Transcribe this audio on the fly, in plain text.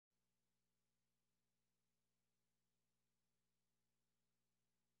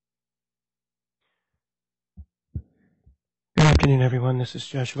afternoon, everyone. This is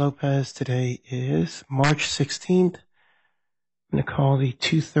Josh Lopez. Today is March 16th. I'm going to call the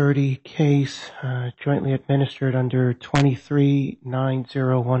 230 case jointly administered under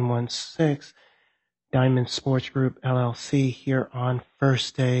 2390116 Diamond Sports Group, LLC, here on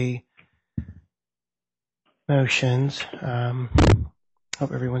first day motions. Hope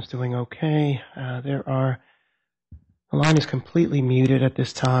everyone's doing okay. The line is completely muted at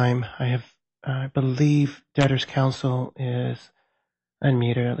this time. I believe debtors' counsel is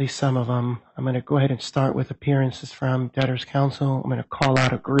unmuted, at least some of them. I'm going to go ahead and start with appearances from debtors' counsel. I'm going to call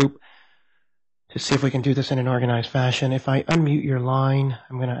out a group to see if we can do this in an organized fashion. If I unmute your line,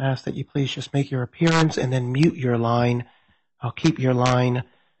 I'm going to ask that you please just make your appearance and then mute your line. I'll keep your line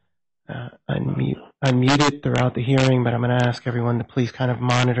unmuted throughout the hearing, but I'm going to ask everyone to please kind of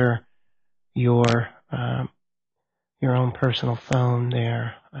monitor your own personal phone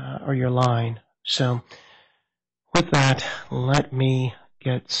there or your line. So with that, let me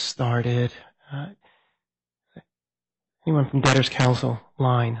get started. Anyone from debtors' counsel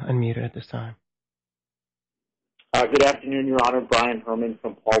line unmuted at this time? Good afternoon, Your Honor. Brian Herman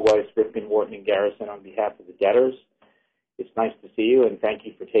from Paul Weiss, Ripken, Wharton, and Garrison on behalf of the debtors. It's nice to see you, and thank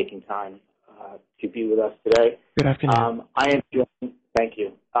you for taking time to be with us today. Good afternoon. Thank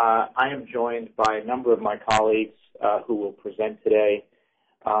you. I am joined by a number of my colleagues who will present today,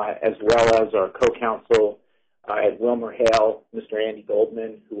 as well as our co-counsel at Wilmer Hale, Mr. Andy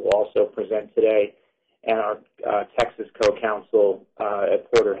Goldman, who will also present today, and our Texas co-counsel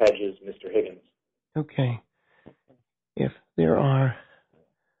at Porter Hedges, Mr. Higgins. Okay. If there are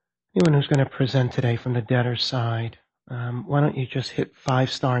anyone who's going to present today from the debtor's side, why don't you just hit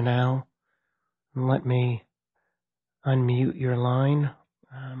 5-star now and let me unmute your line.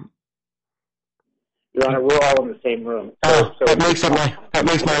 Your Honor, we're all in the same room. That makes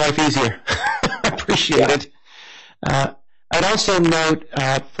my life easier. I appreciate it. I'd also note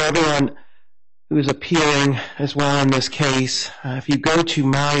for everyone who is appearing as well in this case, if you go to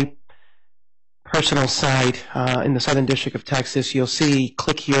my personal site in the Southern District of Texas, you'll see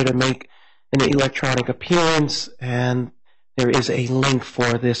click here to make an electronic appearance, and there is a link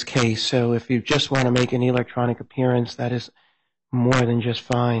for this case. So if you just want to make an electronic appearance, that is more than just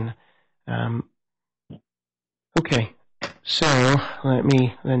fine. Okay, so let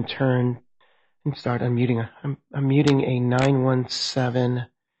me then turn and start unmuting. I'm muting a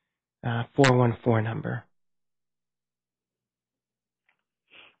 917-414 number.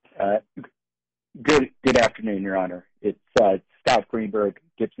 Good afternoon, Your Honor. It's Scott Greenberg,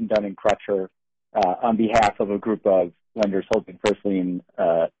 Gibson, Dunn & Crutcher, on behalf of a group of lenders holding first lien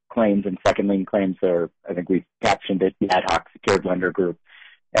claims and second lien claims. I think we've captioned it the Ad Hoc Secured Lender Group.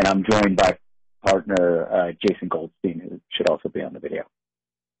 And I'm joined by partner Jason Goldstein, who should also be on the video.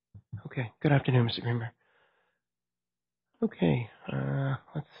 Okay. Good afternoon, Mr. Greenberg. Okay.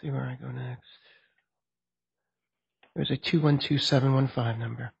 Let's see where I go next. There's a 212715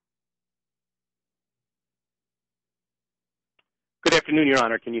 number. Good afternoon, Your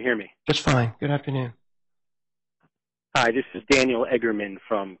Honor. Can you hear me? Just fine. Good afternoon. Hi, this is Daniel Eggerman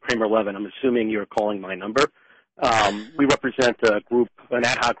from Kramer Levin. I'm assuming you're calling my number. We represent an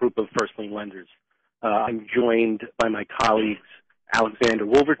ad hoc group of first lien lenders. I'm joined by my colleagues Alexander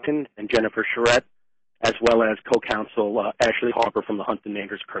Wolverton and Jennifer Charette, as well as co-counsel Ashley Harper from the Hunt &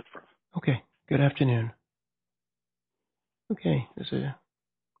 Nagers Kurth firm. Okay. Good afternoon. Okay. There's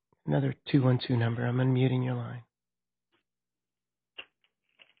another 212 number. I'm unmuting your line.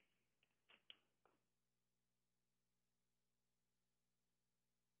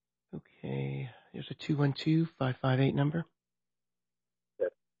 Okay, there's a 212-558 number.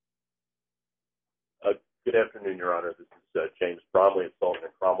 Good afternoon, Your Honor. This is James Bromley of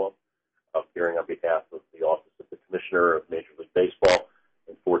Sullivan & Cromwell, appearing on behalf of the Office of the Commissioner of Major League Baseball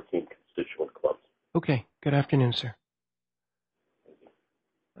and 14 constituent clubs. Okay, good afternoon, sir.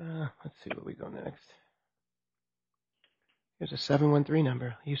 Let's see where we go next. Here's a 713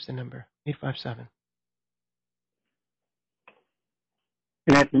 number, Houston number, 857.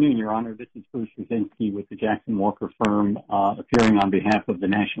 Good afternoon, Your Honor. This is Bruce Rosinski with the Jackson Walker firm, appearing on behalf of the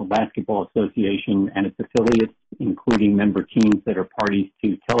National Basketball Association and its affiliates, including member teams that are parties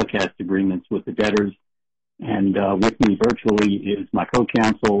to telecast agreements with the debtors. And with me virtually is my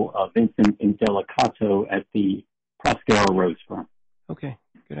co-counsel, Vincent Indelicato at the Proskauer Rose firm. Okay,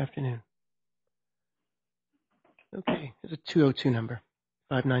 good afternoon. Okay, here's a 202 number,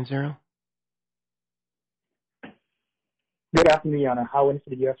 590. Good afternoon, Your Honor. Howard,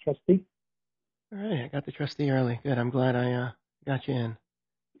 the U.S. trustee. All right, I got the trustee early. Good, I'm glad I got you in.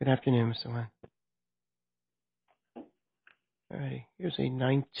 Good afternoon, Mr. Wen. All righty, here's a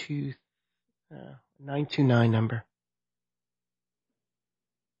 929 number.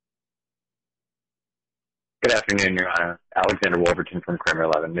 Good afternoon, Your Honor. Alexander Wolverton from Kramer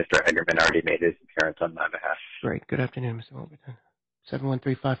 11. Mr. Eggerman already made his appearance on my behalf. Great. Good afternoon, Mr. Wolverton.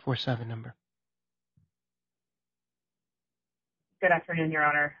 713547 number. Good afternoon, Your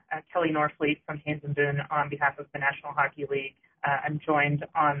Honor. Kelly Norfleet from Haynes & Boone on behalf of the National Hockey League. I'm joined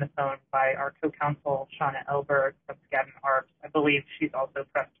on the phone by our co-counsel, Shauna Elberg from Skadden Arps. I believe she's also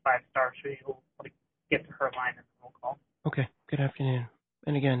pressed 5-star, so you'll get to her line in the roll call. Okay. Good afternoon.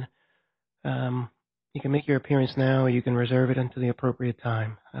 And again, you can make your appearance now, or you can reserve it until the appropriate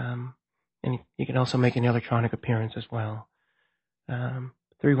time. And you can also make an electronic appearance as well.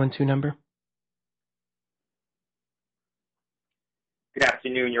 312 number. Good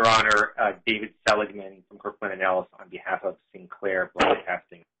afternoon, Your Honor. David Seligman from Kirkland & Ellis on behalf of Sinclair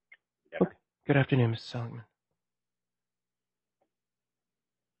Broadcasting. Okay. Good afternoon, Mr. Seligman.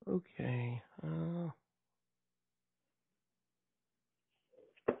 Okay.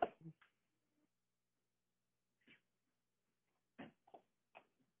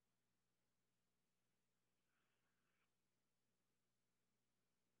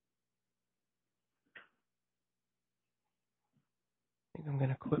 I think I'm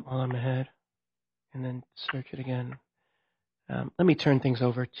going to quit while I'm ahead and then search it again. Let me turn things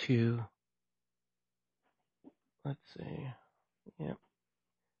over to, let's see. Yeah.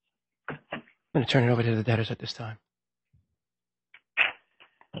 I'm going to turn it over to the debtors at this time.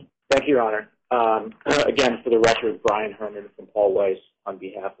 Thank you, Your Honor. Again, for the record, Brian Herman from Paul Weiss on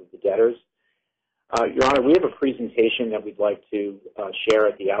behalf of the debtors. Your Honor, we have a presentation that we'd like to share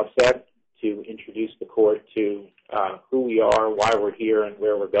at the outset to introduce the court to who we are, why we're here, and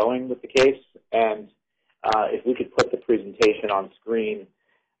where we're going with the case. And if we could put the presentation on screen,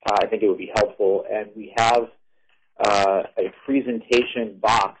 I think it would be helpful. And we have a presentation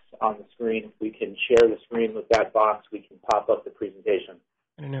box on the screen. If we can share the screen with that box, we can pop up the presentation.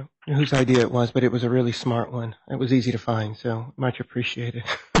 I don't know whose idea it was, but it was a really smart one. It was easy to find, so much appreciated.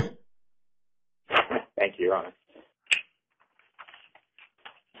 Thank you, Your Honor.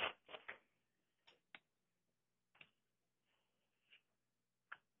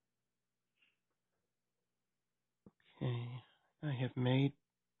 Okay, I have made.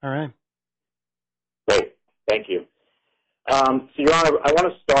 All right. Great. Thank you. So, Your Honor, I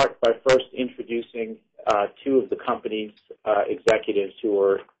want to start by first introducing two of the company's executives who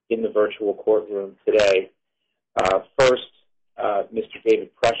are in the virtual courtroom today. First, Mr.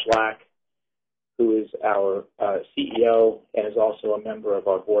 David Preschlack, who is our CEO and is also a member of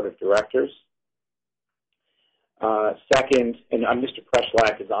our board of directors. Second, and Mr.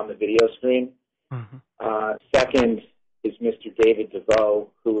 Preschlack is on the video screen. Mm-hmm. Second is Mr. David DeVoe,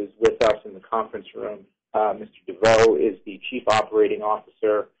 who is with us in the conference room. Mr. DeVoe is the Chief Operating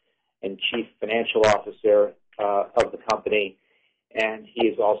Officer and Chief Financial Officer of the company, and he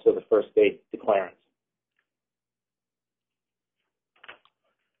is also the first state declarant.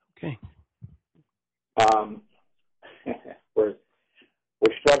 Okay. We're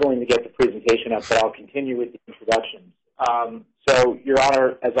struggling to get the presentation up, but I'll continue with the introductions. So, Your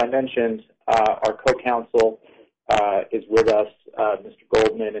Honor, as I mentioned, our co-counsel is with us, Mr.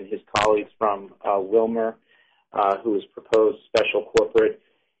 Goldman and his colleagues from Wilmer, who is proposed special corporate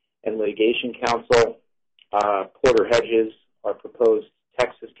and litigation counsel. Porter Hedges, our proposed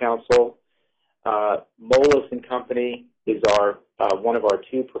Texas counsel. Moelis and Company is one of our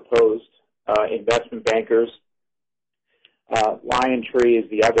two proposed investment bankers. Lion Tree is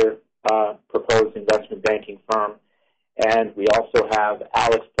the other proposed investment banking firm. And we also have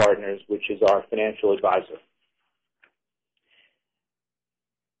Alex Partners, which is our financial advisor.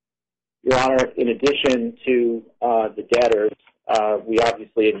 Your Honor, in addition to the debtors, we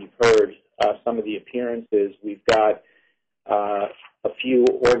obviously, and you've heard some of the appearances, we've got a few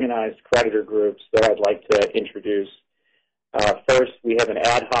organized creditor groups that I'd like to introduce. First, we have an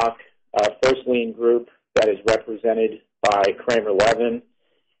ad hoc first lien group that is represented by Kramer Levin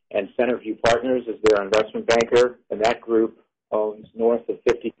and Centerview Partners as their investment banker, and that group owns north of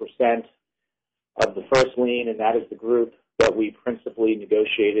 50% of the first lien, and that is the group that we principally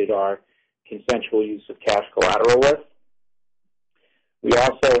negotiated our consensual use of cash collateral with. We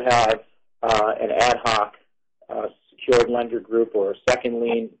also have an ad hoc secured lender group or a second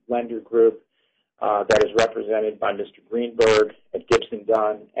lien lender group that is represented by Mr. Greenberg at Gibson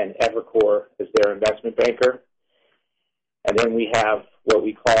Dunn and Evercore as their investment banker. And then we have what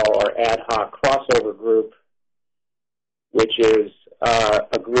we call our ad hoc crossover group, which is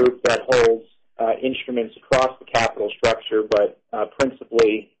a group that holds instruments across the capital structure, but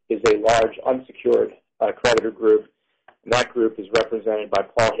principally is a large unsecured creditor group. And that group is represented by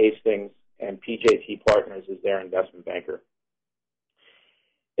Paul Hastings and PJT Partners as their investment banker.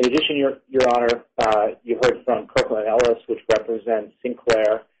 In addition, Your Honor, you heard from Kirkland & Ellis, which represents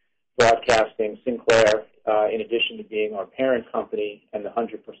Sinclair Broadcasting. Sinclair, in addition to being our parent company and the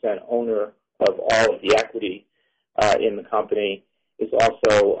 100% owner of all of the equity in the company, is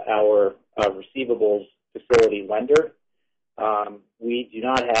also our receivables facility lender. We do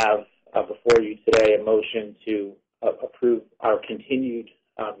not have before you today a motion to approve our continued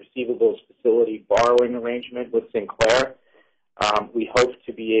receivables facility borrowing arrangement with Sinclair. We hope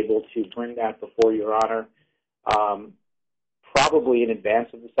to be able to bring that before Your Honor probably in advance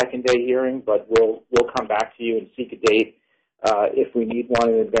of the second day hearing, but we'll come back to you and seek a date if we need one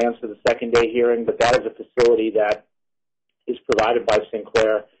in advance of the second day hearing. But that is a facility that is provided by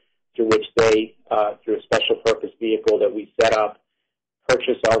Sinclair, through which they, through a special purpose vehicle that we set up,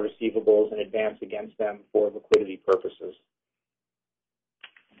 purchase our receivables and advance against them for liquidity purposes.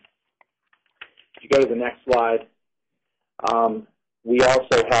 If you go to the next slide, we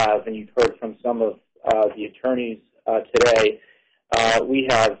also have, and you've heard from some of the attorneys today, we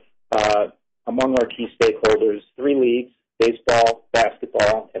have among our key stakeholders 3 leagues: baseball,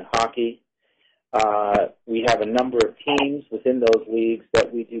 basketball, and hockey. We have a number of teams within those leagues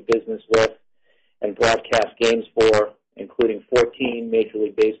that we do business with and broadcast games for, including 14 Major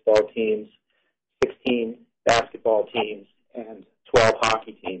League Baseball teams, 16 basketball teams, and 12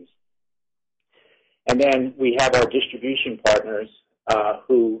 hockey teams. And then we have our distribution partners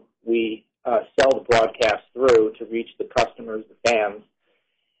who we sell the broadcast through to reach the customers, the fans,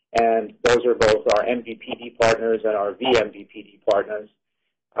 and those are both our MVPD partners and our VMVPD partners.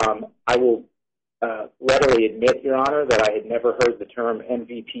 I will readily admit, Your Honor, that I had never heard the term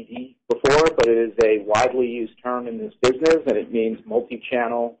MVPD before, but it is a widely used term in this business, and it means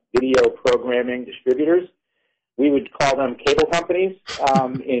multi-channel video programming distributors. We would call them cable companies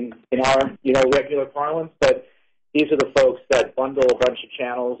in our regular parlance, but these are the folks that bundle a bunch of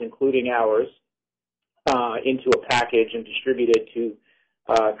channels, including ours, into a package and distribute it to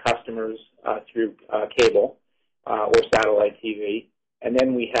customers through cable or satellite TV. And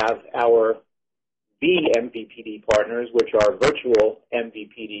then we have our VMVPD partners, which are virtual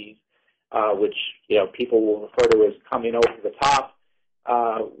MVPDs, which people will refer to as coming over the top,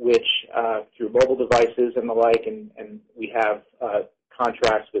 which through mobile devices and the like, and we have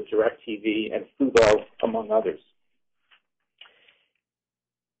contracts with DirecTV and Fubo, among others.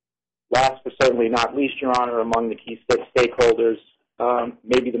 Last but certainly not least, Your Honor, among the key stakeholders,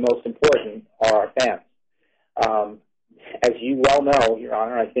 maybe the most important, are our fans. As you well know, Your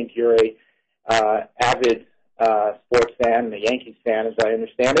Honor, I think you're a avid sports fan and a Yankees fan, as I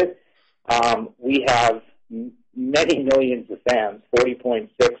understand it. We have many millions of fans, 40.6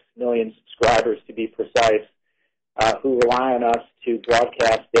 million subscribers to be precise, who rely on us to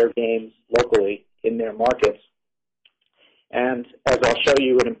broadcast their games locally in their markets. And as I'll show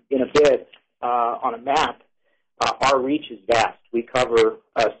you in a bit on a map, our reach is vast. We cover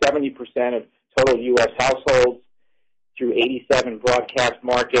 70% of total U.S. households through 87 broadcast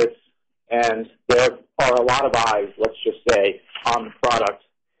markets, and there are a lot of eyes, let's just say, on the product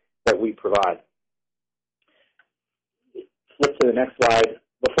that we provide. Flip to the next slide.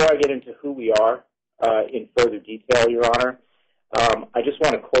 Before I get into who we are in further detail, Your Honor, I just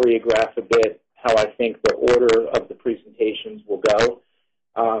want to choreograph a bit how I think the order of the presentations will go.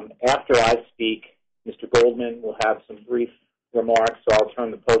 After I speak, Mr. Goldman will have some brief remarks, so I'll turn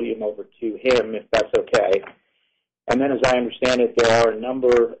the podium over to him, if that's okay. And then, as I understand it, there are a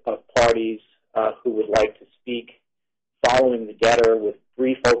number of parties who would like to speak following the debtor with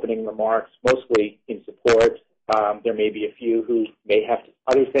brief opening remarks, mostly in support. There may be a few who may have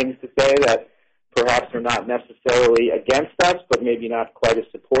other things to say that perhaps are not necessarily against us, but maybe not quite as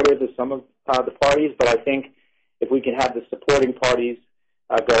supportive as some of the parties. But I think if we can have the supporting parties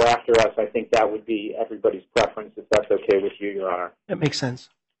go after us, I think that would be everybody's preference, if that's okay with you, Your Honor. That makes sense.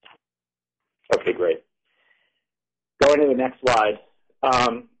 Okay, great. Going to the next slide.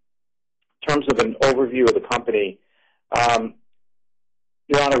 In terms of an overview of the company,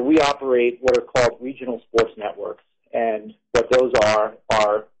 Your Honor, we operate what are called regional sports networks, and what those are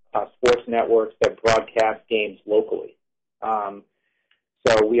sports networks that broadcast games locally.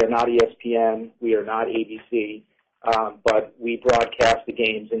 So we are not ESPN, we are not ABC, but we broadcast the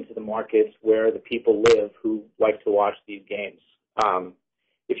games into the markets where the people live who like to watch these games.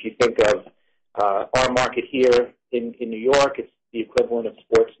 If you think of our market here in New York, it's the equivalent of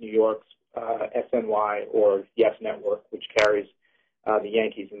Sports New York's SNY or Yes Network, which carries the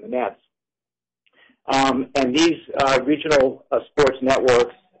Yankees and the Nets. And these regional sports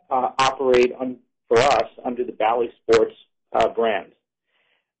networks operate for us under the Bally Sports brand.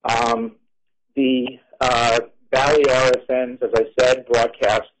 The Valley RSNs, as I said,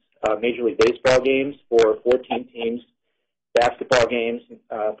 broadcast Major League Baseball games for 14 teams, basketball games,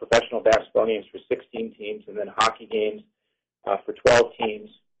 professional basketball games for 16 teams, and then hockey games for 12 teams,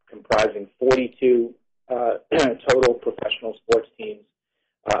 comprising 42 total professional sports teams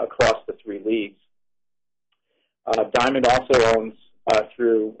across the three leagues. Diamond also owns,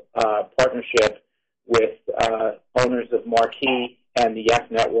 through partnership with owners of Marquee and the Yes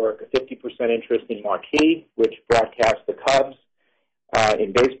Network, a 50% interest in Marquee, which broadcasts the Cubs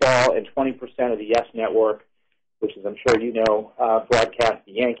in baseball, and 20% of the Yes Network, which, as I'm sure you know, broadcasts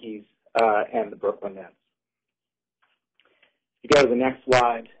the Yankees and the Brooklyn Nets. If you go to the next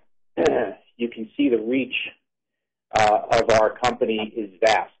slide, you can see the reach of our company is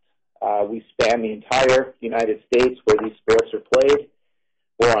vast. We span the entire United States where these sports are played.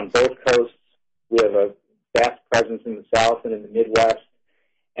 We're on both coasts. We have a vast presence in the South and in the Midwest,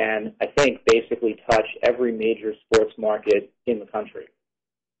 and I think basically touch every major sports market in the country.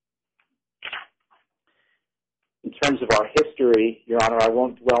 In terms of our history, Your Honor, I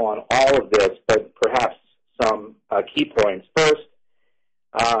won't dwell on all of this, but perhaps some key points. First,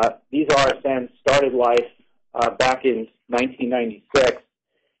 these RSNs started life back in 1996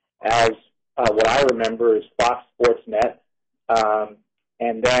 as what I remember is Fox Sports Net,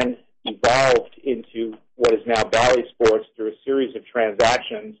 and then evolved into what is now Valley Sports through a series of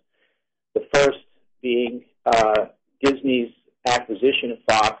transactions, the first being Disney's acquisition of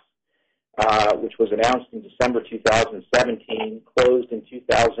Fox, which was announced in December 2017, closed in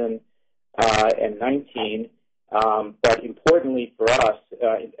 2019. But importantly for us,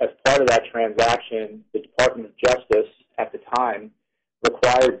 as part of that transaction, the Department of Justice at the time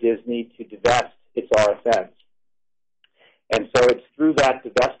required Disney to divest its RSNs. And so it's through that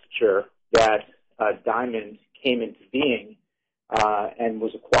divestiture that Diamond came into being and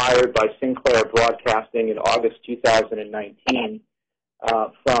was acquired by Sinclair Broadcasting in August 2019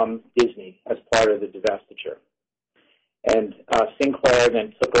 from Disney as part of the divestiture. And Sinclair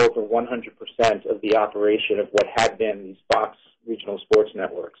then took over 100% of the operation of what had been these Fox regional sports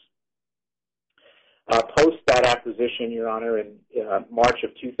networks. Post that acquisition, Your Honor, in March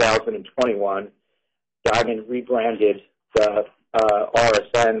of 2021, Diamond rebranded the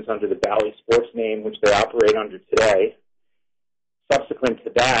RSNs under the Valley Sports name, which they operate under today. Subsequent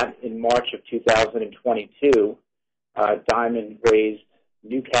to that, in March of 2022, Diamond raised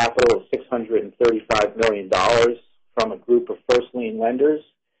new capital of $635 million from a group of first lien lenders,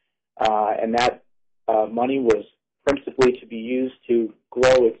 and that money was principally to be used to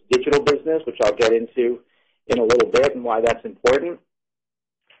grow its digital business, which I'll get into in a little bit and why that's important.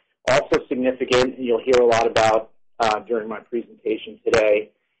 Also significant, and you'll hear a lot about during my presentation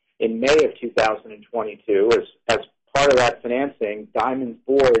today, in May of 2022, as part of that financing, Diamond's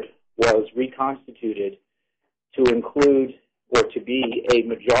board was reconstituted to include or to be a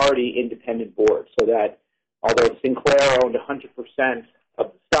majority independent board, so that although Sinclair owned 100%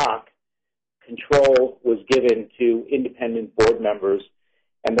 of the stock, control was given to independent board members,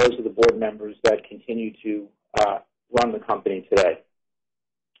 and those are the board members that continue to run the company today.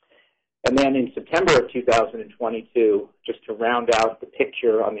 And then in September of 2022, just to round out the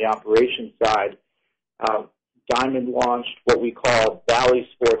picture on the operations side, Diamond launched what we call Valley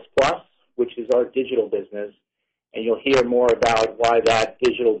Sports Plus, which is our digital business, and you'll hear more about why that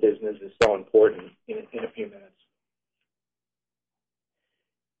digital business is so important in a few minutes.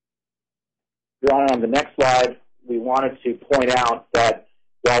 Your Honor, on the next slide, we wanted to point out that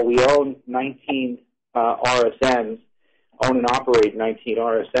while we own 19 RSNs, own and operate 19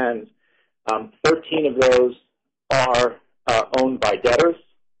 RSNs, 13 of those are owned by debtors.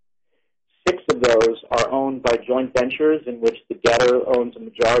 6 of those are owned by joint ventures in which the debtor owns a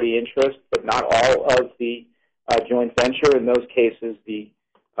majority interest, but not all of the joint venture. In those cases, the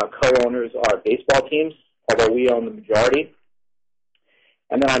co-owners are baseball teams, although we own the majority.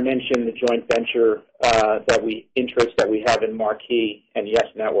 And then I mentioned the joint venture interest that we have in Marquee and Yes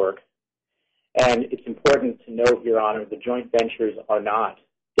Network. And it's important to note, Your Honor, the joint ventures are not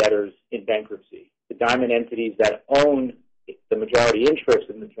debtors in bankruptcy. The Diamond entities that own the majority interest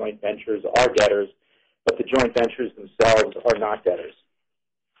in the joint ventures are debtors, but the joint ventures themselves are not debtors.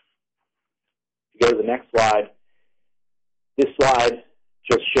 If you go to the next slide, this slide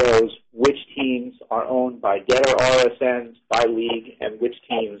just shows which teams are owned by debtor RSNs by league and which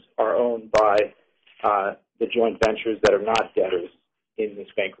teams are owned by the joint ventures that are not debtors in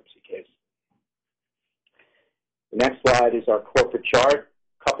this bankruptcy case. The next slide is our corporate chart.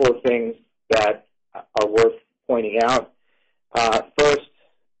 A couple of things that are worth pointing out. First,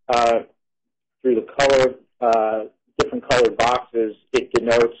 through the different colored boxes, it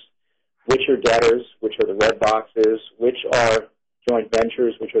denotes which are debtors, which are the red boxes, which are joint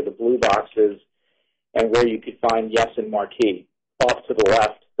ventures, which are the blue boxes, and where you could find yes and marquee. Off to the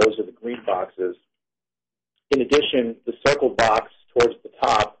left, those are the green boxes. In addition, the circled box towards the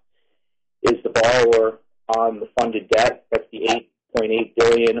top is the borrower on the funded debt. That's the $8.8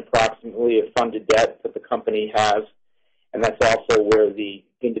 billion approximately of funded debt that the company has, and that's also where the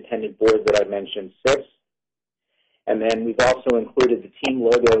independent board that I mentioned sits. And then we've also included the team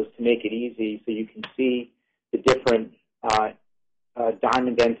logos to make it easy so you can see the different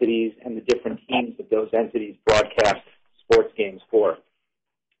Diamond entities and the different teams that those entities broadcast sports games for.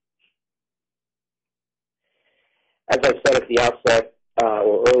 As I said at the outset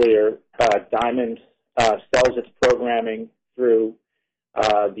or earlier, Diamond sells its programming through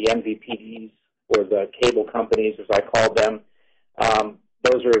the MVPDs, or the cable companies, as I call them.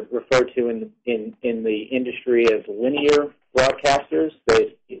 Those are referred to in the industry as linear broadcasters,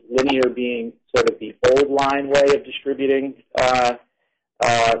 linear being sort of the old line way of distributing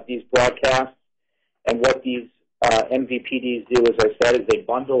these broadcasts. And what these MVPDs do, as I said, is they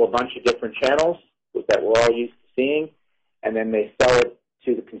bundle a bunch of different channels that we're all used to seeing, and then they sell it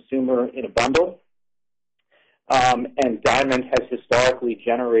to the consumer in a bundle. And Diamond has historically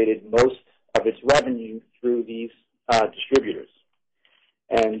generated most of its revenue through these distributors.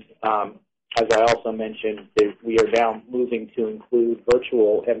 And as I also mentioned, we are now moving to include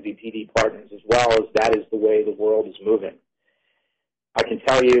virtual MVPD partners as well, as that is the way the world is moving. I can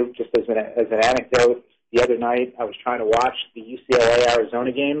tell you, just as an anecdote, the other night I was trying to watch the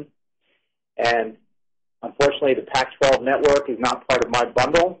UCLA-Arizona game, and unfortunately the Pac-12 network is not part of my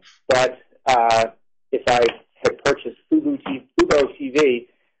bundle, but if I had purchased Fubo TV,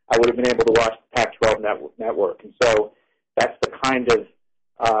 I would have been able to watch the Pac-12 network. And so that's the kind of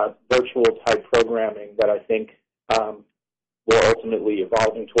virtual type programming that I think we're ultimately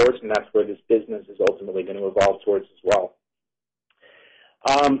evolving towards, and that's where this business is ultimately going to evolve towards as well.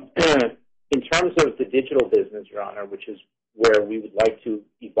 In terms of the digital business, Your Honor, which is where we would like to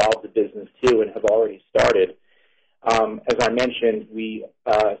evolve the business to and have already started, as I mentioned, we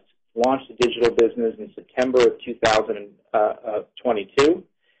launched the digital business in September of 2022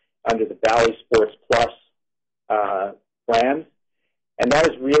 under the Bally Sports Plus brand. And that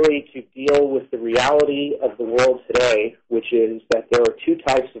is really to deal with the reality of the world today, which is that there are two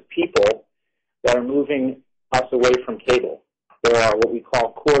types of people that are moving us away from cable. There are what we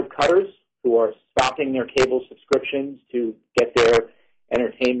call cord cutters, who are stopping their cable subscriptions to get their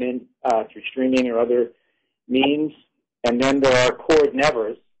entertainment through streaming or other means. And then there are cord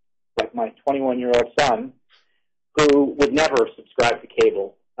nevers, like my 21-year-old son, who would never subscribe to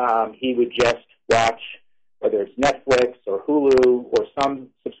cable. He would just watch, whether it's Netflix or Hulu or some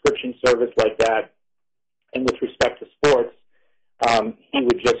subscription service like that. And with respect to sports, he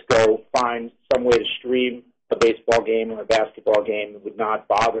would just go find some way to stream a baseball game or a basketball game and would not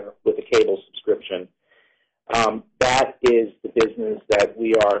bother with a cable subscription. That is the business that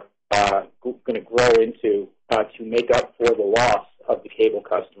we are going to grow into to make up for the loss of the cable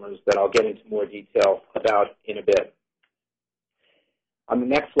customers that I'll get into more detail about in a bit. On the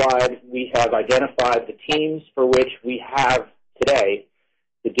next slide, we have identified the teams for which we have today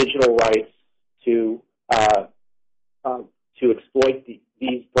the digital rights to exploit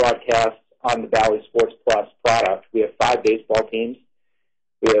these broadcasts on the Bally Sports Plus product. We have 5 baseball teams.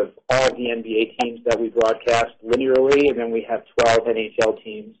 We have all the NBA teams that we broadcast linearly, and then we have 12 NHL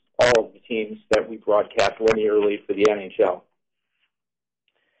teams, all of the teams that we broadcast linearly for the NHL.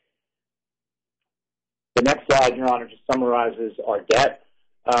 The next slide, Your Honor, just summarizes our debt.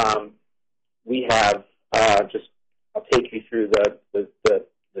 We have I'll take you through the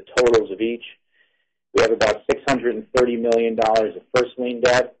totals of each. We have about $630 million of first lien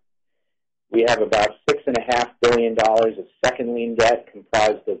debt. We have about $6.5 billion of second lien debt,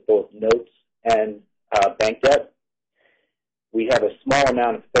 comprised of both notes and bank debt. We have a small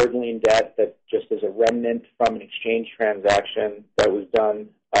amount of third lien debt that just is a remnant from an exchange transaction that was done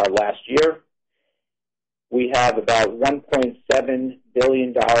last year. We have about $1.7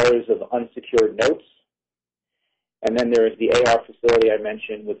 billion of unsecured notes. And then there is the AR facility I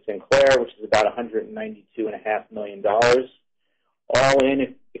mentioned with Sinclair, which is about $192.5 million. All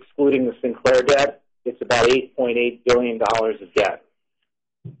in, excluding the Sinclair debt, it's about $8.8 billion of debt.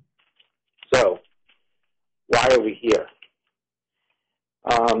 So, why are we here?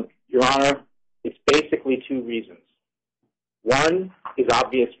 Your Honor, it's basically 2 reasons. One is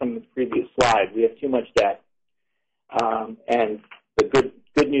obvious from the previous slide. We have too much debt. And the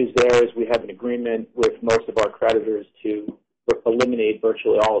good news there is we have an agreement with most of our creditors to eliminate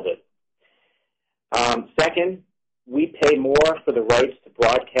virtually all of it. Second, we pay more for the rights to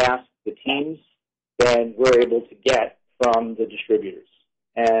broadcast the teams than we're able to get from the distributors.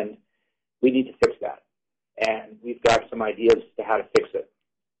 And we need to fix that. And we've got some ideas as to how to fix it.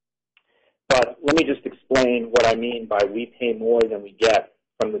 But let me just explain what I mean by we pay more than we get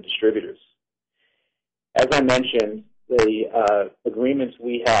from the distributors. As I mentioned, the agreements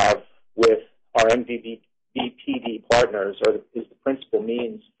we have with our MVPD partners is the principal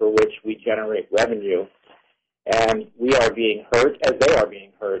means for which we generate revenue. And we are being hurt, as they are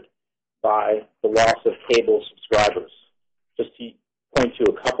being hurt, by the loss of cable subscribers. Just to point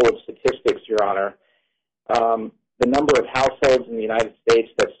to a couple of statistics, Your Honor, the number of households in the United States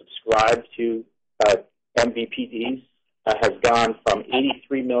that subscribe to MVPDs has gone from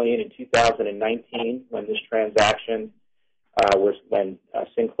 83 million in 2019, when this transaction when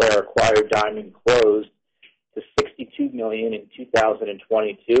Sinclair acquired Diamond closed, to 62 million in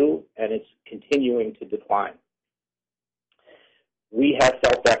 2022, and it's continuing to decline. We have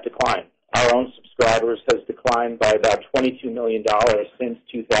felt that decline. Our own subscribers has declined by about $22 million since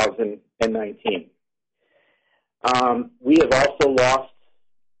 2019. We have also lost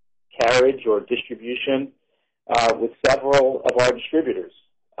carriage or distribution with several of our distributors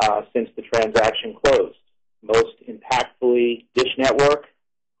since the transaction closed. Most impactfully, Dish Network,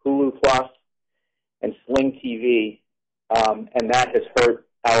 Hulu Plus, and Sling TV, and that has hurt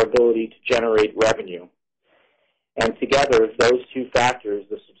our ability to generate revenue. And together, those two factors,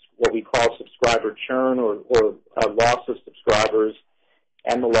 what we call subscriber churn or loss of subscribers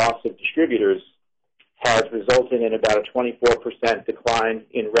and the loss of distributors, has resulted in about a 24% decline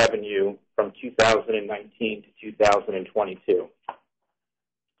in revenue from 2019 to 2022.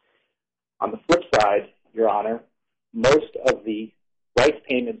 On the flip side, Your Honor, most of the rights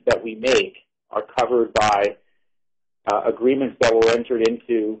payments that we make are covered by agreements that were entered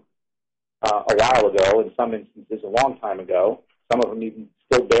into a while ago, in some instances a long time ago. Some of them even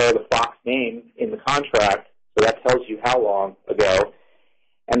still bear the Fox name in the contract, so that tells you how long ago.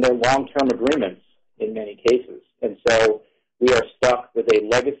 And they're long-term agreements in many cases. And so we are stuck with a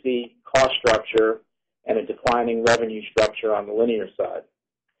legacy cost structure and a declining revenue structure on the linear side.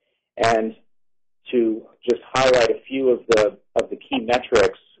 And to just highlight a few of the key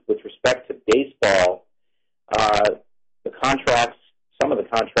metrics with respect to baseball, the contracts, some of the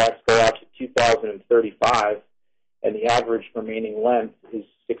contracts go out to 2035, and the average remaining length is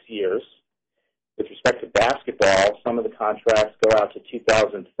 6 years. With respect to basketball, some of the contracts go out to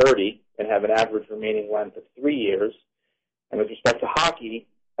 2030 and have an average remaining length of 3 years. And with respect to hockey,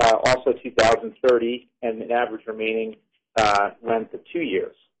 also 2030 and an average remaining length of 2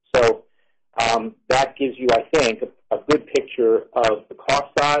 years. So that gives you, I think, a good picture of the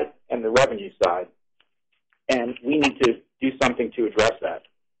cost side and the revenue side. And we need to do something to address that.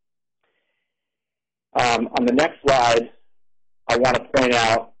 On the next slide, I want to point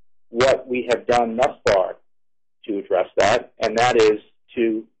out what we have done thus far to address that, and that is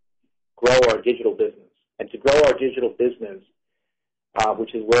to grow our digital business. And to grow our digital business,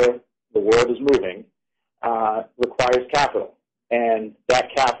 which is where the world is moving, requires capital. And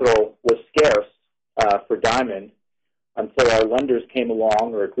that capital was scarce for Diamond until our lenders came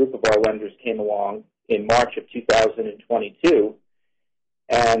along, or a group of our lenders came along in March of 2022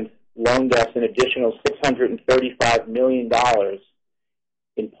 and loaned us an additional $635 million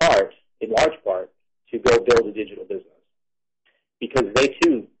in large part, to go build a digital business. Because they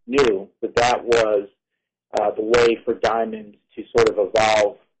too knew that that was the way for Diamond to sort of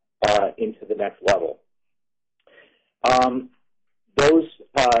evolve into the next level.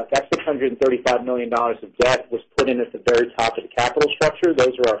 That $635 million of debt was put in at the very top of the capital structure.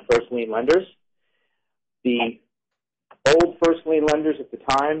 Those are our first lien lenders. The old first lien lenders at the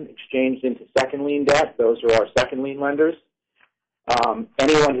time exchanged into second lien debt. Those are our second lien lenders.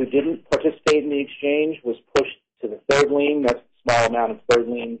 Anyone who didn't participate in the exchange was pushed to the third lien. That's a small amount of third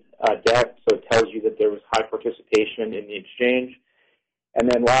lien debt, so it tells you that there was high participation in the exchange. And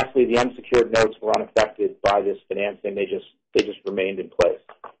then lastly, the unsecured notes were unaffected by this financing. They just remained in place.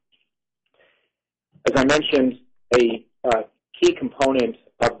 As I mentioned, a key component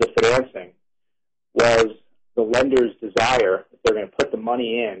of the financing was the lender's desire, if they're going to put the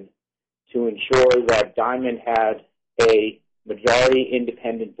money in, to ensure that Diamond had a majority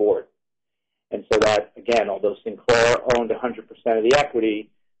independent board. And so that, again, although Sinclair owned 100% of the equity,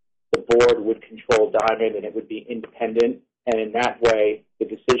 the board would control Diamond and it would be independent, and in that way, the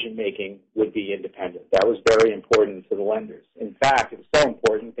decision-making would be independent. That was very important to the lenders. In fact, it was so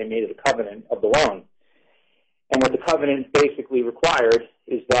important, they made it a covenant of the loan. And what the covenant basically required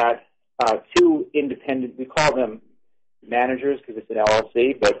is that two independent, we call them managers because it's an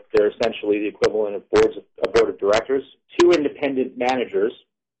LLC, but they're essentially the equivalent of a board of directors. Two independent managers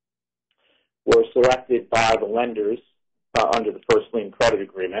were selected by the lenders under the first lien credit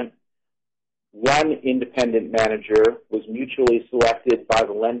agreement. One independent manager was mutually selected by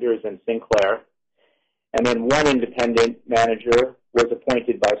the lenders and Sinclair. And then one independent manager was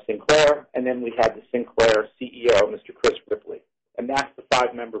appointed by Sinclair, and then we had the Sinclair CEO, Mr. Chris Ripley. And that's the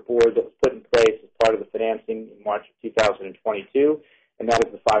five-member board that was put in place as part of the financing in March of 2022, and that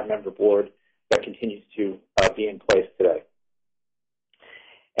is the five-member board that continues to be in place today.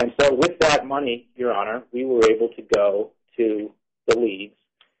 And so with that money, Your Honor, we were able to go to the leagues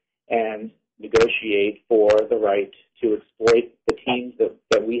and negotiate for the right to exploit the teams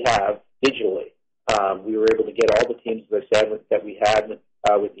that we have digitally. We were able to get all the teams, as I said, that we had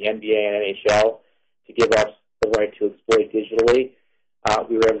with the NBA and NHL to give us the right to exploit digitally.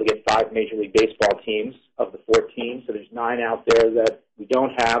 We were able to get 5 Major League Baseball teams of the 14, so there's 9 out there that we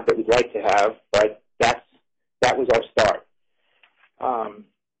don't have that we'd like to have, but that was our start.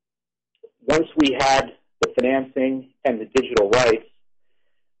 Once we had the financing and the digital rights,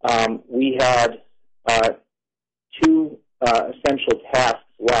 we had 2 essential tasks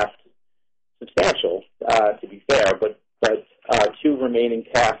left, substantial to be fair, but 2 remaining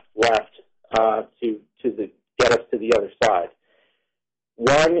tasks left to get us to the other side.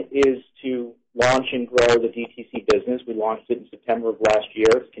 One is to launch and grow the DTC business. We launched it in September of last year.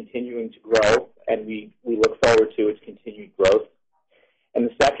 It's continuing to grow, and we look forward to its continued growth. And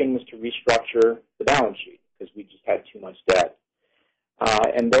the second was to restructure the balance sheet because we just had too much debt.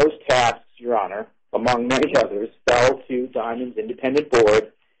 And those tasks, Your Honor, among many others, fell to Diamond's independent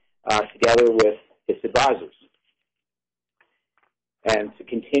board together with its advisors. And to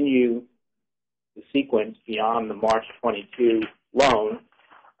continue the sequence beyond the March 22 loan,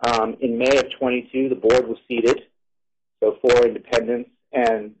 in May of 22, the board was seated, so 4 independents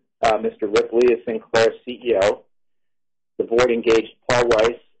and Mr. Ripley as Sinclair's CEO. The board engaged Paul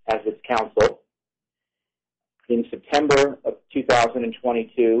Weiss as its counsel. In September of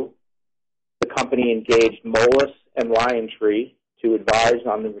 2022, the company engaged Moelis and Liontree to advise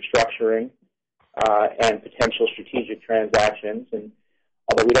on the restructuring and potential strategic transactions. And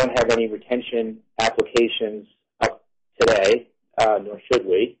although we don't have any retention applications up today, nor should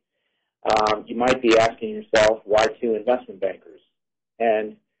we, you might be asking yourself, why 2 investment bankers?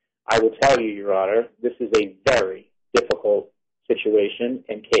 And I will tell you, Your Honor, this is a very difficult situation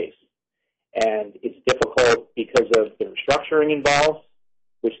and case. And it's difficult because of the restructuring involved,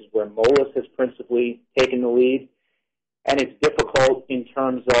 which is where Moelis has principally taken the lead. And it's difficult in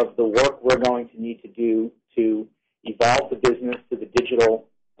terms of the work we're going to need to do to evolve the business to the digital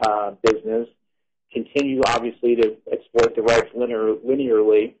business, continue, obviously, to exploit the rights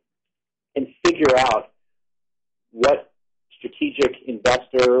linearly, and figure out what strategic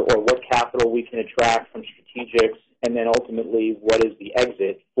investor or what capital we can attract from strategics, and then ultimately what is the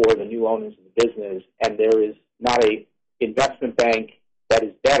exit for the new owners of the business. And there is not a investment bank that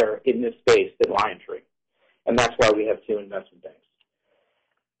is better in this space than Liontree. And that's why we have 2 investment banks.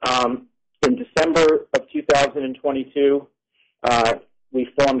 In December of 2022, we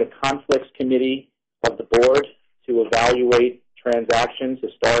formed a conflicts committee of the board to evaluate transactions,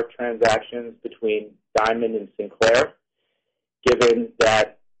 historic transactions between Diamond and Sinclair, given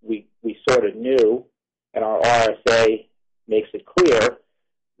that we sort of knew, and our RSA makes it clear,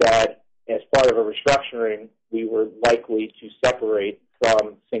 that as part of a restructuring, we were likely to separate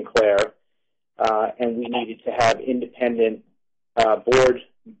from Sinclair, and we needed to have independent board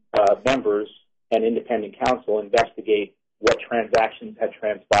members and independent counsel investigate what transactions had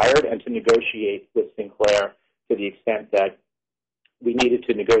transpired and to negotiate with Sinclair to the extent that we needed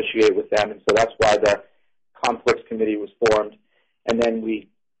to negotiate with them. And so that's why the conflicts committee was formed. And then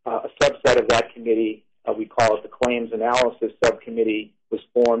a subset of that committee, we call it the claims analysis subcommittee, was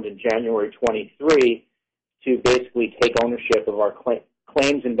formed in January 23 to basically take ownership of our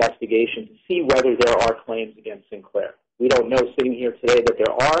claims investigation to see whether there are claims against Sinclair. We don't know sitting here today that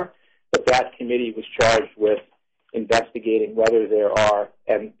there are, but that committee was charged with investigating whether there are,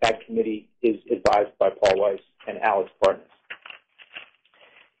 and that committee is advised by Paul Weiss and Alex Partners.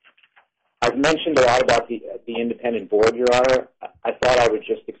 I've mentioned a lot about the independent board, Your Honor. I thought I would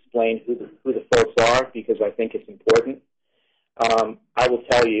just explain who the folks are because I think it's important. I will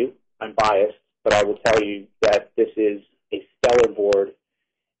tell you, I'm biased, but I will tell you that this is a stellar board,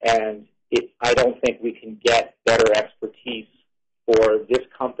 and I don't think we can get better expertise for this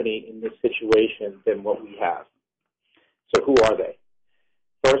company in this situation than what we have. So who are they?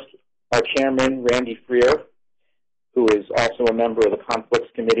 First, our chairman, Randy Freer, who is also a member of the conflicts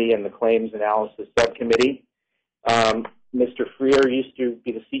committee and the claims analysis subcommittee. Mr. Freer used to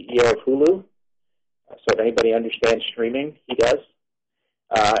be the CEO of Hulu. So if anybody understands streaming, he does.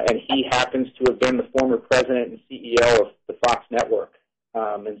 and he happens to have been the former president and CEO of the Fox network.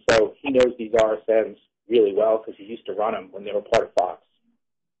 And so he knows these RSNs really well because he used to run them when they were part of Fox.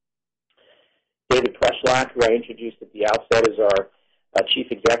 David Preschlack, who I introduced at the outset, is our Chief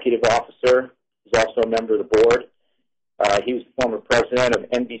Executive Officer. He's also a member of the board. He was the former president of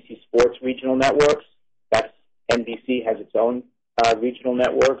NBC Sports Regional Networks. That's NBC has its own regional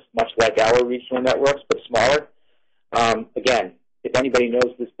networks, much like our regional networks, but smaller. Again, if anybody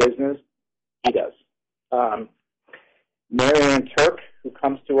knows this business, he does. Marianne Turk, who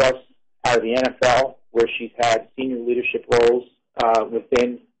comes to us out of the NFL, where she's had senior leadership roles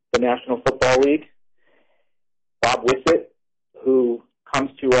within the National Football League. Bob Wissett, who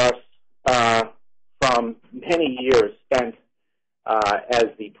comes to us from many years spent as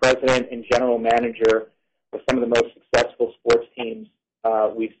the president and general manager of some of the most successful sports teams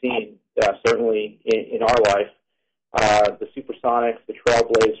we've seen, certainly in our life, the Supersonics, the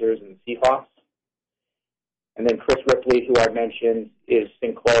Trailblazers, and the Seahawks. And then Chris Ripley, who I mentioned, is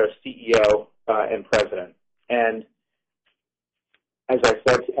Sinclair's CEO and president. And as I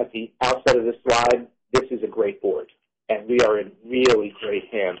said at the outset of this slide, this is a great board, and we are in really great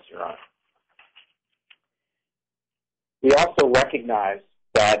hands, Your Honor. We also recognize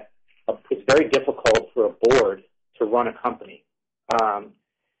that it's very difficult for a board to run a company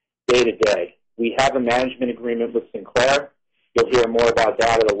day to day. We have a management agreement with Sinclair. You'll hear more about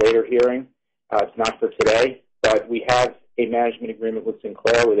that at a later hearing. It's not for today, but we have a management agreement with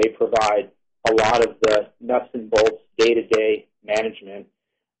Sinclair where they provide a lot of the nuts and bolts day-to-day management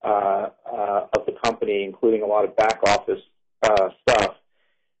of the company, including a lot of back office stuff.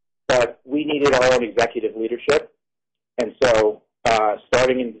 But we needed our own executive leadership, and so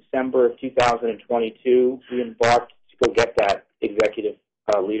starting in December of 2022, we embarked to go get that executive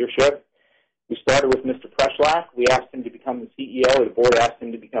leadership. We started with Mr. Preschlack. We asked him to become the CEO, or the board asked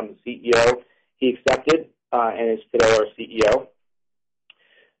him to become the CEO. He accepted and is today our CEO.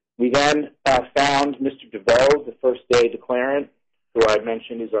 We then found Mr. DeVoe, the first-day declarant, who I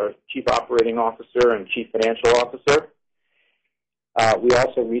mentioned is our Chief Operating Officer and Chief Financial Officer. We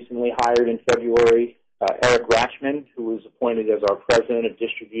also recently hired in February Eric Ratchman, who was appointed as our President of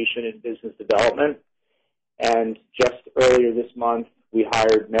Distribution and Business Development. And just earlier this month, we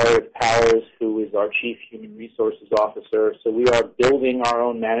hired Meredith Powers, who is our Chief Human Resources Officer. So we are building our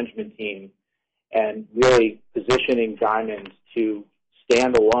own management team and really positioning Diamond to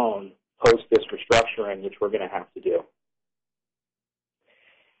stand alone post this restructuring, which we're going to have to do.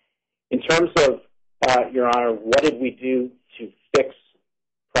 In terms of, Your Honor, what did we do to fix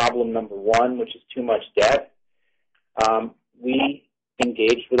problem number one, which is too much debt? We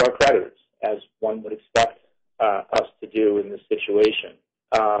engaged with our creditors, as one would expect us to do in this situation.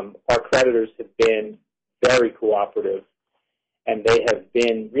 Our creditors have been very cooperative, and they have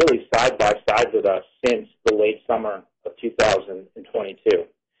been really side by side with us since the late summer of 2022,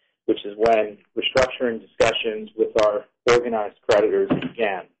 which is when restructuring discussions with our organized creditors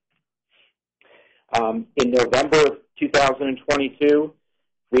began. In November of 2022,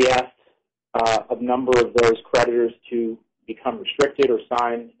 we asked a number of those creditors to become restricted or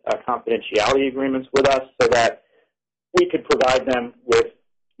sign confidentiality agreements with us so that we could provide them with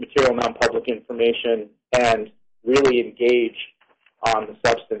material non-public information and really engage on the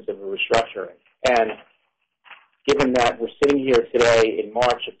substance of a restructuring. And given that we're sitting here today in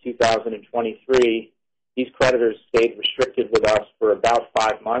March of 2023, these creditors stayed restricted with us for about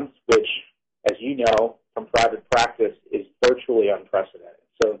 5 months, which, as you know from private practice, is virtually unprecedented.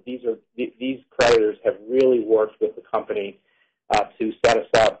 So these creditors have really worked with the company to set us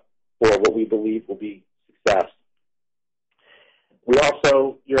up for what we believe will be success. We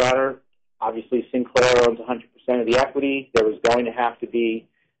also, Your Honor, obviously Sinclair owns 100% of the equity. There was going to have to be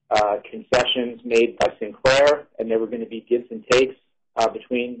concessions made by Sinclair, and there were going to be gives and takes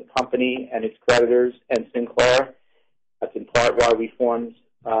between the company and its creditors and Sinclair. That's in part why we formed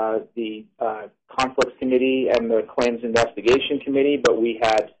the Conflicts Committee and the Claims Investigation Committee, but we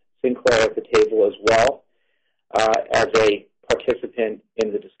had Sinclair at the table as well as a participant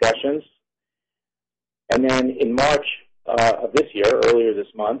in the discussions. And then in March of this year, earlier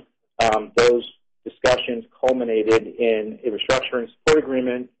this month, those discussions culminated in a restructuring support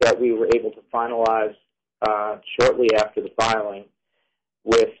agreement that we were able to finalize shortly after the filing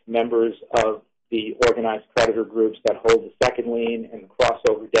with members of the organized creditor groups that hold the second lien and the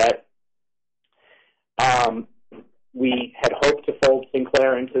crossover debt. We had hoped to fold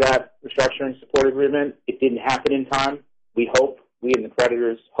Sinclair into that restructuring support agreement. It didn't happen in time. We and the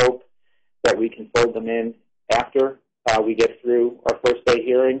creditors hope that we can fold them in after we get through our first day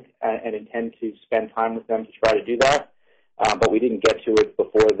hearing and intend to spend time with them to try to do that. but we didn't get to it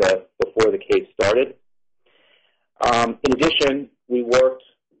before the case started. In addition, we worked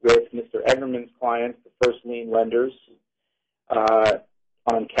with Mr. Eggerman's clients, the first lien lenders,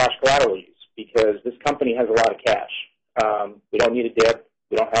 on cash collateral use because this company has a lot of cash. We don't need a dip.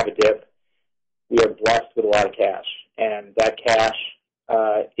 We don't have a dip. We are blessed with a lot of cash, and that cash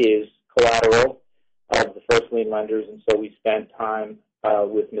is collateral of the first lien lenders, and so we spent time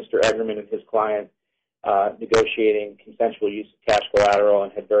with Mr. Eggerman and his client negotiating consensual use of cash collateral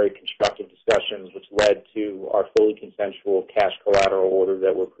and had very constructive discussions, which led to our fully consensual cash collateral order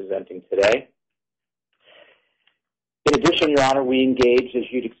that we're presenting today. In addition, Your Honor, we engaged, as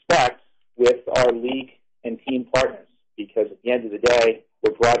you'd expect, with our league and team partners because at the end of the day,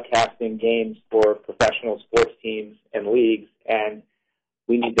 we're broadcasting games for professional sports teams and leagues, and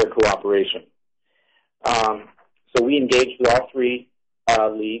we need their cooperation. So we engaged with all three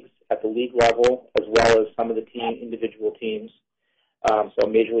leagues at the league level as well as some of the individual teams, so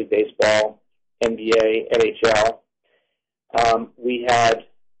Major League Baseball, NBA, NHL. We had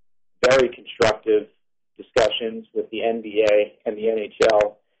very constructive discussions with the NBA and the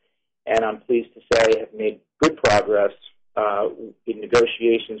NHL, and I'm pleased to say have made good progress in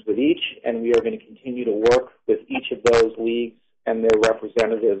negotiations with each, and we are going to continue to work with each of those leagues and their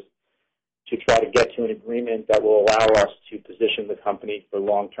representatives to try to get to an agreement that will allow us to position the company for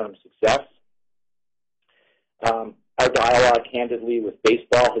long-term success. Our dialogue, candidly, with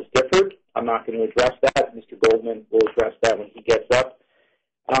baseball has differed. I'm not going to address that. Mr. Goldman will address that when he gets up.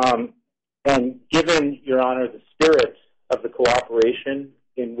 And given, Your Honor, the spirit of the cooperation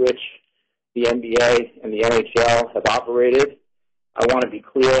in which the NBA and the NHL have operated, I want to be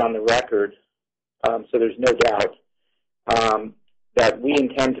clear on the record, so there's no doubt, that we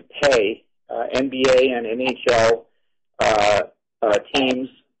intend to pay NBA and NHL teams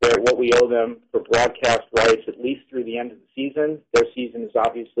what we owe them for broadcast rights at least through the end of the season. Their season is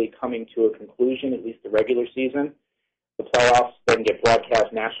obviously coming to a conclusion, at least the regular season. The playoffs then get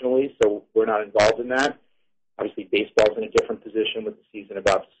broadcast nationally, so we're not involved in that. Obviously, baseball's in a different position with the season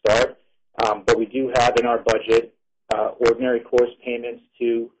about to start. But we do have in our budget ordinary course payments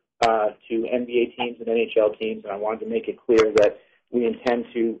to NBA teams and NHL teams, and I wanted to make it clear that we intend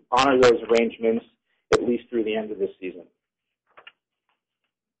to honor those arrangements at least through the end of this season.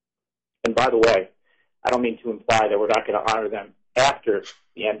 And by the way, I don't mean to imply that we're not going to honor them after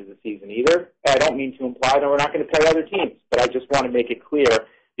the end of the season either. I don't mean to imply that we're not going to pay other teams, but I just want to make it clear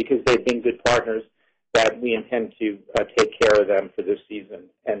because they've been good partners that we intend to take care of them for this season.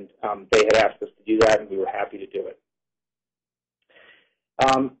 And they had asked us to do that, and we were happy to do it.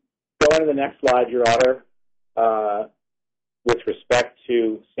 Going to the next slide, Your Honor, with respect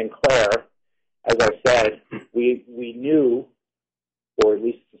to Sinclair, as I said, we knew, or at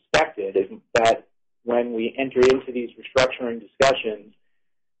least suspected, that when we entered into these restructuring discussions,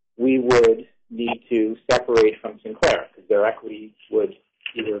 we would need to separate from Sinclair because their equity would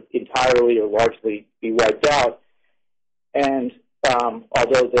either entirely or largely be wiped out. And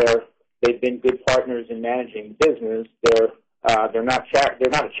although they've been good partners in managing the business, they're not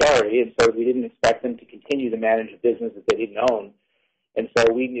a charity, and so we didn't expect them to continue to manage a business that they didn't own. And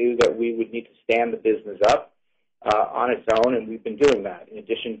so we knew that we would need to stand the business up on its own, and we've been doing that. In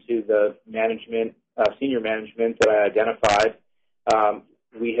addition to the senior management that I identified,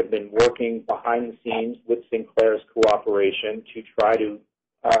 we have been working behind the scenes with Sinclair's cooperation to try to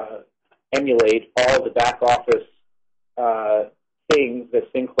emulate all the back office things that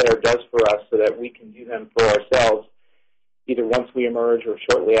Sinclair does for us so that we can do them for ourselves either once we emerge or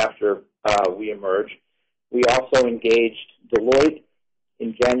shortly after we emerge. We also engaged Deloitte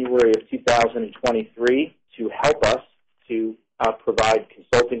in January of 2023 to help us to provide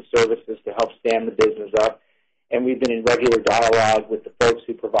consulting services to help stand the business up. And we've been in regular dialogue with the folks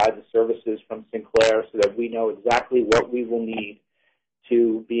who provide the services from Sinclair so that we know exactly what we will need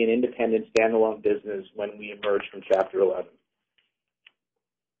to be an independent, standalone business when we emerge from Chapter 11.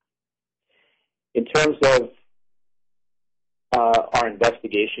 In terms of our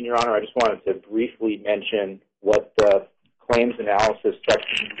investigation, Your Honor, I just wanted to briefly mention what the claims analysis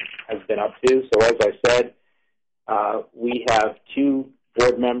section has been up to. So as I said, we have two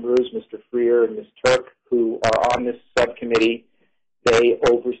board members, Mr. Freer and Ms. Turk, who are on this subcommittee. They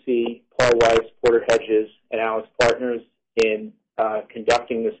oversee Paul Weiss, Porter Hedges, and Alice Partners in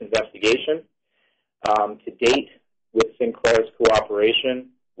conducting this investigation. To date, with Sinclair's cooperation,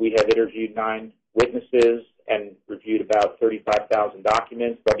 we have interviewed 9 witnesses and reviewed about 35,000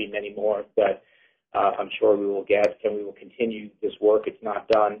 documents. There'll be many more that I'm sure we will get, and we will continue this work. It's not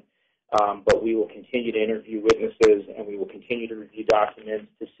done, but we will continue to interview witnesses, and we will continue to review documents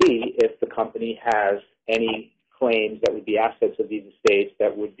to see if the company has any claims that would be assets of these estates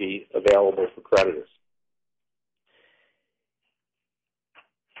that would be available for creditors.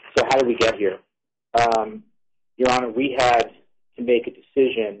 So how did we get here? Your Honor, we had to make a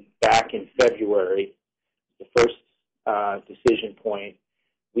decision back in February, the first decision point.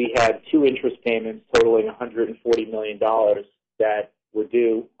 We had two interest payments totaling $140 million that were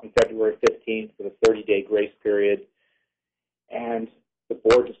due on February 15th with a 30-day grace period, and the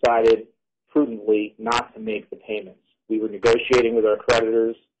board decided prudently not to make the payments. We were negotiating with our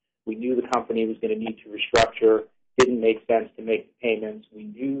creditors. We knew the company was going to need to restructure. Didn't make sense to make the payments. We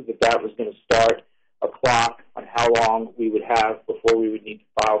knew that that was going to start a clock on how long we would have before we would need to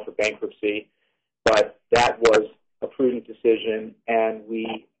file for bankruptcy, but that was a prudent decision, and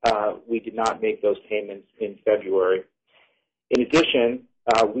we did not make those payments in February. In addition,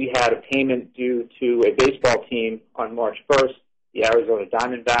 we had a payment due to a baseball team on March 1st, the Arizona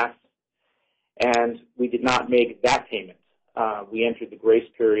Diamondbacks, and we did not make that payment. We entered the grace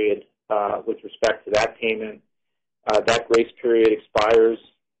period with respect to that payment. That grace period expires,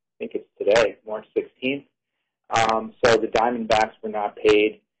 I think it's today, March 16th. So the Diamondbacks were not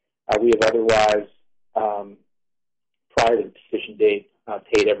paid. We have otherwise, prior to the decision date,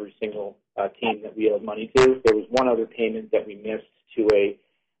 paid every single team that we owed money to. There was one other payment that we missed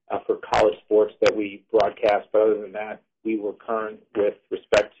for college sports that we broadcast, but other than that, we were current with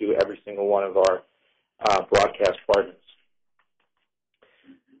respect to every single one of our broadcast partners.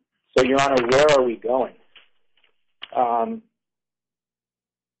 So, Your Honor, where are we going?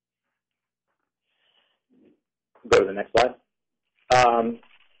 Go to the next slide.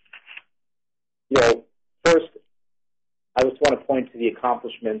 First, I just want to point to the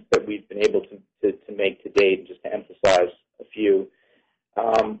accomplishments that we've been able to make to date, just to emphasize a few.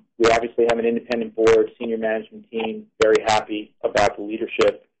 We obviously have an independent board, senior management team, very happy about the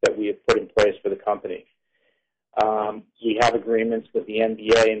leadership that we have put in place for the company. We have agreements with the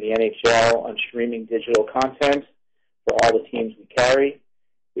NBA and the NHL on streaming digital content for all the teams we carry.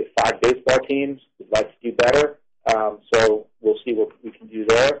 We have 5 baseball teams. We'd like to do better, so we'll see what we can do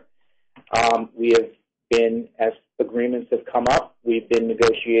there. We have been, as agreements have come up, we've been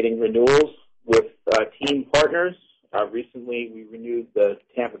negotiating renewals with team partners. Recently, we renewed the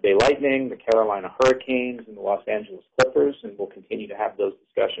Tampa Bay Lightning, the Carolina Hurricanes, and the Los Angeles Clippers, and we'll continue to have those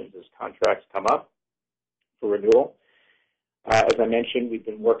discussions as contracts come up for renewal. As I mentioned, we've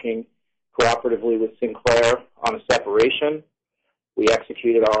been working cooperatively with Sinclair on a separation. We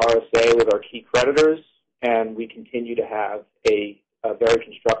executed our RSA with our key creditors, and we continue to have a very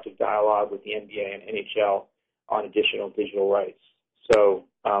constructive dialogue with the NBA and NHL on additional digital rights. So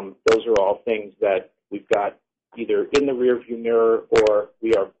those are all things that we've got either in the rearview mirror or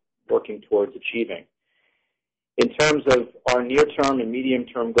we are working towards achieving. In terms of our near-term and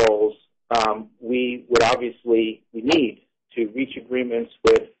medium-term goals, we need to reach agreements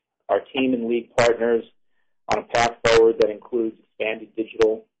with our team and league partners on a path forward that includes expanded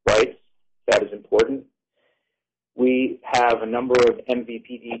digital rights. That is important. We have a number of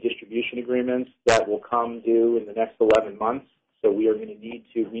MVPD distribution agreements that will come due in the next 11 months, so we are going to need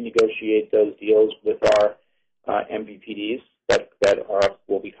to renegotiate those deals with our MVPDs that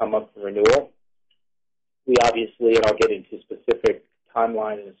will become up for renewal. We obviously, and I'll get into specific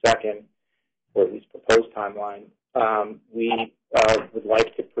timeline in a second, or at least proposed timeline, we would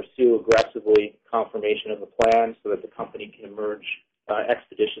like to pursue aggressively confirmation of the plan so that the company can emerge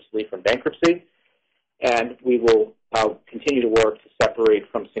expeditiously from bankruptcy. And we will continue to work to separate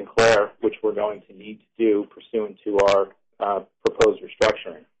from Sinclair, which we're going to need to do pursuant to our proposed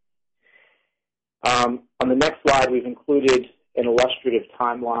restructuring. On the next slide, we've included an illustrative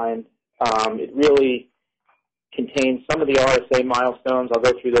timeline. It really contains some of the RSA milestones. I'll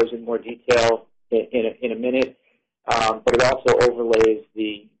go through those in more detail in a minute, but it also overlays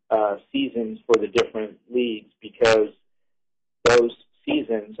the seasons for the different leagues because those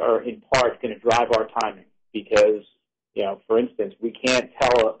seasons are in part going to drive our timing because, for instance, we can't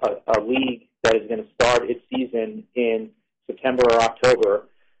tell a league that is going to start its season in September or October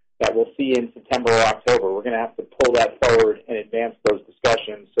that we'll see in September or October. We're going to have to pull that forward and advance those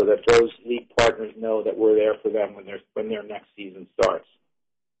discussions so that those league partners know that we're there for them when their next season starts.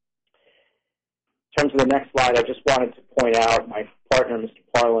 In terms of the next slide, I just wanted to point out my partner, Mr.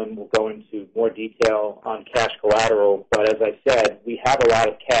 Parlin, will go into more detail on cash collateral, but as I said, we have a lot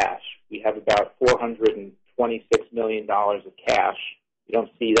of cash. We have about $426 million of cash. You don't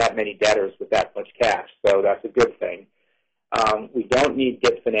see that many debtors with that much cash, so that's a good thing. We don't need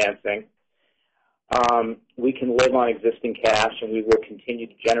DIP financing. We can live on existing cash, and we will continue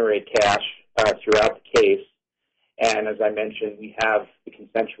to generate cash throughout the case. And as I mentioned, we have the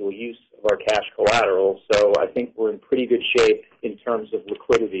consensual use of our cash collateral, so I think we're in pretty good shape in terms of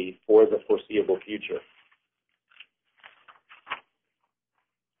liquidity for the foreseeable future.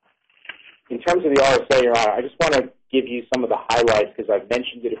 In terms of the RSA, Your Honor, I just want to give you some of the highlights because I've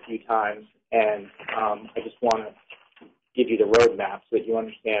mentioned it a few times, and I just want to give you the roadmap so that you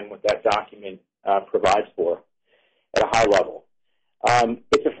understand what that document provides for at a high level.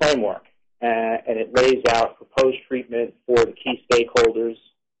 It's a framework, and it lays out proposed treatment for the key stakeholders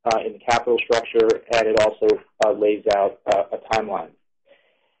in the capital structure, and it also lays out a timeline.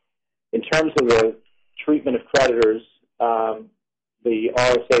 In terms of the treatment of creditors, the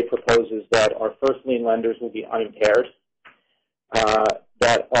RSA proposes that our first lien lenders will be unimpaired,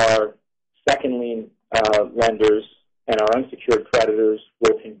 that our second lien lenders and our unsecured creditors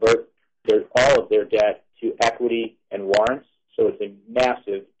will convert all of their debt to equity and warrants, so it's a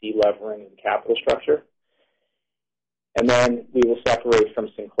massive delevering of the capital structure. And then we will separate from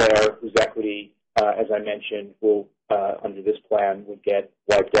Sinclair, whose equity, as I mentioned, will, under this plan, will get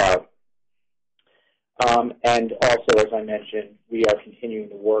wiped out. And also, as I mentioned, we are continuing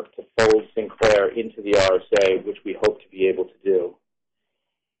to work to fold Sinclair into the RSA, which we hope to be able to do.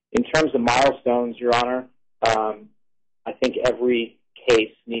 In terms of milestones, Your Honor, I think every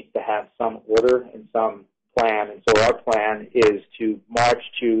case needs to have some order and some plan, and so our plan is to march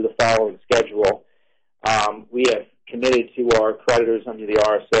to the following schedule. We have committed to our creditors under the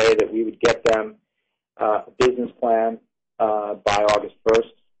RSA that we would get them a business plan by August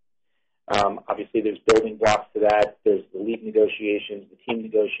 1st. Obviously, there's building blocks to that. There's the league negotiations, the team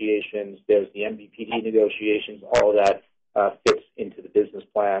negotiations, there's the MVPD negotiations. All of that fits into the business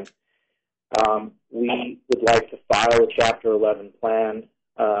plan. We would like to file a Chapter 11 plan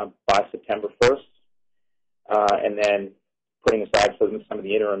by September 1st, and then putting aside some of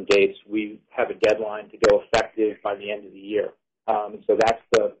the interim dates, we have a deadline to go effective by the end of the year. So that's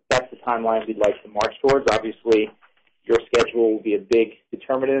the timeline we'd like to march towards. Obviously, your schedule will be a big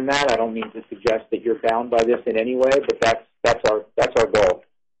determinant in that. I don't mean to suggest that you're bound by this in any way, but that's our goal.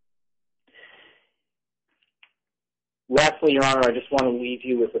 Lastly, Your Honor, I just want to leave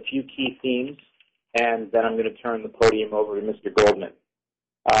you with a few key themes, and then I'm going to turn the podium over to Mr. Goldman.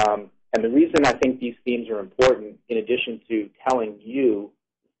 And the reason I think these themes are important, in addition to telling you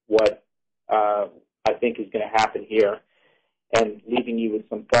what I think is going to happen here and leaving you with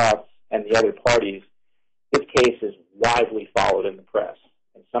some thoughts and the other parties, this case is widely followed in the press.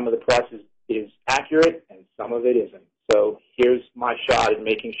 And some of the press is accurate and some of it isn't. So here's my shot at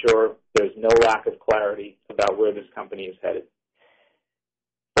making sure there's no lack of clarity about where this company is headed.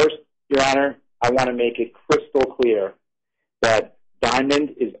 First, Your Honor, I want to make it crystal clear that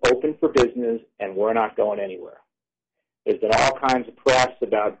Diamond is open for business and we're not going anywhere. There's been all kinds of press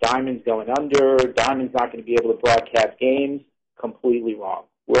about Diamond's going under, Diamond's not going to be able to broadcast games. Completely wrong.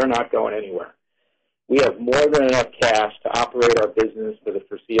 We're not going anywhere. We have more than enough cash to operate our business for the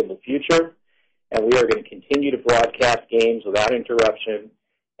foreseeable future, and we are going to continue to broadcast games without interruption,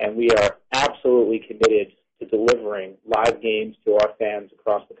 and we are absolutely committed to delivering live games to our fans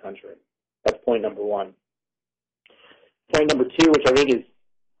across the country. That's point number one. Point number two, which I think is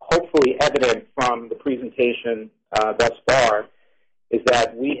hopefully evident from the presentation thus far, is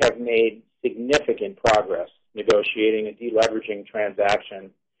that we have made significant progress negotiating a deleveraging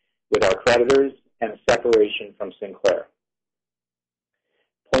transaction with our creditors and a separation from Sinclair.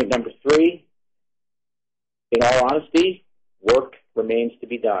 Point number three, in all honesty, work remains to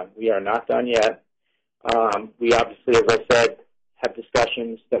be done. We are not done yet. We obviously, as I said, have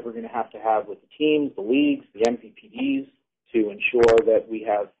discussions that we're going to have with the teams, the leagues, the MVPDs to ensure that we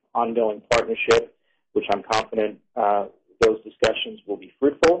have ongoing partnership, which I'm confident those discussions will be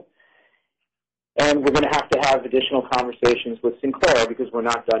fruitful. And we're going to have additional conversations with Sinclair because we're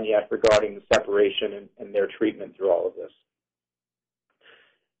not done yet regarding the separation and their treatment through all of this.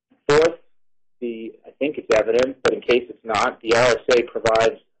 Fourth, I think it's evident, but in case it's not, the RSA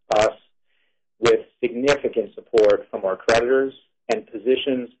provides us with significant support from our creditors and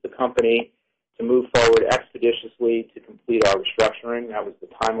positions the company to move forward expeditiously to complete our restructuring. That was the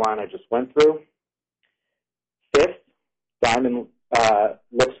timeline I just went through. Fifth, Diamond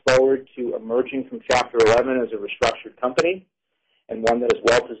looks forward to emerging from Chapter 11 as a restructured company and one that is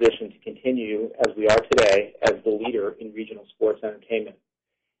well positioned to continue, as we are today, as the leader in regional sports entertainment.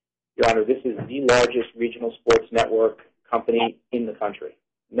 Your Honor, this is the largest regional sports network company in the country.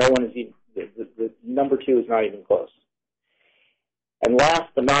 No one is even, the number two is not even close. And last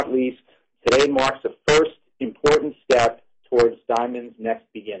but not least, today marks the first important step towards Diamond's next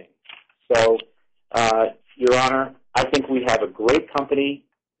beginning. So, Your Honor, I think we have a great company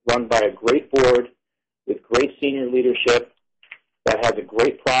run by a great board with great senior leadership that has a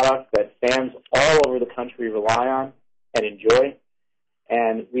great product that fans all over the country rely on and enjoy.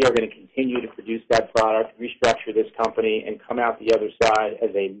 And we are going to continue to produce that product, restructure this company, and come out the other side as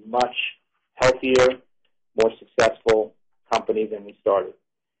a much healthier, more successful company than we started.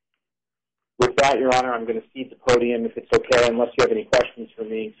 With that, Your Honor, I'm going to cede the podium, if it's okay, unless you have any questions for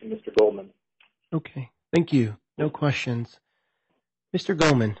me, to Mr. Goldman. Okay. Thank you. No questions. Mr.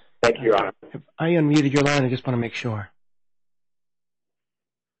 Goldman. Thank you, Your Honor. Have I unmuted your line? I just want to make sure.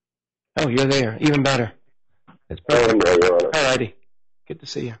 Oh, you're there. Even better. That's perfect. Your Honor. All righty. Good to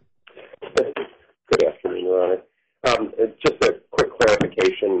see you. Good afternoon, Your Honor. Just a quick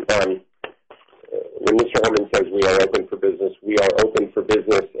clarification. When Mr. Herman says we are open for business, we are open for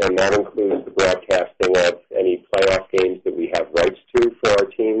business, and that includes the broadcasting of any playoff games that we have rights to for our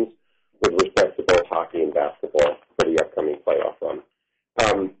teams with respect to both hockey and basketball for the upcoming playoff run.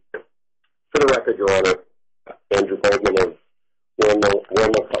 For the record, Your Honor, Andrew Goldman of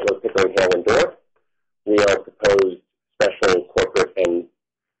Warner, Cutler, Pickering, Hale, and Dorr. We are proposed special corporate and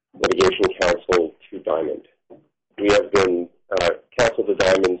litigation counsel to Diamond. We have been counsel to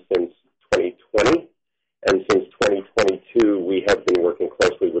Diamond since 2020, and since 2022, we have been working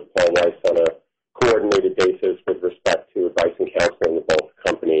closely with Paul Weiss on a coordinated basis with respect to advice and counseling of both the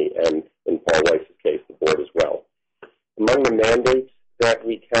company and, in Paul Weiss's case, the board as well. Among the mandates that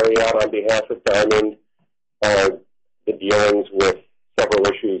we carry out on behalf of Diamond are the dealings with several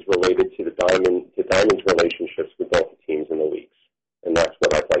issues related to Diamond's relationships with both the teams and the leagues. And that's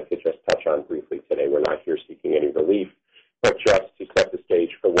what I'd like to just touch on briefly today. We're not here seeking any relief, but just to set the stage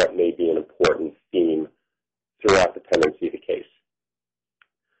for what may be an important theme throughout the pendency of the case.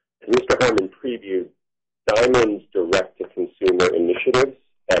 As Mr. Herman previewed, Diamond's direct-to-consumer initiatives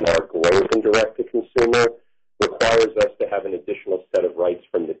and our growth in direct-to-consumer requires us to have an additional set of rights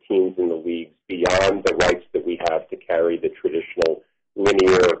from the teams and the leagues beyond the rights that we have to carry the traditional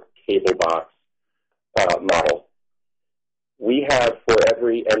linear cable box model. We have, for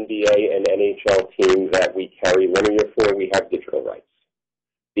every NBA and NHL team that we carry linear for, we have digital rights.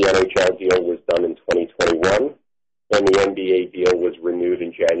 The NHL deal was done in 2021, and the NBA deal was renewed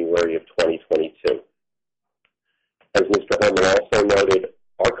in January of 2022. As Mr. Herman also noted,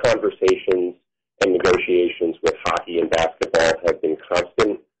 our conversations and negotiations with hockey and basketball have been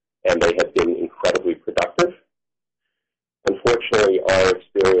constant, and they have been incredibly productive. Unfortunately, our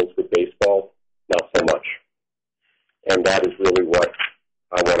experience with baseball, not so much. And that is really what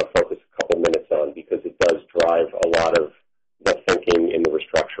I want to focus a couple minutes on, because it does drive a lot of the thinking in the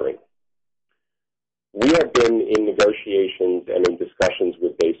restructuring. We have been in negotiations and in discussions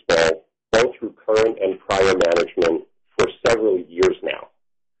with baseball, both through current and prior management, for several years now,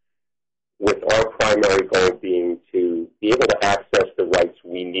 with our primary goal being to be able to access the rights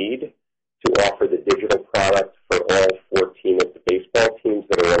we need to offer the digital product for all 14 of the baseball teams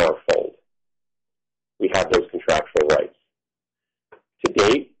that are in our fold. We have those contractual rights. To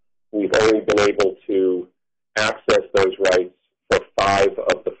date, we've only been able to access those rights for 5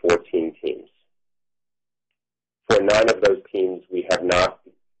 of the 14 teams. For 9 of those teams, we have not,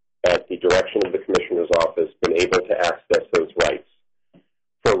 at the direction of the Commissioner's Office, been able to access those rights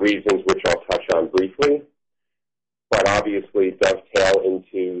for reasons which I'll touch on briefly, but obviously dovetail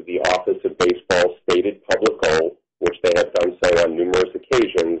into the Office of Baseball's stated public goal, which they have done so on numerous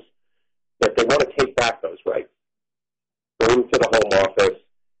occasions, that they want to take back those rights, bring them to the home office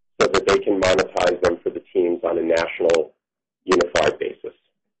so that they can monetize them for the teams on a national, unified basis.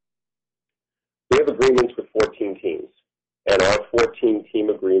 We have agreements with 14 teams, and our 14 team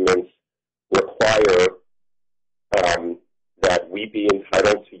agreements require that we be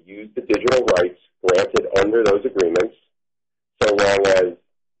entitled to use the digital rights granted under those agreements, so long as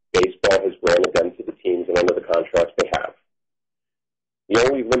baseball has granted them to the teams and under the contracts they have. The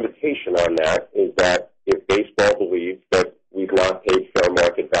only limitation on that is that if baseball believes that we've not paid fair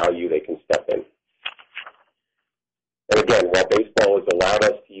market value, they can step in. And again, while baseball has allowed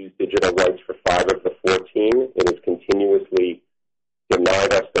us to use digital rights for 5 of the 14, it has continuously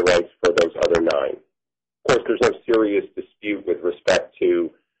denied us the rights for those other 9. Of course, there's no serious dispute with respect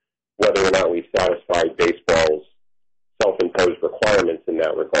to whether or not we've satisfied baseball's self-imposed requirements in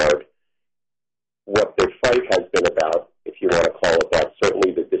that regard. What the fight has been about, if you want to call it that,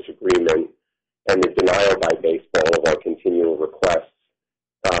 certainly the disagreement and the denial by baseball of our continual requests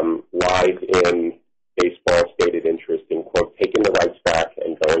lies in baseball's stated interest in, quote, taking the rights back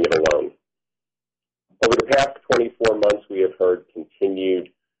and going it alone. Over the past 24 months, we have heard continued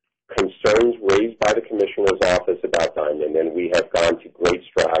concerns raised by the Commissioner's Office about Diamond, and we have gone to great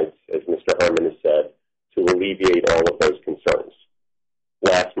strides, as Mr. Herman has said, to alleviate all of those concerns.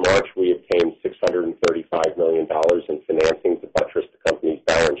 Last March, we obtained $630,000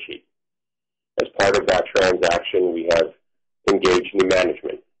 direction. We have engaged new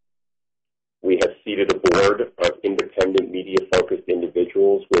management. We have seated a board of independent, media-focused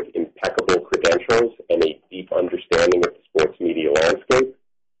individuals with impeccable credentials and a deep understanding of the sports media landscape.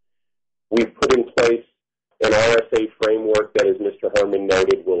 We've put in place an RSA framework that, as Mr. Herman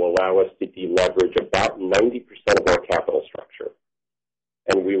noted, will allow us to deleverage about 90% of our capital structure.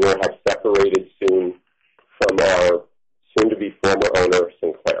 And we will have separated soon from our soon-to-be former owner,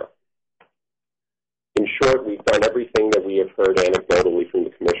 Sinclair. In short, we've done everything that we have heard anecdotally from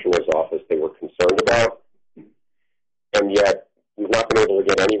the Commissioner's office they were concerned about, and yet we've not been able to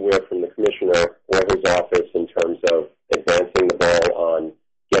get anywhere from the Commissioner or his office in terms of advancing the ball on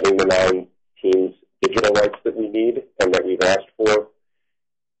getting the 9 teams digital rights that we need and that we've asked for,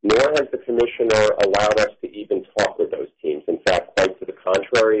 nor has the Commissioner allowed us to even talk with those teams. In fact, quite to the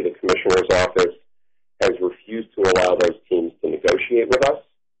contrary, the Commissioner's office has refused to allow those teams to negotiate with us.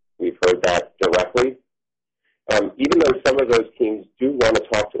 We've heard that directly. Even though some of those teams do want to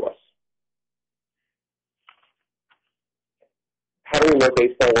talk to us. How do we know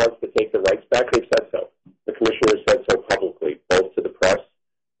baseball wants to take the rights back? They've said so. The Commissioner said so publicly, both to the press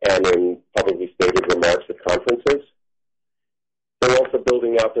and in publicly stated remarks at conferences. They're also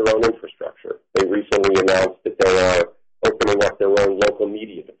building out their own infrastructure. They recently announced that they are opening up their own local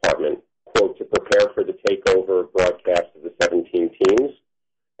media department, quote, to prepare for the takeover broadcast of the 17 teams.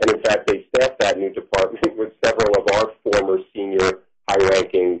 And in fact, they staffed that new department with several of our former senior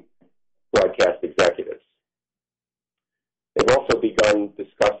high-ranking broadcast executives. They've also begun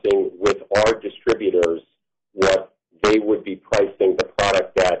discussing with our distributors what they would be pricing the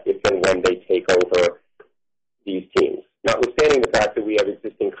product at if and when they take over these teams. Notwithstanding the fact that we have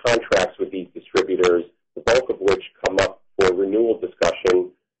existing contracts with these distributors, the bulk of which come up for renewal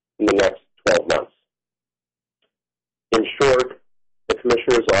discussion in the next 12 months. In short, the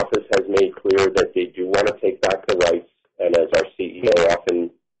Commissioner's office has made clear that they do want to take back the rights, and as our CEO often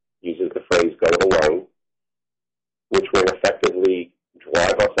uses the phrase, go it alone, which will effectively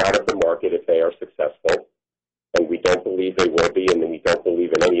drive us out of the market if they are successful. And we don't believe they will be, and we don't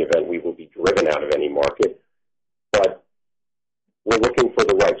believe in any event we will be driven out of any market. But we're looking for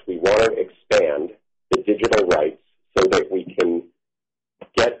the rights. We want to expand the digital rights so that we can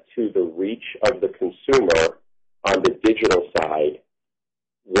get to the reach of the consumer on the digital side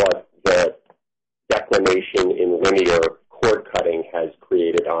what the declination in linear cord cutting has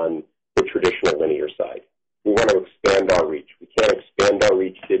created on the traditional linear side. We want to expand our reach. We can't expand our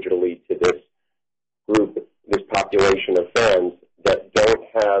reach digitally to this group, this population of fans that don't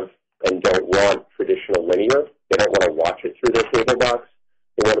have and don't want traditional linear. They don't want to watch it through their cable box.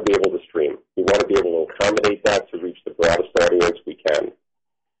 They want to be able to stream. We want to be able to accommodate that to reach the broadest audience we can.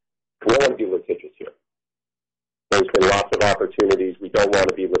 We don't want to be litigious here. There's been lots of opportunities. We don't want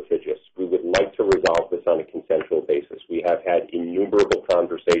to be litigious. We would like to resolve this on a consensual basis. We have had innumerable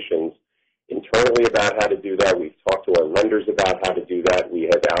conversations internally about how to do that. We've talked to our lenders about how to do that. We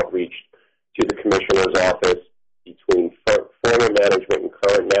have outreached to the Commissioner's office between former management and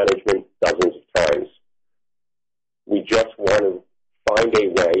current management dozens of times. We just want to find a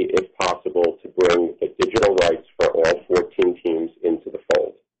way, if possible, to bring the digital rights for all 14 teams into the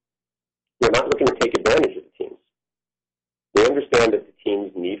fold. We're not looking to take advantage of the teams. We understand that the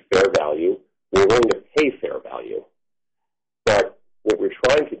teams need fair value. We're willing to pay fair value. But what we're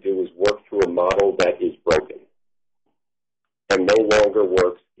trying to do is work through a model that is broken and no longer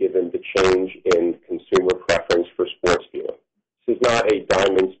works given the change in consumer preference for sports viewing. This is not a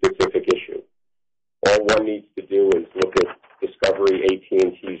Diamond-specific issue. All one needs to do is look at Discovery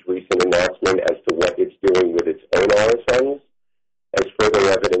AT&T's recent announcement as to what it's doing with its own RSNs as further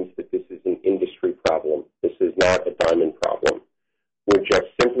evidence that this is an industry problem. This is not a Diamond problem. We're just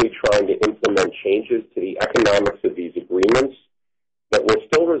simply trying to implement changes to the economics of these agreements that will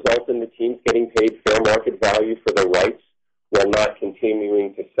still result in the teams getting paid fair market value for their rights while not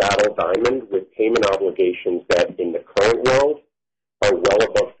continuing to saddle Diamond with payment obligations that in the current world are well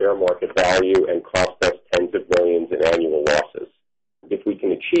above fair market value and cost us tens of millions in annual losses. If we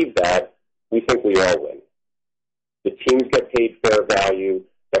can achieve that, we think we all win. The teams get paid fair value,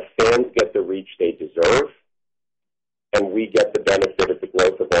 the fans get the reach they deserve, and we get the benefit of the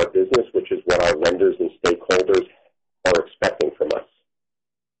growth of our business, which is what our lenders and stakeholders are expecting from us.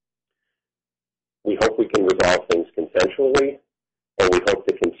 We hope we can resolve things consensually, and we hope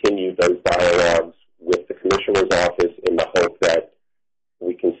to continue those dialogues with the Commissioner's office in the hope that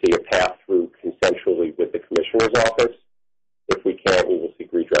we can see a path through consensually with the Commissioner's office. If we can't, we will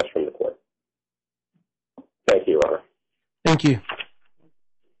seek redress from the court. Thank you, Your Honor. Thank you.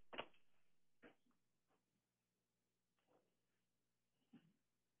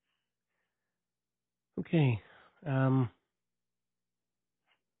 Okay, Mr.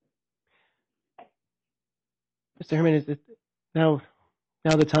 Herman, is it now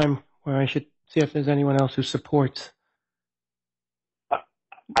the time where I should see if there's anyone else who supports?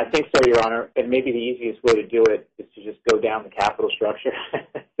 I think so, Your Honor, and maybe the easiest way to do it is to just go down the capital structure.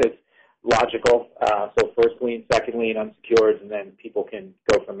 It's logical. So first lien, second lien, unsecured, and then people can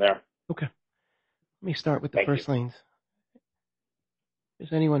go from there. Okay. Let me start with the first liens.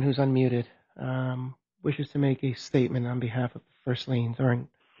 Is anyone who's unmuted wishes to make a statement on behalf of the first liens or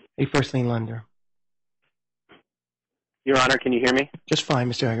a first lien lender? Your Honor, can you hear me? Just fine,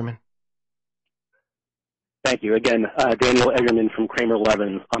 Mr. Eggerman. Thank you. Again, Daniel Eggerman from Kramer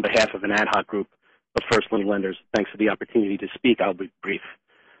 11 on behalf of an ad hoc group of first lien lenders. Thanks for the opportunity to speak. I'll be brief.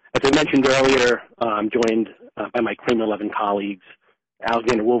 As I mentioned earlier, I'm joined by my Kramer 11 colleagues,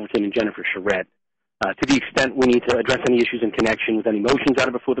 Alexander Wolverton and Jennifer Charette. To the extent we need to address any issues in connection with any motions out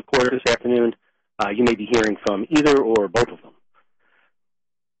of before the court this afternoon, you may be hearing from either or both of them.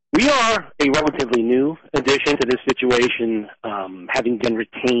 We are a relatively new addition to this situation, having been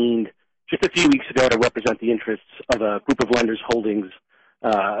retained just a few weeks ago to represent the interests of a group of lenders who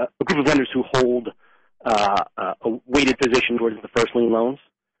hold a weighted position towards the first lien loans.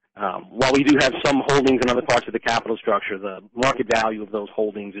 While we do have some holdings in other parts of the capital structure, the market value of those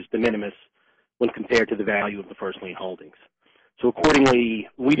holdings is de minimis when compared to the value of the first lien holdings. So accordingly,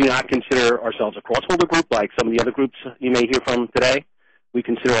 we do not consider ourselves a cross-holder group like some of the other groups you may hear from today. We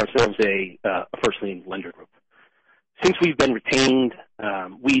consider ourselves a first lien lender group. Since we've been retained,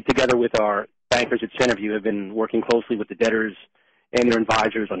 we, together with our bankers at Centerview, have been working closely with the debtors and their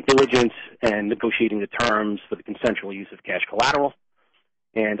advisors on diligence and negotiating the terms for the consensual use of cash collateral.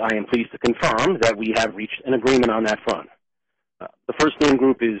 And I am pleased to confirm that we have reached an agreement on that front. The first lien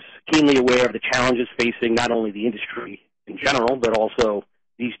group is keenly aware of the challenges facing not only the industry in general, but also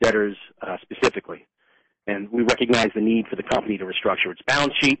these debtors specifically. And we recognize the need for the company to restructure its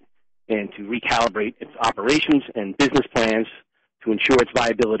balance sheet and to recalibrate its operations and business plans to ensure its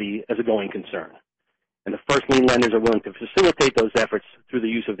viability as a going concern. And the first lien lenders are willing to facilitate those efforts through the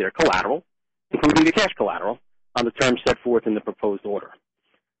use of their collateral, including the cash collateral, on the terms set forth in the proposed order.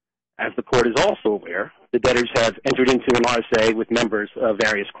 As the court is also aware, the debtors have entered into an RSA with members of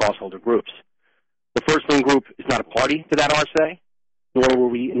various cross-holder groups. The first lien group is not a party to that RSA, nor were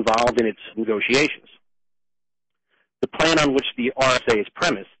we involved in its negotiations. The plan on which the RSA is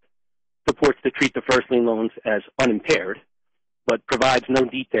premised purports to treat the first lien loans as unimpaired, but provides no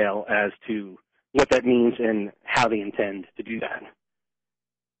detail as to what that means and how they intend to do that.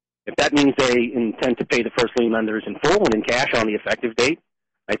 If that means they intend to pay the first lien lenders in full and in cash on the effective date,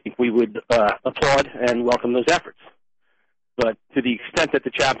 I think we would applaud and welcome those efforts. But to the extent that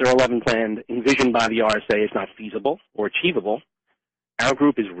the Chapter 11 plan envisioned by the RSA is not feasible or achievable, our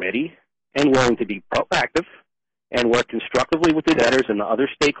group is ready and willing to be proactive and work constructively with the debtors and the other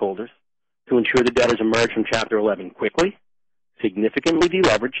stakeholders to ensure the debtors emerge from Chapter 11 quickly, significantly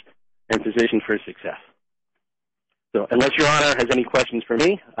deleveraged, and positioned for success. So unless Your Honor has any questions for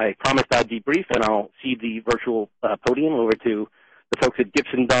me, I promised I'd be brief, and I'll cede the virtual podium over to the folks at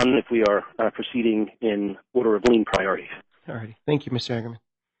Gibson Dunn if we are proceeding in order of lien priorities. All righty. Thank you, Mr. Eggerman.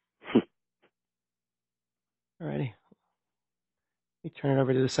 All righty. Let me turn it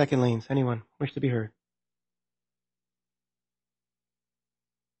over to the second liens. Anyone wish to be heard?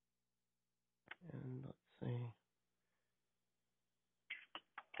 And let's see.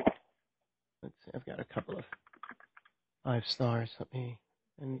 I've got a couple of 5 stars.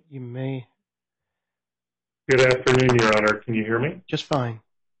 And you may. Good afternoon, Your Honor. Can you hear me? Just fine.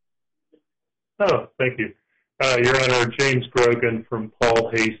 Oh, thank you. Your Honor, James Grogan from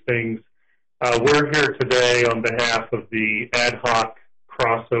Paul Hastings. We're here today on behalf of the ad hoc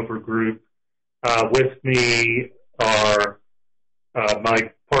crossover group. With me are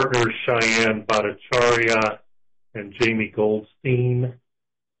my partners Cheyenne Bhattacharya and Jamie Goldstein,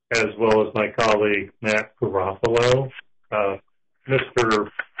 as well as my colleague Matt Garofalo.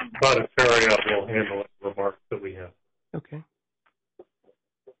 Mr. Bhattacharya will handle the remarks that we have. Okay.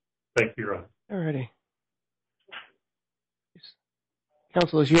 Thank you, Your Honor. All righty.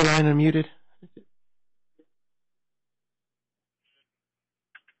 Counsel, is your line unmuted? Just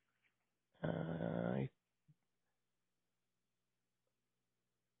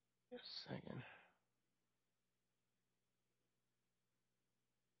a second.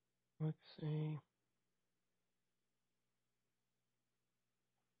 Let's see.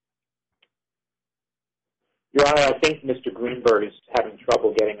 Your Honor, I think Mr. Greenberg is having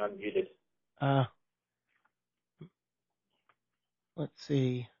trouble getting unmuted. Let's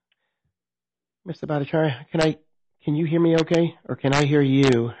see. Mr. Bhattacharya, can you hear me okay? Or can I hear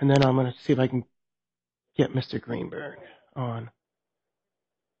you? And then I'm going to see if I can get Mr. Greenberg on.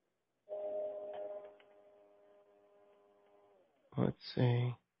 Let's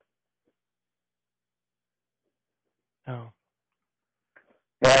see. Oh.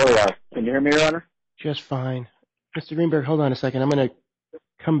 There we are. Can you hear me, Your Honor? Just fine. Mr. Greenberg, hold on a second. I'm going to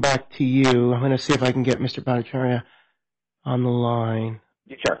come back to you. I'm going to see if I can get Mr. Bhattacharya on the line.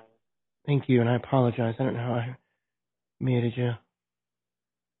 Sure. Thank you, and I apologize. I don't know how I muted you.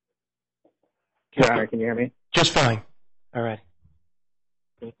 Your Honor, can you hear me? Just fine. All right.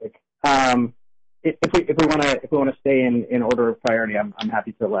 If we want to stay in order of priority, I'm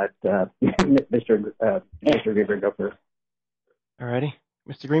happy to let Mr. Greenberg go first. All righty.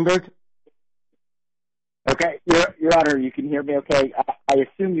 Mr. Greenberg? Okay. Your Honor, you can hear me okay. I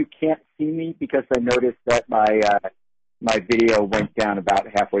assume you can't see me because I noticed that my video went down about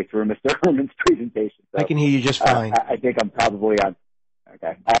halfway through Mr. Herman's presentation. So, I can hear you just fine. I think I'm probably on.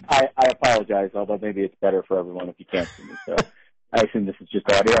 Okay. I apologize, although maybe it's better for everyone if you can't see me. So I assume this is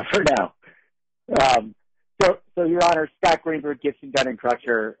just audio for now. So Your Honor, Scott Greenberg, Gibson, Dunn &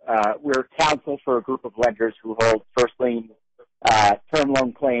 Crutcher, we're counsel for a group of lenders who hold first lien term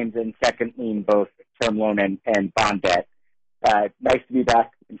loan claims and second lien both term loan and bond debt. Nice to be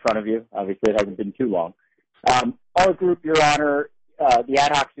back in front of you. Obviously, it hasn't been too long. Our group, Your Honor, the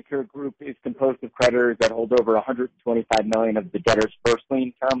ad hoc secured group is composed of creditors that hold over $125 million of the debtor's first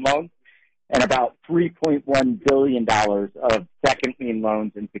lien term loans and about $3.1 billion of second lien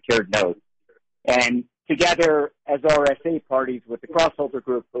loans and secured notes. And together as RSA parties with the crossholder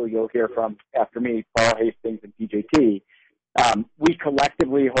group, who you'll hear from after me, Paul Hastings and PJT, we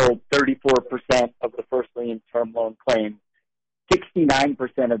collectively hold 34% of the first lien term loan claims,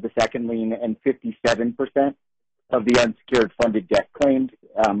 69% of the second lien, and 57% of the unsecured funded debt claims.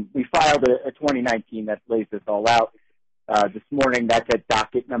 We filed a 2019 that lays this all out this morning. That's at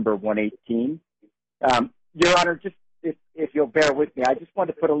docket number 118. Your Honor, just if you'll bear with me, I just want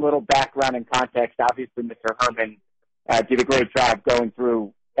to put a little background and context. Obviously, Mr. Herman did a great job going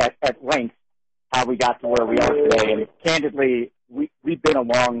through at length how we got to where we are today. And candidly, we've been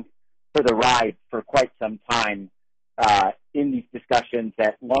along for the ride for quite some time in these discussions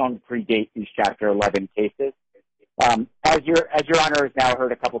that long predate these Chapter 11 cases. As Your Honor has now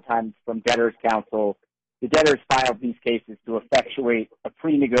heard a couple times from debtors' counsel, the debtors filed these cases to effectuate a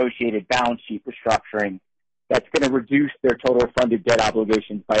pre-negotiated balance sheet restructuring that's going to reduce their total funded debt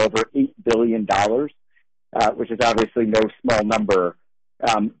obligations by over $8 billion, which is obviously no small number.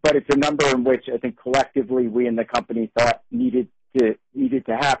 But it's a number in which I think collectively we in the company thought needed to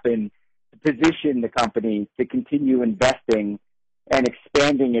happen to position the company to continue investing and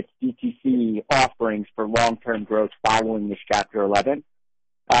expanding its DTC offerings for long-term growth following this Chapter 11.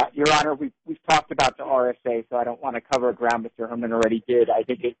 Your Honor, we've talked about the RSA, so I don't want to cover ground Mr. Herman already did. I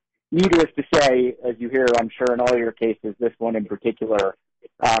think it's needless to say, as you hear, I'm sure, in all your cases, this one in particular,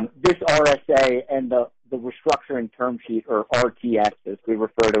 this RSA and the restructuring term sheet, or RTS as we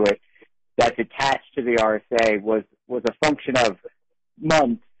refer to it, that's attached to the RSA was a function of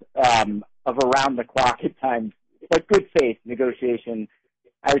months of around-the-clock at times, but good faith negotiation,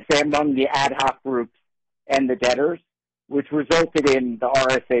 I would say, among the ad hoc groups and the debtors, which resulted in the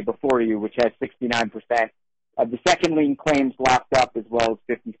RSA before you, which has 69% of the second lien claims locked up, as well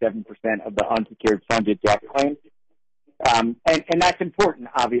as 57% of the unsecured funded debt claims. And that's important,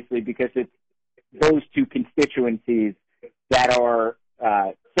 obviously, because it's those two constituencies that are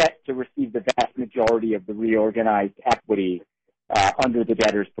set to receive the vast majority of the reorganized equity under the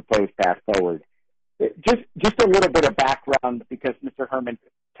debtor's proposed path forward. Just a little bit of background, because Mr. Herman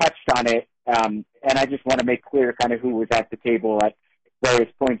touched on it, and I just want to make clear kind of who was at the table at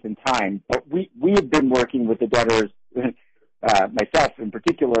various points in time. But we have been working with the debtors, myself in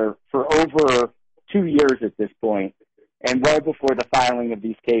particular, for over 2 years at this point, and well before the filing of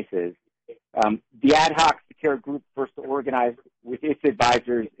these cases. The ad hoc secured group first organized with its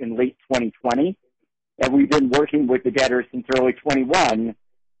advisors in late 2020, and we've been working with the debtors since early 21,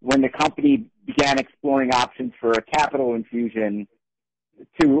 when the company began exploring options for a capital infusion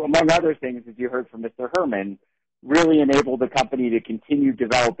to, among other things, as you heard from Mr. Herman, really enable the company to continue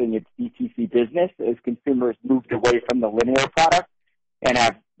developing its DTC business as consumers moved away from the linear product and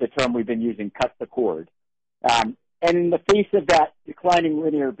have the term we've been using, cut the cord. And in the face of that declining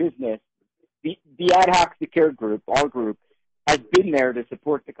linear business, the ad hoc secured group, our group, has been there to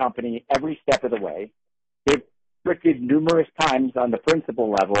support the company every step of the way. They've restricted numerous times on the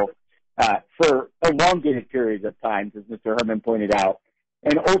principal level for elongated periods of times, as Mr. Herman pointed out.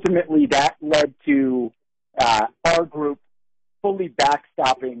 And ultimately that led to our group fully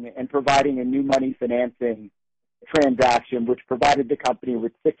backstopping and providing a new money financing transaction, which provided the company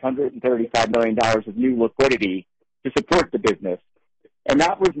with $635 million of new liquidity to support the business. And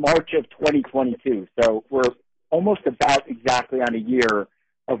that was March of 2022. So we're almost about exactly on a year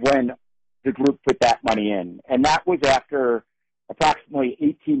of when the group put that money in. And that was after approximately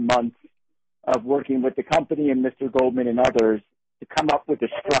 18 months of working with the company and Mr. Goldman and others to come up with a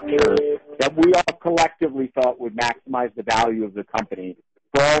structure that we all collectively thought would maximize the value of the company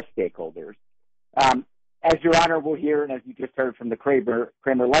for all stakeholders. As Your Honor will hear, and as you just heard from the Kramer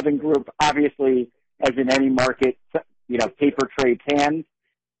Levin Group, obviously, as in any market, paper trades hands.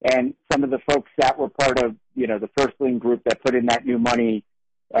 And some of the folks that were part of, the first lien group that put in that new money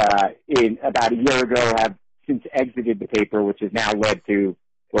in about a year ago have since exited the paper, which has now led to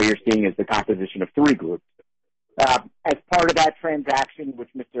what you're seeing as the composition of three groups. As part of that transaction, which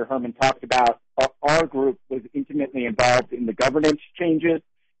Mr. Herman talked about, our group was intimately involved in the governance changes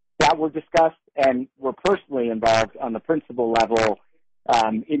that were discussed, and were personally involved on the principal level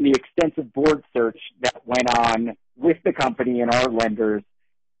in the extensive board search that went on with the company and our lenders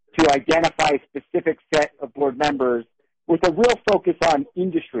to identify a specific set of board members with a real focus on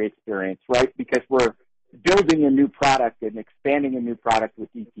industry experience, right? Because we're building a new product and expanding a new product with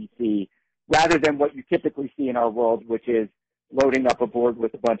DTC rather than what you typically see in our world, which is loading up a board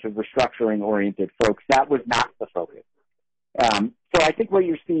with a bunch of restructuring-oriented folks. That was not the focus. So I think what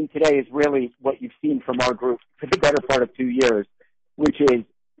you're seeing today is really what you've seen from our group for the better part of 2 years, which is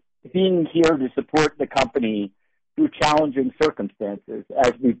being here to support the company through challenging circumstances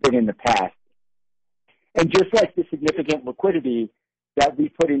as we've been in the past. And just like the significant liquidity that we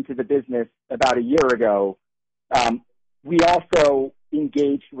put into the business about a year ago, we also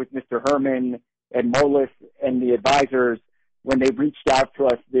engaged with Mr. Herman and Moelis and the advisors when they reached out to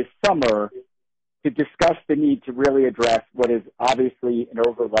us this summer to discuss the need to really address what is obviously an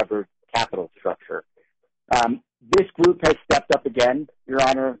over-levered capital structure. This group has stepped up again, Your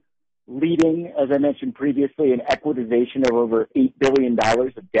Honor, leading, as I mentioned previously, an equitization of over $8 billion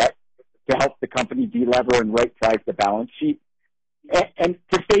of debt to help the company delever and right-size the balance sheet. And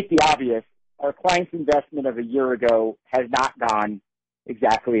to state the obvious, our client's investment of a year ago has not gone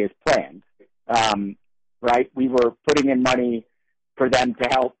exactly as planned, right? We were putting in money for them to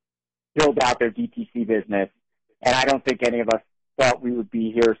help build out their DTC business, and I don't think any of us thought we would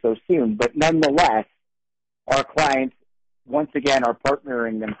be here so soon. But nonetheless, our clients, once again, are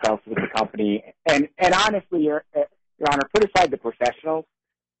partnering themselves with the company. And honestly, Your Honor, put aside the professionals,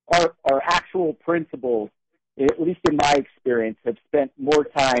 our actual principals, at least in my experience, have spent more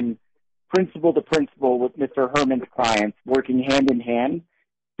time principal to principal with Mr. Herman's clients, working hand in hand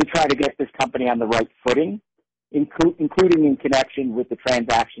to try to get this company on the right footing, including in connection with the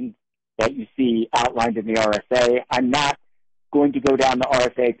transactions that you see outlined in the RSA. I'm not going to go down the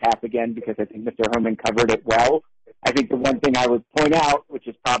RSA path again because I think Mr. Herman covered it well. I think the one thing I would point out, which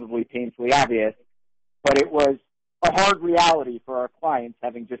is probably painfully obvious, but it was a hard reality for our clients,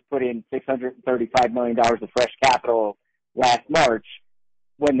 having just put in $635 million of fresh capital last March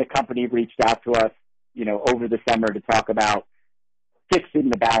when the company reached out to us, over the summer to talk about fixing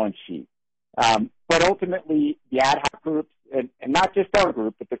the balance sheet. But ultimately, the ad hoc groups, and not just our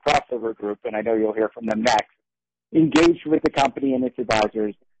group, but the crossover group, and I know you'll hear from them next, engaged with the company and its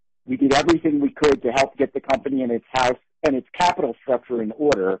advisors. We did everything we could to help get the company and its house and its capital structure in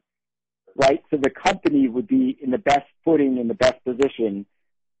order, right? So the company would be in the best footing, in the best position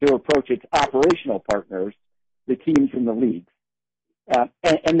to approach its operational partners, the teams in the leagues.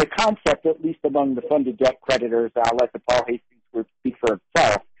 And the concept, at least among the funded debt creditors, I'll let the Paul Hastings Group speak for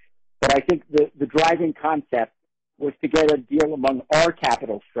itself, but I think the driving concept was to get a deal among our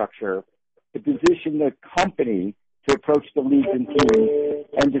capital structure to position the company to approach the leagues and teams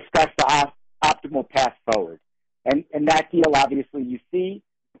and discuss the optimal path forward. And that deal, obviously, you see,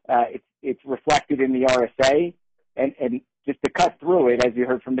 it's reflected in the RSA. And just to cut through it, as you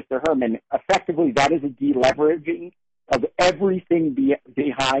heard from Mr. Herman, effectively that is a deleveraging of everything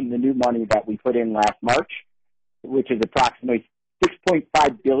behind the new money that we put in last March, which is approximately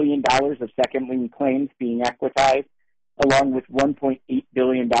 $6.5 billion of second lien claims being equitized, along with $1.8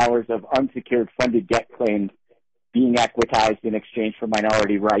 billion of unsecured funded debt claims being equitized in exchange for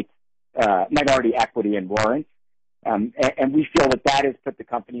minority equity and warrants. And we feel that has put the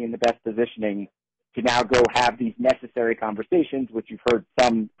company in the best positioning to now go have these necessary conversations, which you've heard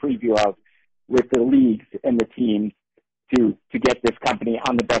some preview of, with the leagues and the teams to get this company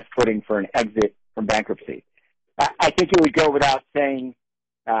on the best footing for an exit from bankruptcy. I think it would go without saying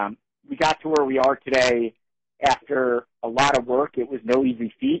we got to where we are today after a lot of work. It was no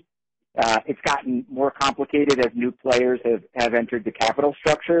easy feat. It's gotten more complicated as new players have entered the capital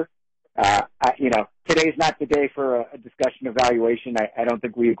structure. Today's not the day for a discussion of valuation. I don't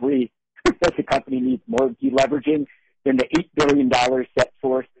think we agree that the company needs more deleveraging than the $8 billion set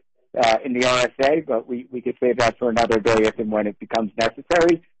forth in the RSA, but we could save that for another day if and when it becomes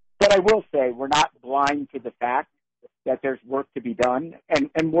necessary. But I will say we're not blind to the fact that there's work to be done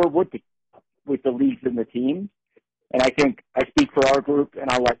and more would be with the leagues and the teams. And I think I speak for our group, and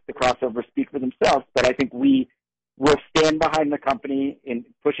I'll let the crossover speak for themselves, but I think we will stand behind the company in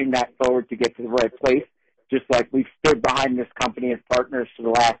pushing that forward to get to the right place, just like we've stood behind this company as partners for the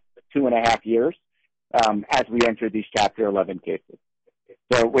last 2.5 years as we enter these Chapter 11 cases.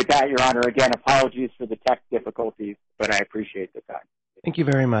 So with that, Your Honor, again, apologies for the tech difficulties, but I appreciate the time. Thank you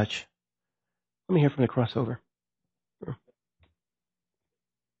very much. Let me hear from the crossover.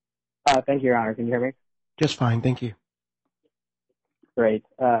 Thank you, Your Honor. Can you hear me? Just fine, thank you. Great.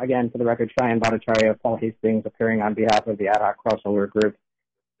 Again, for the record, Cheyenne Bhattacharya, Paul Hastings, appearing on behalf of the ad hoc crossover group.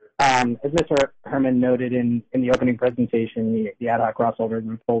 As Mr. Herman noted in the opening presentation, the ad hoc crossover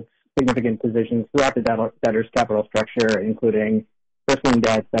group holds significant positions throughout the debtor's capital structure, including first lien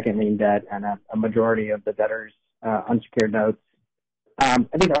debt, second lien debt, and a majority of the debtor's unsecured notes. I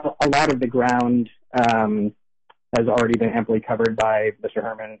think a lot of the ground has already been amply covered by Mr.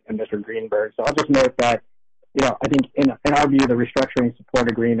 Herman and Mr. Greenberg. So I'll just note that, I think in our view, the restructuring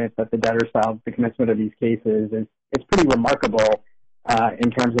support agreement that the debtors filed at the commencement of these cases is pretty remarkable in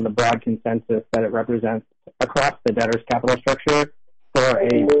terms of the broad consensus that it represents across the debtors' capital structure for a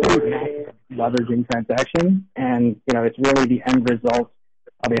pretty massive leveraging transaction. And, it's really the end result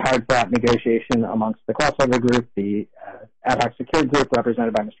of a hard-fought negotiation amongst the crossover group, the ad hoc secured group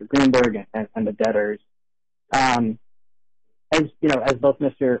represented by Mr. Greenberg and the debtors. As both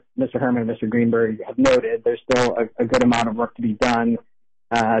Mr. Herman and Mr. Greenberg have noted, there's still a good amount of work to be done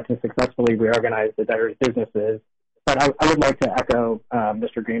to successfully reorganize the debtors' businesses. But I would like to echo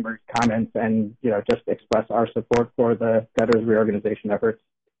Mr. Greenberg's comments and, just express our support for the debtors' reorganization efforts.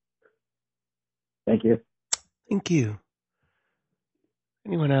 Thank you. Thank you.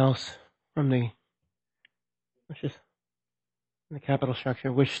 Anyone else from the capital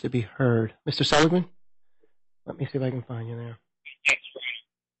structure wish to be heard? Mr. Seligman? Let me see if I can find you there.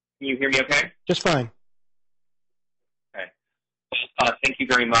 Can you hear me okay? Just fine. Okay. Thank you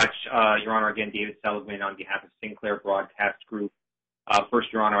very much, Your Honor. Again, David Seligman on behalf of Sinclair Broadcast Group.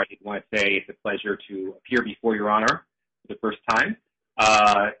 First, Your Honor, I just want to say it's a pleasure to appear before Your Honor for the first time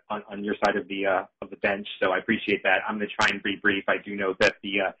on your side of the bench, so I appreciate that. I'm going to try and be brief. I do know that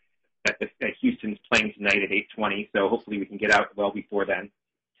that Houston's playing tonight at 8:20, so hopefully we can get out well before then.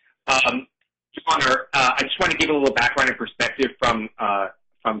 Your Honor, I just want to give a little background and perspective from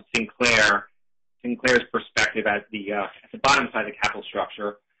Sinclair's perspective at the bottom side of the capital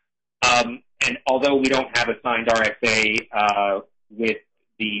structure. And although we don't have a signed RSA with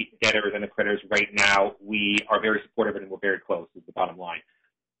the debtors and the creditors right now, we are very supportive and we're very close is the bottom line.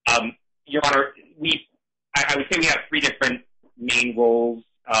 Your Honor, I would say we have three different main roles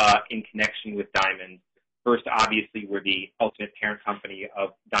in connection with Diamond. First, obviously, we're the ultimate parent company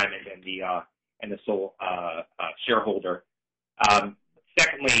of Diamond and the sole shareholder.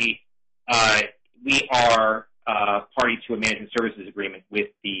 Secondly, we are party to a management services agreement with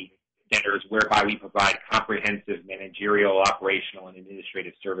the debtors, whereby we provide comprehensive managerial, operational, and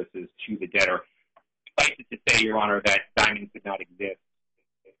administrative services to the debtor. Suffice it to say, Your Honor, that Diamond could not exist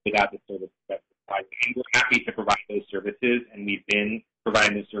without the services that we provide. And we're happy to provide those services, and we've been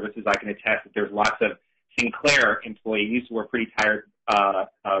providing those services. I can attest that there's lots of Sinclair employees who are pretty tired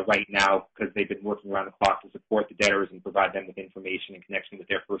right now because they've been working around the clock to support the debtors and provide them with information in connection with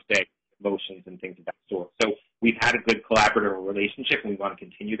their first day motions and things of that sort. So we've had a good collaborative relationship, and we want to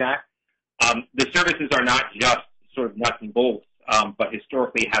continue that. The services are not just sort of nuts and bolts, but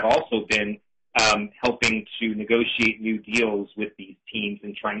historically have also been helping to negotiate new deals with these teams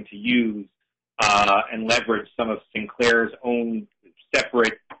and trying to use and leverage some of Sinclair's own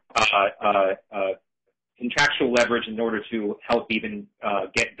separate contractual leverage in order to help even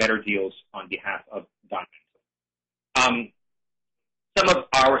get better deals on behalf of Diamond. Some of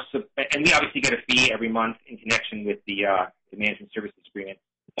our, and we obviously get a fee every month in connection with the management services agreement.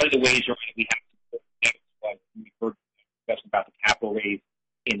 One of the ways we have we heard discussion about the capital raise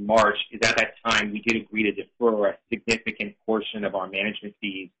in March is at that time we did agree to defer a significant portion of our management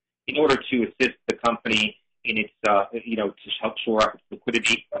fees in order to assist the company in its, to help shore up its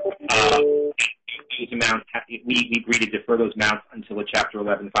liquidity. Those amounts, we agreed to defer those amounts until a Chapter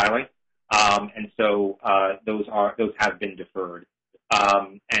 11 filing, and so those have been deferred.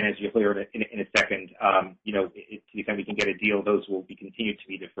 And as you'll hear in a second, to the extent we can get a deal, those will be continued to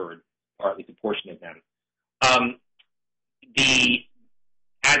be deferred, or at least a portion of them.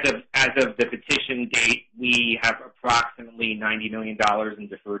 as of the petition date, we have approximately $90 million in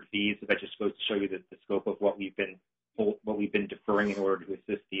deferred fees. So that just goes to show you the scope of what we've been deferring in order to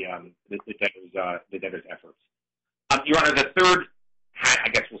assist the debtors' efforts. Your Honor, the third hat, I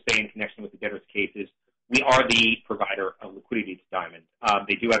guess we'll say in connection with the debtors' case is we are the provider of liquidity to Diamond.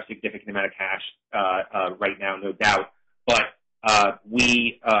 They do have a significant amount of cash right now, no doubt, but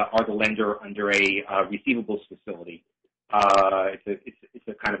we are the lender under a receivables facility. It's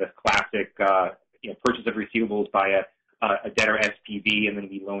a kind of a classic, purchase of receivables by a debtor SPV, and then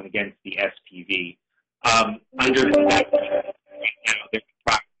we loan against the SPV. Under the there's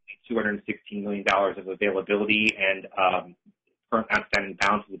approximately $216 million of availability, and current outstanding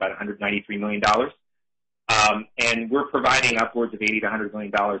balance is about $193 million. And we're providing upwards of $80 to $100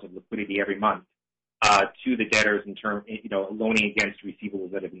 million of liquidity every month to the debtors in terms, loaning against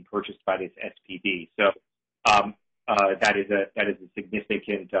receivables that have been purchased by this SPV. So that is a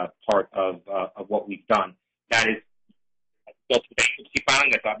significant part of what we've done. That is built to bankruptcy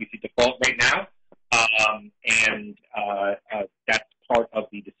filing. That's obviously default right now, and that's part of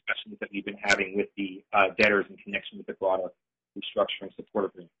the discussions that we've been having with the debtors in connection with the broader restructuring support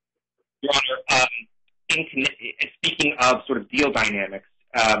agreement. Your Honor, speaking of sort of deal dynamics,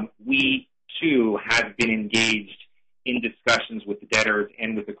 we too have been engaged in discussions with the debtors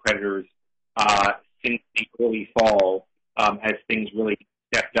and with the creditors since the early fall, as things really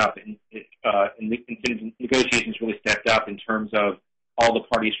stepped up and negotiations really stepped up in terms of all the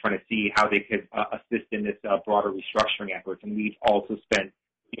parties trying to see how they could assist in this broader restructuring effort. And we've also spent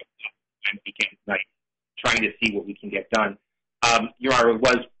time weekend tonight trying to see what we can get done. Your Honor,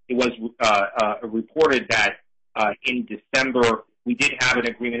 it was reported that in December we did have an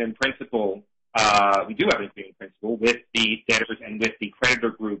agreement in principle. We do have an agreement in principle with the debtors and with the creditor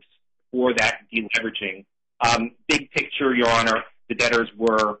groups for that deleveraging. Big picture, Your Honor, the debtors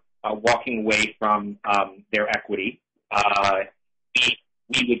were walking away from their equity.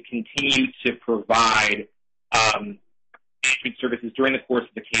 We would continue to provide management services during the course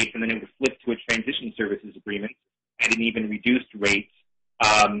of the case, and then it would flip to a transition services agreement at an even reduced rate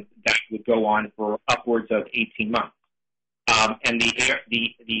that would go on for upwards of 18 months. And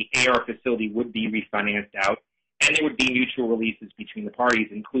the AR facility would be refinanced out, and there would be mutual releases between the parties,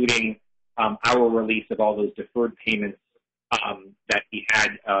 including our release of all those deferred payments that we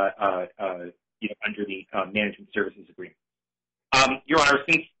had under the management services agreement. Your Honor,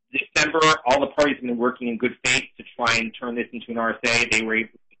 since December, all the parties have been working in good faith to try and turn this into an RSA. The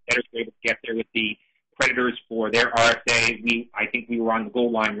debtors were able to get there with the creditors for their RSA. I think we were on the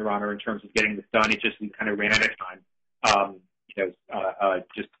goal line, Your Honor, in terms of getting this done. It just we kind of ran out of time.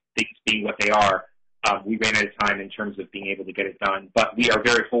 Just things being what they are, we ran out of time in terms of being able to get it done. But we are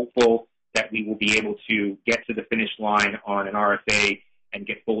very hopeful that we will be able to get to the finish line on an RSA and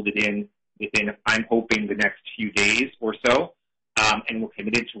get folded in within, I'm hoping, the next few days or so. And we're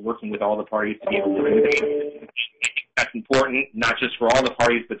committed to working with all the parties to be able to do that. That's important, not just for all the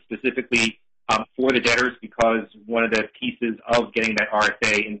parties, but specifically for the debtors, because one of the pieces of getting that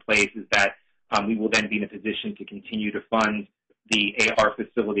RSA in place is that we will then be in a position to continue to fund the AR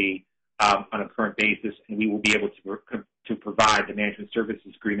facility on a current basis, and we will be able to provide the management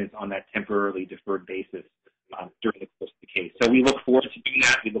services agreements on that temporarily deferred basis during the course of the case. So we look forward to doing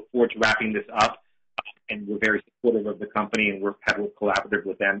that. We look forward to wrapping this up, and we're very supportive of the company, and we're collaborative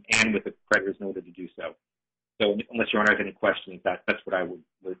with them and with the creditors in order to do so. So unless Your Honor has any questions, that's what I would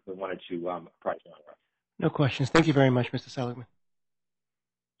wanted to apprise Your Honor. No questions. Thank you very much, Mr. Seligman.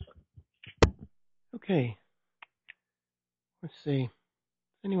 Okay. Let's see.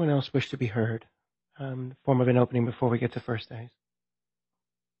 Does anyone else wish to be heard? The form of an opening before we get to first days.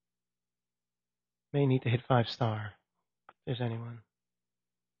 May need to hit 5-star if there's anyone.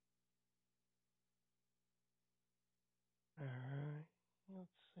 All right. Let's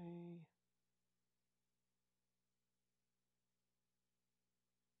see.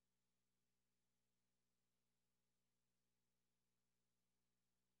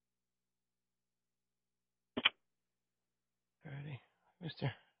 Alrighty.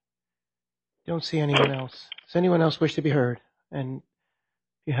 Mister. Don't see anyone else. Does anyone else wish to be heard? And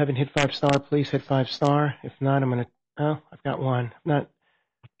if you haven't hit 5-star, please hit 5-star. If not, I'm going to... Oh, I've got one. I've not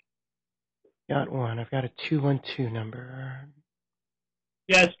got one. I've got a 212 number.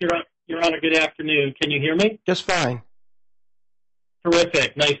 Yes, Your Honor, good afternoon. Can you hear me? Just fine.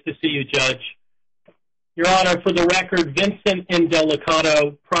 Terrific. Nice to see you, Judge. Your Honor, for the record, Vincent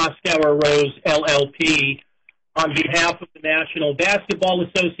Indelicato, Proskauer Rose, LLP, on behalf of the National Basketball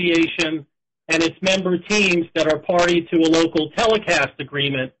Association and its member teams that are party to a local telecast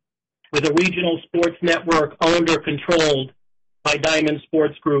agreement with a regional sports network owned or controlled by Diamond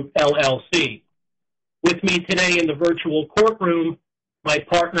Sports Group, LLC. With me today in the virtual courtroom, my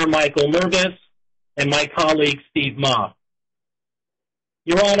partner, Michael Nervis, and my colleague, Steve Ma.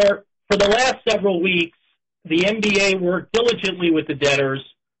 Your Honor, for the last several weeks, the NBA worked diligently with the debtors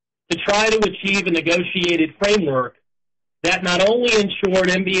to try to achieve a negotiated framework that not only ensured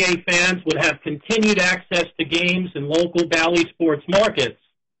NBA fans would have continued access to games in local Valley sports markets,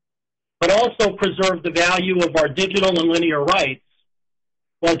 but also preserved the value of our digital and linear rights,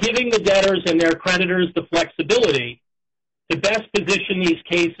 while giving the debtors and their creditors the flexibility to best position these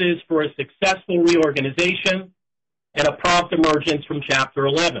cases for a successful reorganization and a prompt emergence from Chapter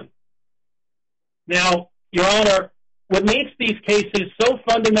 11. Now, Your Honor, what makes these cases so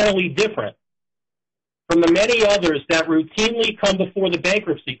fundamentally different from the many others that routinely come before the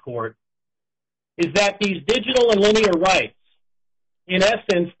bankruptcy court is that these digital and linear rights, in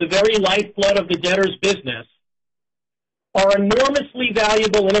essence, the very lifeblood of the debtor's business, are enormously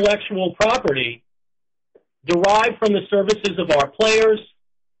valuable intellectual property derived from the services of our players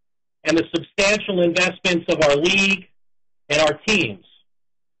and the substantial investments of our league and our teams.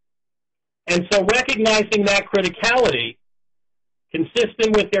 And so recognizing that criticality,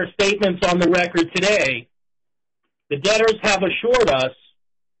 consistent with their statements on the record today, the debtors have assured us,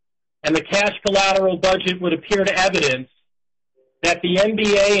 and the cash collateral budget would appear to evidence, that the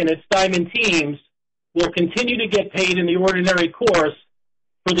NBA and its Diamond teams will continue to get paid in the ordinary course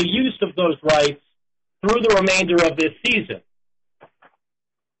for the use of those rights through the remainder of this season.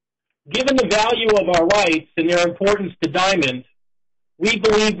 Given the value of our rights and their importance to Diamond, we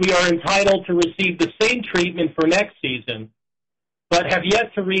believe we are entitled to receive the same treatment for next season, but have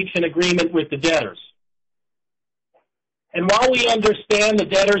yet to reach an agreement with the debtors. And while we understand the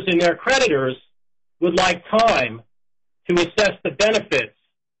debtors and their creditors would like time to assess the benefits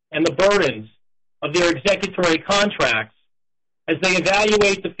and the burdens of their executory contracts as they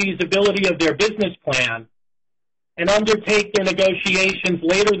evaluate the feasibility of their business plan and undertake their negotiations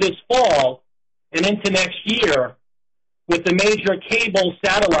later this fall and into next year with the major cable,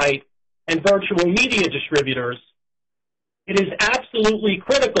 satellite, and virtual media distributors, it is absolutely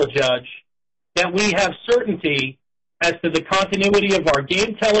critical, Judge, that we have certainty as to the continuity of our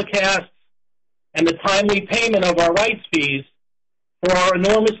game telecasts and the timely payment of our rights fees for our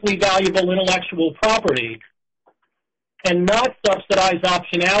enormously valuable intellectual property, and not subsidize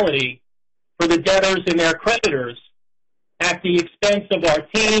optionality for the debtors and their creditors at the expense of our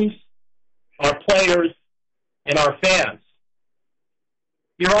teams, our players, and our fans.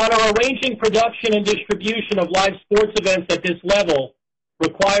 Your Honor, arranging production and distribution of live sports events at this level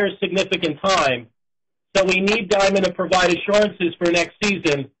requires significant time, so we need Diamond to provide assurances for next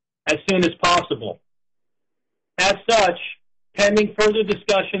season as soon as possible. As such, pending further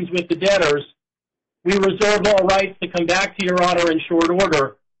discussions with the debtors, we reserve all rights to come back to Your Honor in short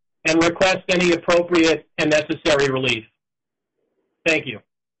order and request any appropriate and necessary relief. Thank you.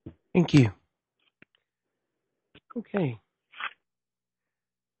 Thank you. Okay.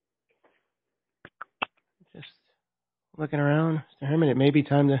 Just looking around, Mr. Herman, it may be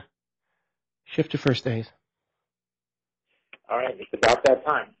time to shift to first days. All right, it's about that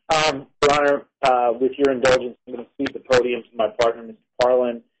time. Your Honor, with your indulgence, I'm going to cede the podium to my partner, Mr.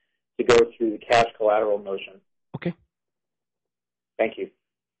 Parlin, to go through the cash collateral motion. Okay. Thank you.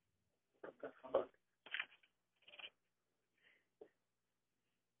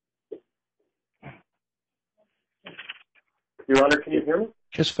 Your Honor, can you hear me?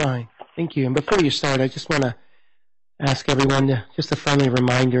 Just fine. Thank you. And before you start, I just want to ask everyone just a friendly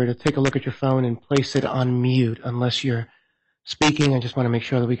reminder to take a look at your phone and place it on mute unless you're speaking. I just want to make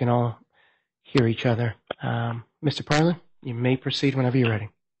sure that we can all hear each other. Mr. Parlin, you may proceed whenever you're ready.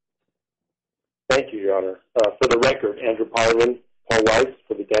 Thank you, Your Honor. For the record, Andrew Parlin, Paul Weiss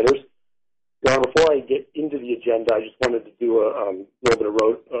for the debtors. Your Honor, before I get into the agenda, I just wanted to do a little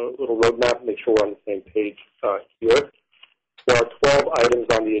roadmap, make sure we're on the same page here. There are 12 items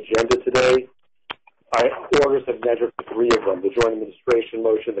on the agenda today. Orders have measured for 3 of them: the joint administration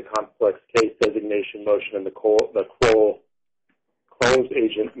motion, the complex case designation motion, and the Kroll claims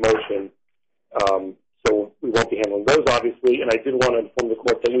agent motion. So we won't be handling those, obviously. And I did want to inform the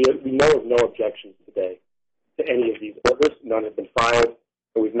court that we know of no objections today to any of these orders. None have been filed,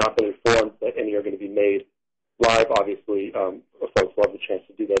 and we've not been informed that any are going to be made live. Obviously, folks will have the chance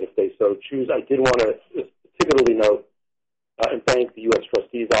to do that if they so choose. I did want to particularly note and thank the U.S.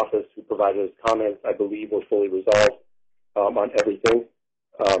 Trustee's Office who provided us comments. I believe we're fully resolved on everything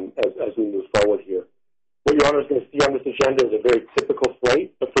as we move forward here. What Your Honor is going to see on this agenda is a very typical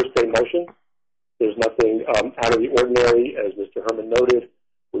slate of first-day motion. There's nothing out of the ordinary, as Mr. Herman noted.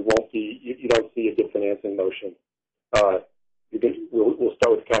 You don't see a debt financing motion. You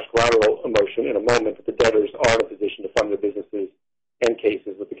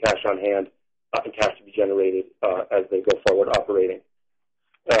cash on hand and cash to be generated as they go forward operating.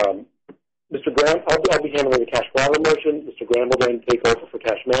 Mr. Graham, I'll be handling the cash collateral motion. Mr. Graham will then take over for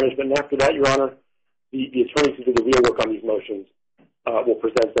cash management. And after that, Your Honor, the attorneys who do the real work on these motions will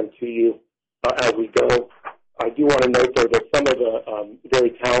present them to you as we go. I do want to note, though, that some of the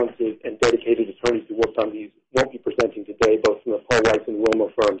very talented and dedicated attorneys who worked on these won't be presenting today, both from the Paul Weiss and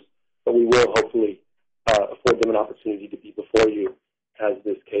Wilmer firms, but we will hopefully afford them an opportunity to be before you as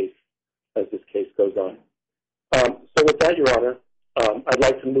this case goes on. So with that, Your Honor, I'd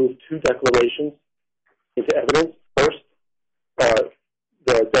like to move two declarations into evidence. First,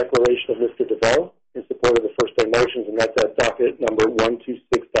 the declaration of Mr. DeVoe in support of the first day motions, and that's at docket number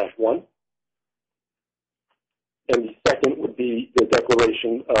 126-1. And the second would be the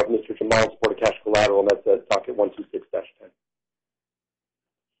declaration of Mr. Jamal in support of cash collateral, and that's at docket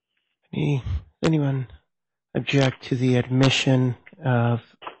 126-10. Anyone object to the admission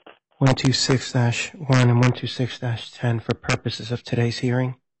of 126-1 and 126-10 for purposes of today's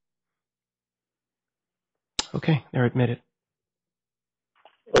hearing? Okay, they're admitted.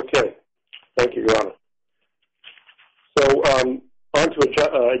 Okay. Thank you, Your Honor. So on to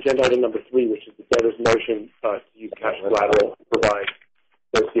agenda item number 3, which is the debtor's motion to use cash collateral to provide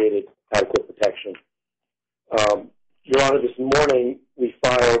associated adequate protection. Your Honor, this morning we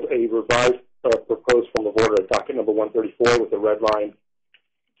filed a revised proposed form of order at docket number 134 with a red line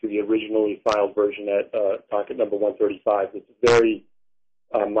to the originally filed version at docket number 135. It's very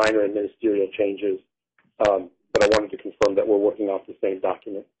minor and ministerial changes, but I wanted to confirm that we're working off the same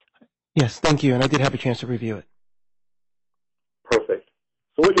document. Yes, thank you, and I did have a chance to review it. Perfect.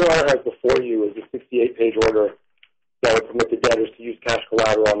 So what Your Honor has before you is a 68-page order that would permit the debtors to use cash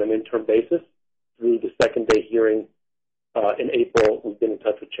collateral on an interim basis through the second day hearing in April. We've been in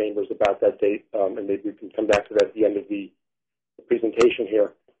touch with Chambers about that date, and maybe we can come back to that at the end of the presentation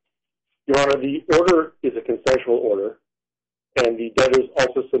here. Your Honor, the order is a consensual order, and the debtors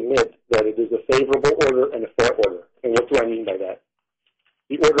also submit that it is a favorable order and a fair order. And what do I mean by that?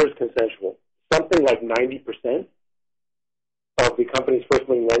 The order is consensual. Something like 90% of the company's first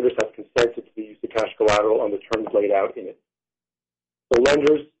lien lenders have consented to the use of cash collateral on the terms laid out in it. The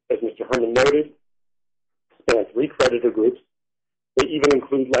lenders, as Mr. Herman noted, span 3 creditor groups. They even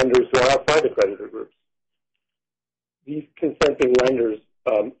include lenders who are outside the creditor groups. These consenting lenders,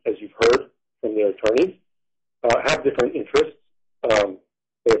 as you've heard from their attorneys, have different interests.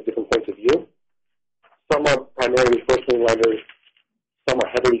 They have different points of view. Some are primarily first lien lenders. Some are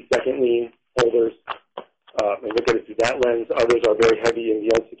heavily second lien holders and look at it through that lens. Others are very heavy in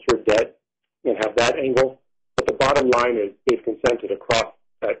the unsecured debt and have that angle. But the bottom line is they've consented across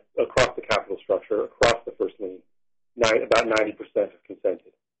the capital structure, across the first lien. About 90% have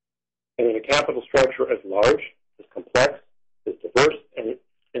consented. And in a capital structure as large, as complex, as diverse, and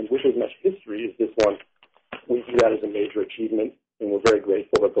with as much history as this one, we view that as a major achievement, and we're very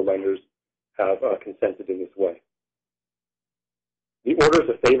grateful that the lenders have consented in this way. The order is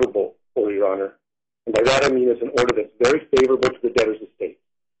a favorable order, Your Honor, and by that I mean it's an order that's very favorable to the debtor's estate.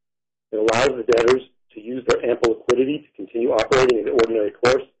 It allows the debtors to use their ample liquidity to continue operating in the ordinary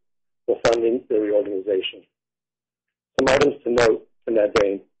course while funding their reorganization. Some items to note in that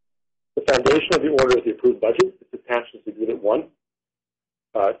vein. The foundation of the order is the approved budget. It's attached as Exhibit 1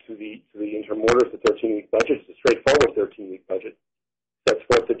 to the interim order. It's a 13-week budget. It's a straightforward 13-week budget. Sets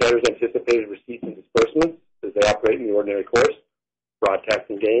forth the debtor's anticipated receipts and disbursements as they operate in the ordinary course,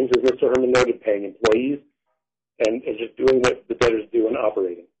 broadcasting gains, as Mr. Herman noted, paying employees, and just doing what the debtors do in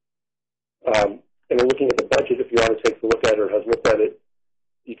operating. And in looking at the budget, if Your Honor takes a look at it or has looked at it,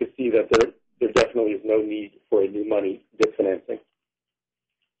 you can see that there definitely is no need for a new money DIP financing.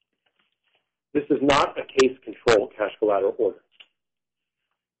 This is not a case control cash collateral order.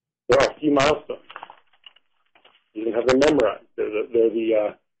 There are a few milestones. You can have them memorized. They're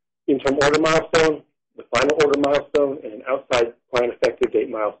the interim order milestone, the final order milestone, and an outside plan effective date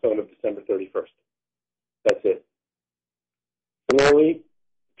milestone of December 31st. That's it. Similarly,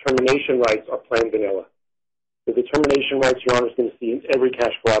 termination rights are plain vanilla. The determination rights Your Honor is going to see in every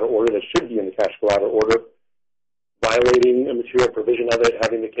cash collateral order that should be in the cash collateral order, violating a material provision of it,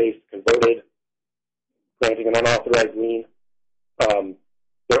 having the case converted, granting an unauthorized lien.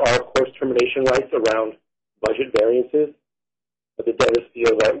 There are, of course, termination rights around budget variances, but the debtors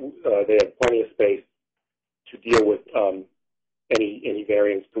feel that they have plenty of space to deal with any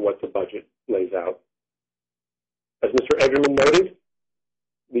variance to what the budget lays out. As Mr. Eggerman noted,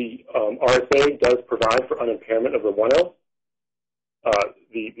 the RSA does provide for unimpairment of the 1L.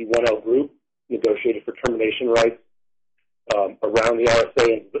 The 1L group negotiated for termination rights around the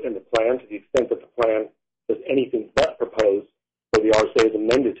RSA and the plan to the extent that the plan does anything but propose so the RSA is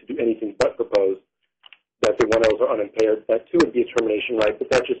amended to do anything but propose that the 1Ls are unimpaired, that too would be a termination right, but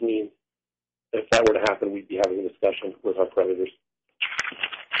that just means if that were to happen, we'd be having a discussion with our creditors.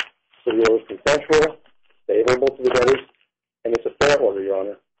 So the order is consensual, favorable to the debtors, and it's a fair order, Your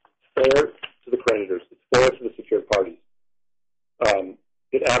Honor. It's fair to the creditors. It's fair to the secured parties.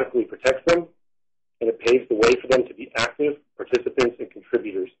 It adequately protects them, and it paves the way for them to be active participants and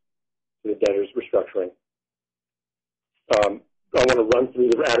contributors to the debtors' restructuring. I want to run through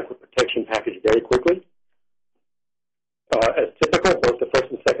the adequate protection package very quickly. As typical, both the first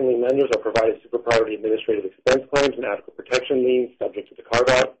and second lien lenders are provided super priority administrative expense claims and adequate protection liens subject to the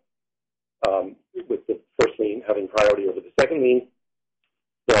carve-out, with the first lien having priority over the second lien.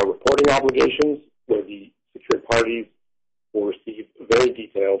 There are reporting obligations where the secured parties will receive very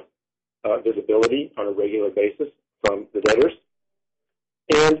detailed visibility on a regular basis from the debtors.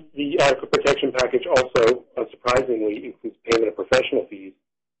 And the adequate protection package also, unsurprisingly, includes payment of professional fees.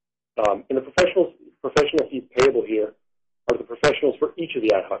 And the professional fees payable here are the professionals for each of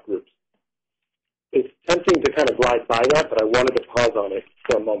the ad hoc groups. It's tempting to kind of glide by that, but I wanted to pause on it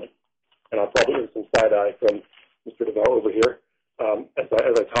for a moment. And I'll probably get some side-eye from Mr. DeVell over here as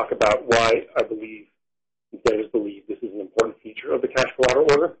I talk about why I believe, debtors believe, this is an important feature of the cash collateral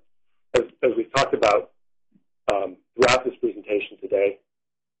order. As we've talked about throughout this presentation today,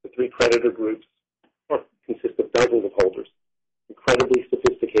 the three creditor groups consist of dozens of holders, incredibly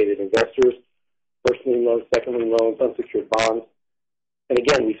sophisticated investors, first lien loans, second lien loans, unsecured bonds. And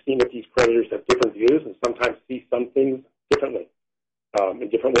again, we've seen that these creditors have different views and sometimes see some things differently, in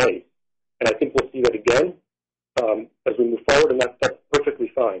different ways. And I think we'll see that again as we move forward, and that's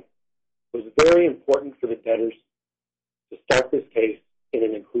perfectly fine. It was very important for the debtors to start this case in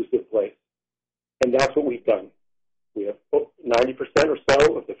an inclusive place. And that's what we've done. We have 90% or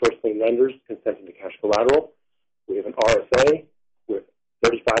so of the first lien lenders consenting to cash collateral. We have an RSA with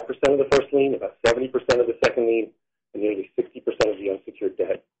 35% of the first lien, about 70% of the second lien, and nearly 60% of the unsecured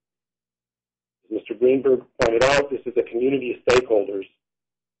debt. As Mr. Greenberg pointed out, this is a community of stakeholders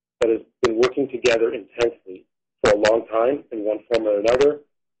that has been working together intensely for a long time in one form or another,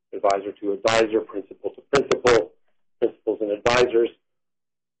 advisor to advisor, principal to principal, principals and advisors,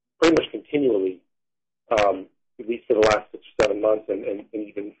 pretty much continually, at least for the last 6 or 7 months and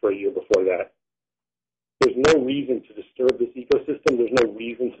even for a year before that. There's no reason to disturb this ecosystem. There's no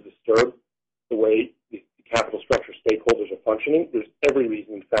reason to disturb the way the capital structure stakeholders are functioning. There's every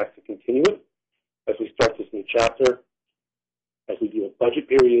reason, in fact, to continue it as we start this new chapter, as we deal with budget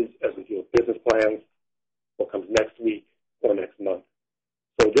periods, as we deal with business plans, what comes next week or next month.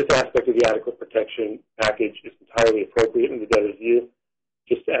 So this aspect of the adequate protection package is entirely appropriate in the debtor's view,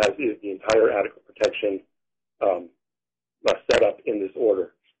 just as is the entire adequate protection set up in this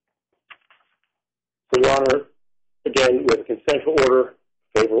order. So, Your Honor, again, we have a consensual order,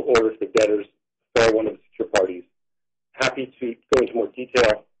 favorable order to the debtors, fair one of the secure parties. Happy to go into more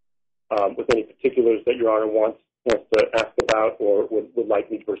detail with any particulars that Your Honor wants to ask about or would like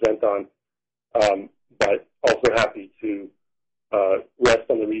me to present on, but also happy to rest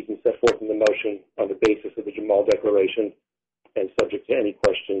on the reasons set forth in the motion on the basis of the Jamal Declaration and subject to any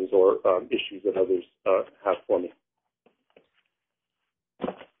questions or issues that others have for me.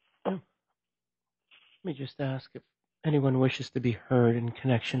 Let me just ask if anyone wishes to be heard in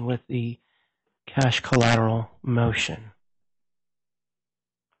connection with the cash collateral motion.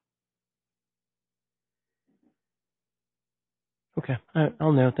 Okay,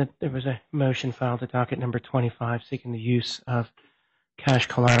 I'll note that there was a motion filed at docket number 25 seeking the use of cash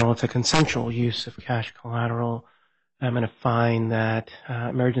collateral. It's a consensual use of cash collateral. I'm going to find that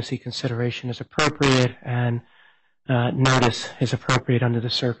emergency consideration is appropriate and notice is appropriate under the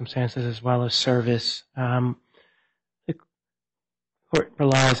circumstances, as well as service. The court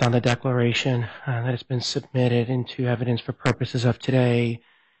relies on the declaration that has been submitted into evidence for purposes of today.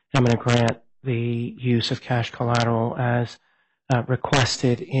 I'm going to grant the use of cash collateral as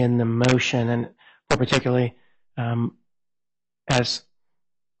requested in the motion, and more particularly, as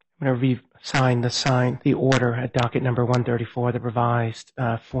I'm going to sign the order at docket number 134, the revised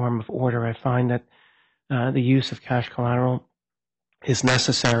form of order. I find that the use of cash collateral is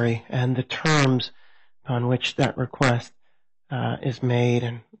necessary, and the terms on which that request is made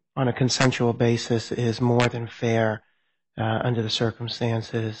and on a consensual basis is more than fair under the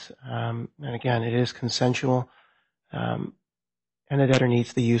circumstances. And again, it is consensual, and the debtor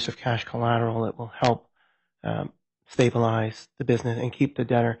needs the use of cash collateral. It will help stabilize the business and keep the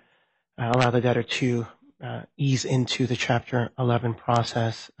debtor, allow the debtor to ease into the Chapter 11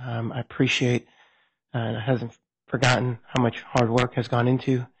 process. I appreciate and I haven't forgotten how much hard work has gone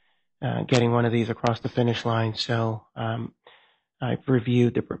into getting one of these across the finish line. So I've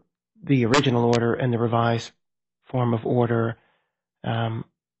reviewed the original order and the revised form of order, and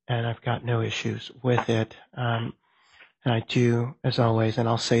I've got no issues with it. And I do, as always, and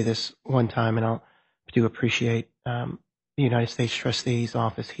I'll say this one time, and I do appreciate the United States Trustee's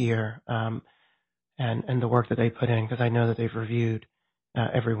office here and the work that they put in, because I know that they've reviewed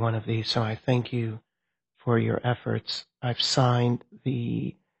every one of these. So I thank you for your efforts. I've signed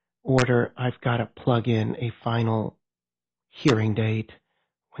the order. I've got to plug in a final hearing date.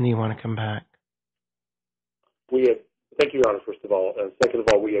 When do you want to come back? Thank you, Your Honor, first of all. Second of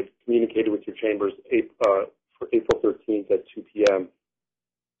all, we had communicated with your chambers for April 13th at 2 p.m.,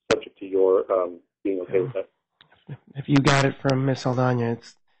 subject to your being okay with that. If you got it from Ms. Aldana,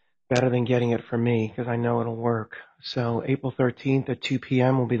 it's better than getting it from me, because I know it'll work. So April 13th at 2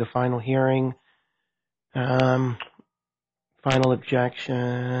 p.m. will be the final hearing. Final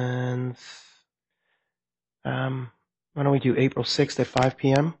objections. Why don't we do April 6th at 5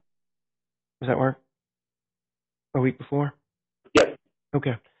 p.m.? Does that work? A week before? Yes.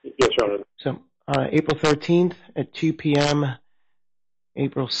 Okay. Yes, Your Honor. So April 13th at 2 p.m.,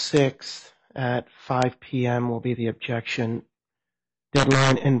 April 6th at 5 p.m. will be the objection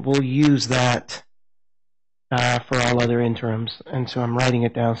deadline, and we'll use that for all other interims. And so I'm writing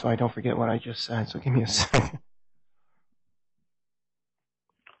it down so I don't forget what I just said. So give me a second.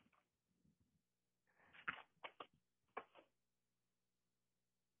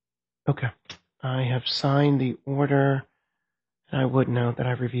 Okay. I have signed the order, and I would note that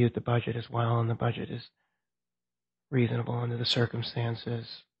I've reviewed the budget as well, and the budget is reasonable under the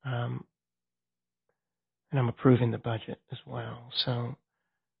circumstances. And I'm approving the budget as well. So,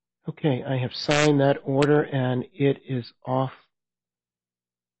 okay, I have signed that order, and it is off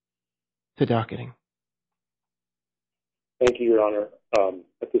to docketing. Thank you, Your Honor.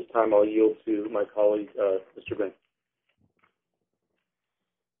 At this time, I'll yield to my colleague, Mr. Graham.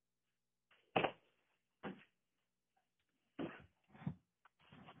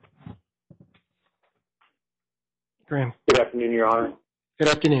 Graham. Good afternoon, Your Honor. Good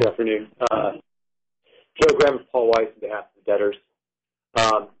afternoon. Good afternoon. Joe Graham and Paul Weiss on behalf of the debtors.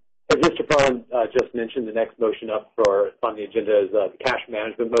 As Mr. Perlin just mentioned, the next motion up on the agenda is the cash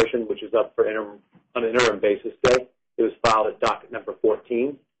management motion, which is up for on an interim basis today. It was filed at docket number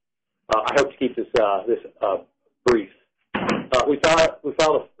 14. I hope to keep this brief. We filed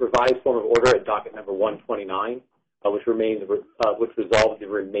a revised form of order at docket number 129, which resolved the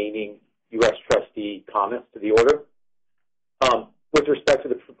remaining U.S. trustee comments to the order. With respect to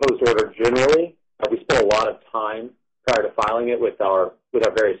the proposed order generally, we spent a lot of time prior to filing it with our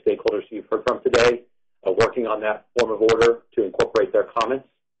various stakeholders who you've heard from today, working on that form of order to incorporate their comments.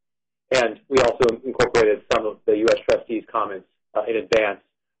 And we also incorporated some of the U.S. trustees' comments in advance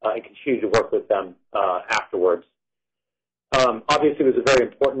and continue to work with them afterwards. Obviously, it was a very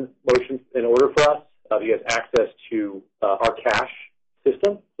important motion in order for us because access to our cash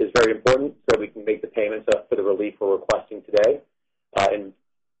system is very important so we can make the payments for the relief we're requesting today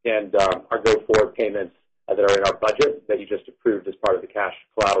and our go-forward payments that are in our budget that you just approved as part of the cash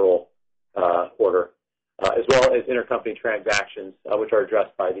collateral order, as well as intercompany transactions, which are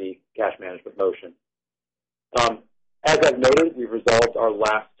addressed by the cash management motion. As I've noted, we've resolved our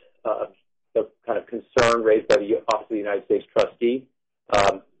last the kind of concern raised by the Office of the United States Trustee.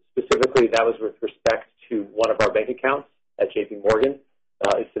 Specifically, that was with respect to one of our bank accounts at J.P. Morgan.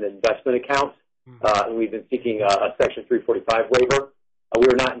 It's an investment account, and we've been seeking a Section 345 waiver. We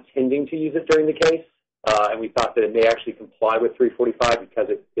were not intending to use it during the case, and we thought that it may actually comply with 345 because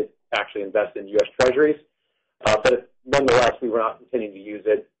it actually invests in U.S. Treasuries. But nonetheless, we were not intending to use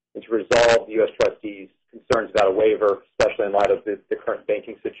it. And to resolve the U.S. trustees' concerns about a waiver, especially in light of the current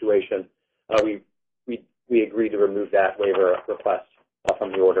banking situation, we agreed to remove that waiver request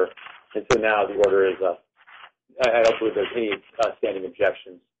from the order. And so now the order is, I don't believe there's any standing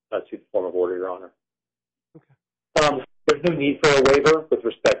objections to the form of order, Your Honor. Okay. There's no need for a waiver with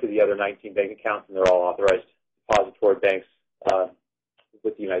respect to the other 19 bank accounts, and they're all authorized depository banks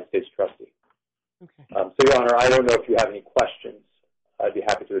with the United States trustee. Okay. So, Your Honor, I don't know if you have any questions I'd be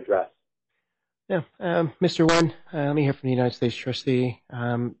happy to address. Yeah. Mr. Wen, let me hear from the United States trustee.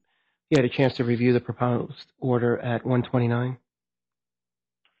 You had a chance to review the proposed order at 129?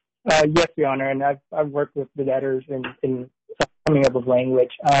 Yes, Your Honor, and I've worked with the debtors in coming up with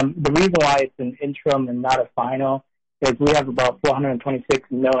language. The reason why it's an interim and not a final is we have about $426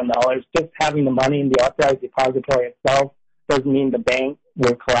 million. Just having the money in the authorized depository itself doesn't mean the bank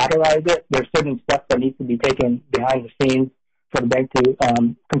will collateralize it. There's certain steps that need to be taken behind the scenes for the bank to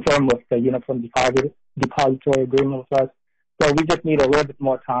confirm with the uniform depository agreement with us. So we just need a little bit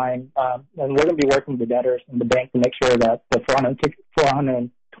more time, and we're going to be working with the debtors and the bank to make sure that the $426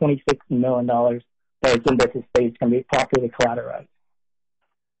 million that's in this estate can be properly collateralized.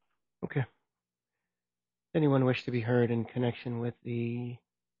 Okay. Anyone wish to be heard in connection with the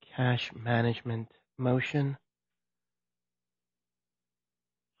cash management motion?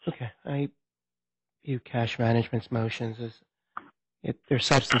 Okay. I view cash management's motions as they're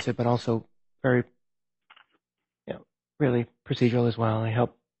substantive, but also very, really procedural as well. They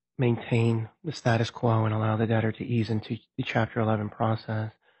help maintain the status quo and allow the debtor to ease into the Chapter 11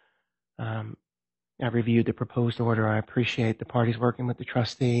 process. I've reviewed the proposed order. I appreciate the parties working with the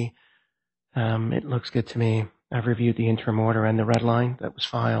trustee. It looks good to me. I've reviewed the interim order and the red line that was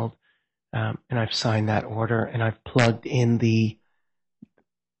filed, and I've signed that order, and I've plugged in the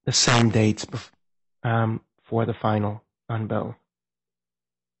same dates for the final unbill.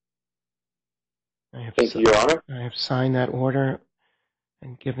 Thank you, Your Honor. I have signed that order,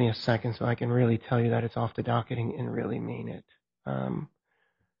 and give me a second so I can really tell you that it's off the docketing and really mean it. I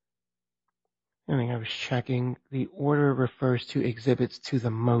think I was checking. The order refers to exhibits to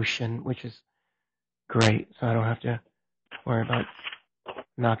the motion, which is great, so I don't have to worry about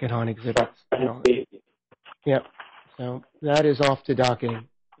knocking on exhibits. Yep, so that is off the docketing.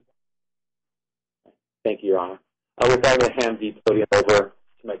 Thank you, Your Honor. With that, I'm going to hand the podium over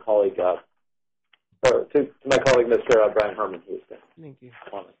to my colleague, Mr. Brian Herman, who is there. Thank you.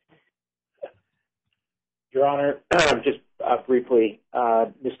 Your Honor, just briefly,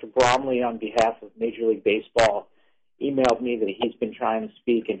 Mr. Bromley, on behalf of Major League Baseball, emailed me that he's been trying to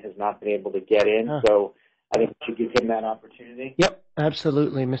speak and has not been able to get in, so I think we should give him that opportunity. Yep,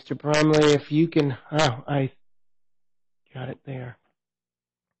 absolutely. Mr. Bromley, if you can... Oh, I got it there.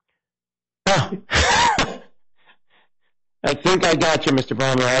 Oh. I think I got you, Mr.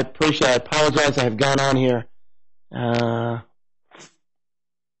 Bromley. I appreciate it. I apologize. I have gone on here.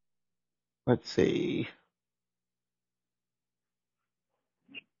 Let's see.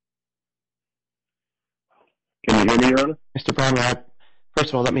 Can you hear me, Your Honor? Mr. Bromley, first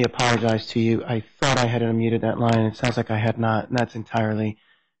of all, let me apologize to you. I thought I had unmuted that line, and it sounds like I had not, and that's entirely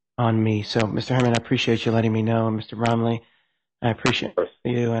on me. So, Mr. Herman, I appreciate you letting me know, and Mr. Bromley, I appreciate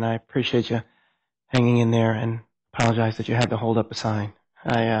you, and I appreciate you hanging in there, and apologize that you had to hold up a sign.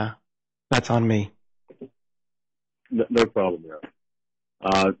 That's on me. No problem, Your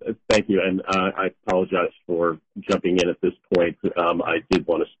Honor. Thank you, and I apologize for jumping in at this point. I did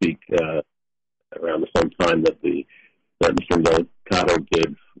want to speak around the same time that Mr. Delgado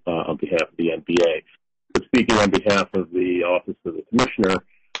did on behalf of the NBA. But speaking on behalf of the Office of the Commissioner,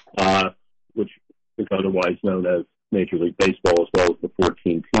 which is otherwise known as Major League Baseball, as well as the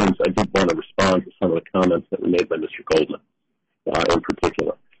 14 teams, I did want to respond to some of the comments that were made by Mr. Goldman in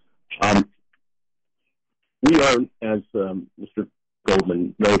particular. We are, as Mr.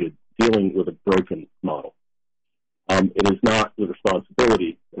 Goldman noted, dealing with a broken model. It is not the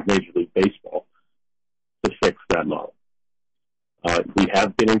responsibility of Major League Baseball to fix that model. We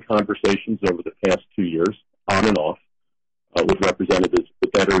have been in conversations over the past 2 years, on and off, with representatives of the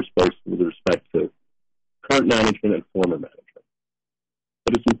debtors, both with respect to current management and former management.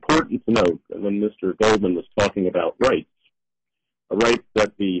 But it's important to note that when Mr. Goldman was talking about rights, a right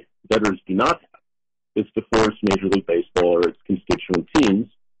that the debtors do not have is to force Major League Baseball or its constituent teams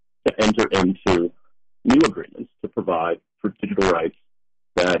to enter into new agreements to provide for digital rights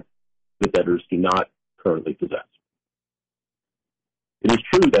that the debtors do not currently possess. It is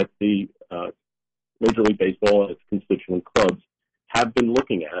true that the Major League Baseball and its constituent clubs have been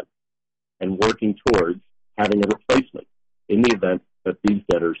looking at and working towards having a replacement in the event that these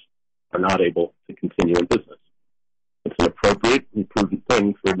debtors are not able to continue in business. It's an appropriate and prudent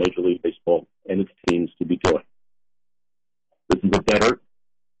thing for Major League Baseball and its teams to be doing. This is a debtor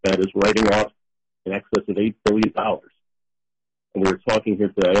that is writing off in excess of $8 billion. And we're talking here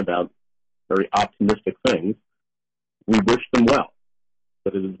today about very optimistic things. We wish them well,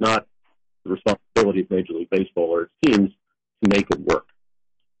 but it is not the responsibility of Major League Baseball or its teams to make it work.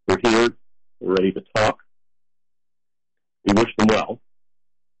 We're here, we're ready to talk. We wish them well,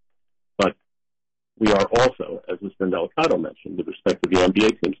 but we are also, as Mr. Delgado mentioned, with respect to the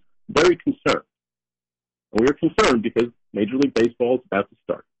NBA teams, very concerned. And we are concerned because Major League Baseball is about to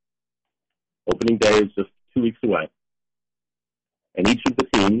start. Opening day is just 2 weeks away. And each of the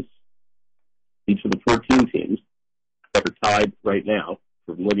teams, each of the 14 teams that are tied right now,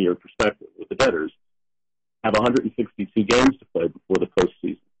 from a linear perspective with the debtors, have 162 games to play before the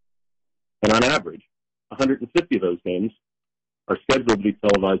postseason. And on average, 150 of those games are scheduled to be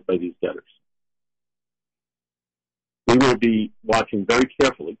televised by these debtors. We will be watching very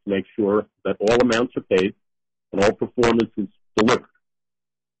carefully to make sure that all amounts are paid and all performance is delivered.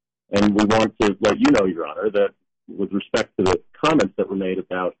 And we want to let you know, Your Honor, that with respect to the comments that were made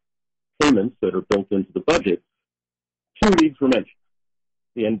about payments that are built into the budget, two leagues were mentioned,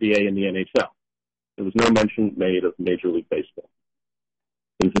 the NBA and the NHL. There was no mention made of Major League Baseball.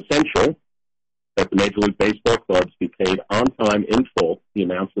 It is essential that the Major League Baseball clubs be paid on time in full the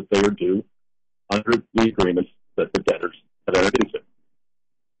amounts that they are due under the agreements that the debtors have entered into.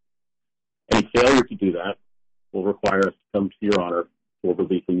 Any failure to do that will require us to come to Your Honor for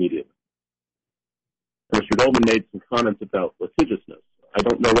relief immediately. Mr. Goldman made some comments about litigiousness. I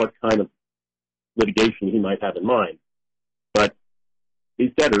don't know what kind of litigation he might have in mind, but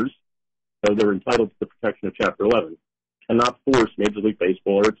these debtors, though they're entitled to the protection of Chapter 11, cannot force Major League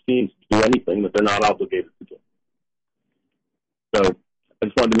Baseball or its teams to do anything that they're not obligated to do. So I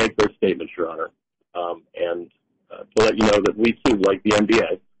just wanted to make those statements, Your Honor, and to let you know that we too, like the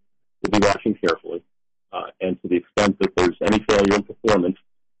NBA, will be watching carefully, and to the extent that there's any failure in performance,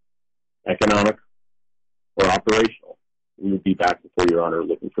 economic or operational, we will be back before Your Honor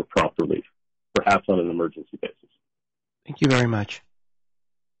looking for prompt relief, perhaps on an emergency basis. Thank you very much.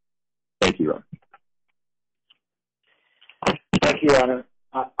 Thank you, Your Honor. Thank you, Your Honor.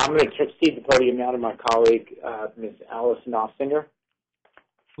 I'm going to cede the podium now to my colleague, Ms. Alice Nossinger.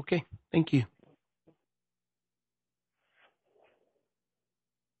 Okay, thank you.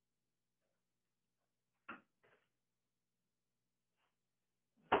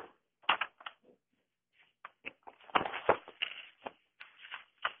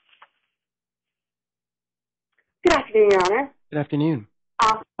 Good afternoon, Your Honor. Good afternoon.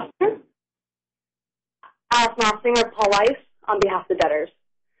 Alice Nossinger, Paul Weiss, on behalf of the debtors.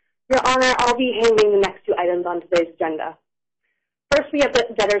 Your Honor, I'll be handling the next two items on today's agenda. First, we have the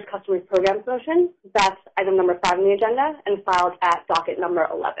debtors' customers programs motion. That's item number 5 on the agenda and filed at docket number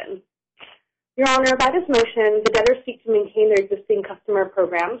 11. Your Honor, by this motion, the debtors seek to maintain their existing customer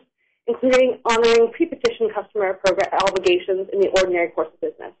programs, including honoring pre-petition customer program obligations in the ordinary course of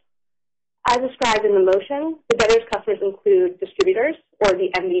business. As described in the motion, the debtors' customers include distributors, or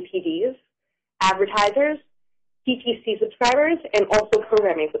the MVPDs, advertisers, DTC subscribers, and also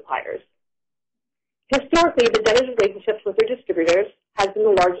programming suppliers. Historically, the debtors' relationships with their distributors has been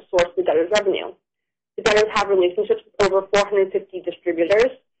the largest source of the debtors' revenue. The debtors have relationships with over 450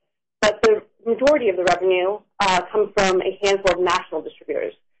 distributors, but the majority of the revenue comes from a handful of national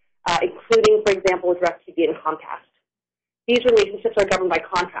distributors, including, for example, DirecTV and Comcast. These relationships are governed by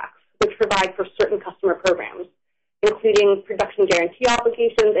contracts, which provide for certain customer programs, including production guarantee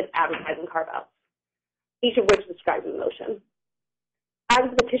obligations and advertising carve-outs, each of which is described in the motion. As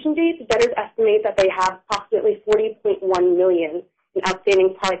of the petition date, the debtors estimate that they have approximately $40.1 million in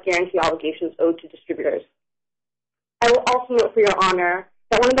outstanding product guarantee obligations owed to distributors. I will also note for Your Honor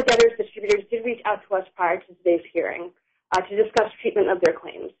that one of the debtors' distributors did reach out to us prior to today's hearing to discuss treatment of their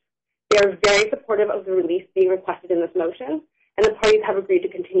claims. They are very supportive of the relief being requested in this motion, and the parties have agreed to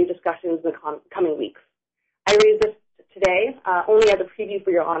continue discussions in the coming weeks. I raise this today only as a preview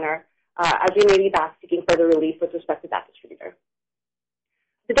for Your Honor, as we may be back seeking further relief with respect to that distributor.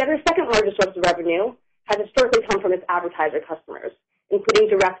 The debtor's second largest source of revenue has historically come from its advertiser customers, including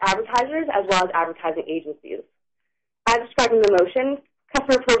direct advertisers as well as advertising agencies. As described in the motion,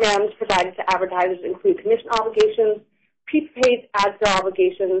 customer programs provided to advertisers include commission obligations, prepaid ad sale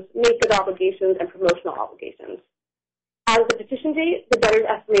obligations, make-good obligations, and promotional obligations. As of the petition date, the debtors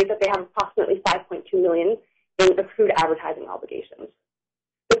estimate that they have approximately $5.2 million in accrued advertising obligations.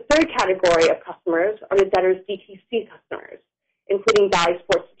 The third category of customers are the debtors' DTC customers, including Bally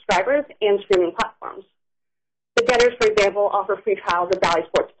Sports subscribers and streaming platforms. The debtors, for example, offer free trials of Bally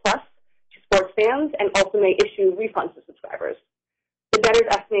Sports Plus to sports fans and also may issue refunds to subscribers. The debtors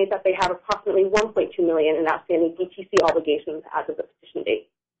estimate that they have approximately $1.2 million in outstanding DTC obligations as of the petition date.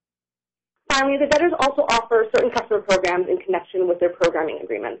 Finally, the debtors also offer certain customer programs in connection with their programming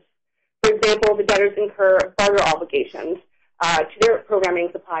agreements. For example, the debtors incur barter obligations to their programming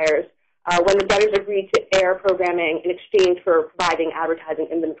suppliers when the debtors agree to air programming in exchange for providing advertising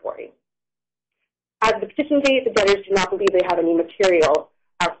inventory. As of the petition date, the debtors do not believe they have any material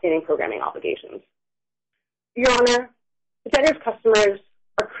outstanding programming obligations. Your Honor, the debtors' customers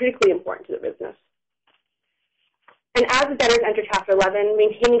are critically important to the business. And as the debtors enter Chapter 11,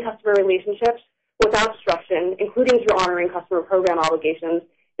 maintaining customer relationships without disruption, including through honoring customer program obligations,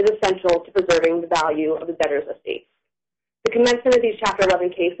 is essential to preserving the value of the debtors' estates. The commencement of these Chapter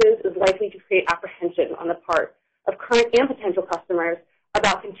 11 cases is likely to create apprehension on the part of current and potential customers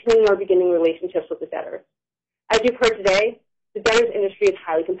about continuing or beginning relationships with the debtors. As you've heard today, the debtors industry is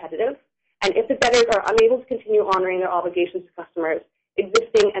highly competitive, and if the debtors are unable to continue honoring their obligations to customers,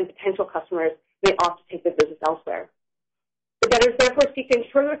 existing and potential customers may opt to take their business elsewhere. The debtors therefore seek to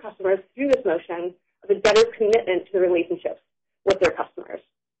ensure their customers through this motion of the debtor's commitment to the relationships with their customers.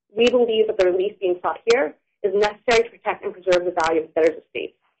 We believe that the relief being sought here is necessary to protect and preserve the value of the debtor's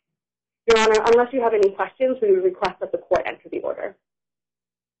estate. Your Honor, unless you have any questions, we would request that the court enter the order.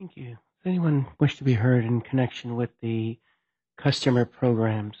 Thank you. Does anyone wish to be heard in connection with the customer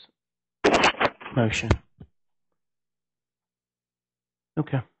programs motion?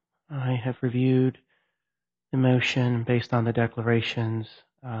 Okay. I have reviewed the motion based on the declarations,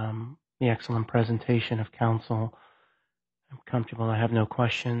 the excellent presentation of counsel. I'm comfortable. I have no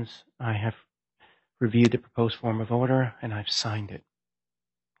questions. I have reviewed the proposed form of order, and I've signed it.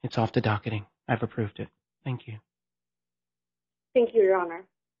 It's off the docketing. I've approved it. Thank you. Thank you, Your Honor.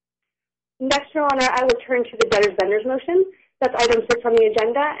 Next, Your Honor, I will turn to the debtor's vendors motion. That's item 6 on the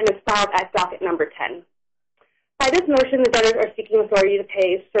agenda, and it's filed at docket number 10. By this motion, the debtors are seeking authority to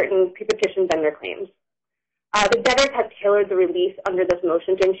pay certain pre-petition vendor claims. The debtors have tailored the relief under this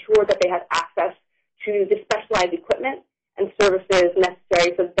motion to ensure that they have access to the specialized equipment and services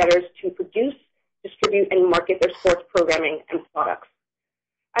necessary for the debtors to produce, distribute, and market their sports programming and products.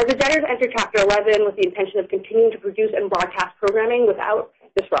 As the debtors enter Chapter 11 with the intention of continuing to produce and broadcast programming without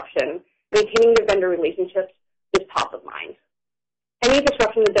disruption, maintaining their vendor relationships is top of mind. Any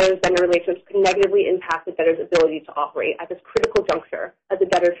disruption to the debtors' vendor relationships could negatively impact the debtors' ability to operate at this critical juncture as the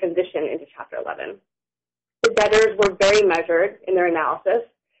debtors transition into Chapter 11. The debtors were very measured in their analysis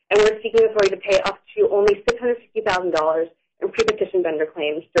and were seeking authority to pay up to only $650,000 in pre-petition vendor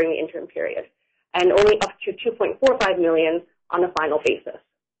claims during the interim period, and only up to $2.45 million on a final basis.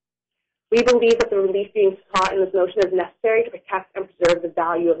 We believe that the relief being sought in this motion is necessary to protect and preserve the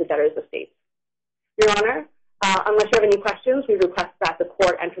value of the debtor's estate. Your Honor, unless you have any questions, we request that the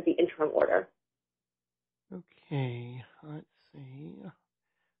court enter the interim order. Okay, let's see. Let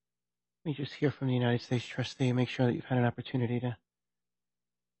me just hear from the United States trustee and make sure that you've had an opportunity to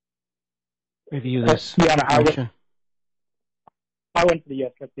review this Your Honor, motion. I went to the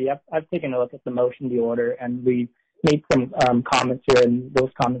U.S. trustee. I've taken a look at the motion, the order, and we made some comments here, and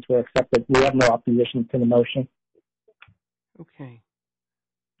those comments were accepted. We have no opposition to the motion. Okay.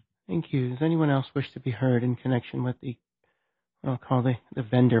 Thank you. Does anyone else wish to be heard in connection with the, what I'll call the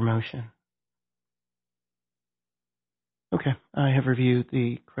vendor motion? Okay. I have reviewed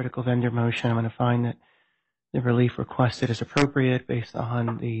the critical vendor motion. I'm going to find that the relief requested is appropriate based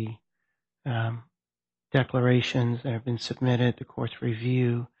on the declarations that have been submitted, the court's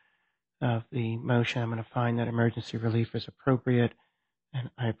review of the motion. I'm going to find that emergency relief is appropriate, and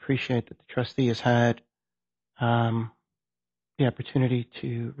I appreciate that the trustee has had the opportunity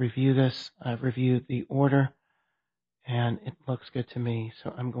to review this. I've reviewed the order, and it looks good to me,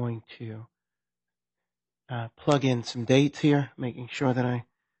 so I'm going to plug in some dates here, making sure that I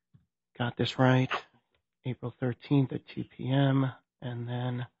got this right. April 13th at 2 p.m., and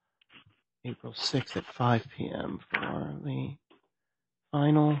then April 6th at 5 p.m. for the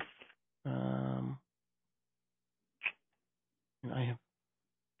final. And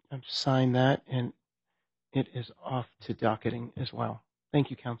I've signed that, and it is off to docketing as well.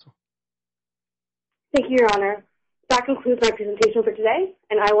 Thank you, counsel. Thank you, Your Honor. That concludes my presentation for today,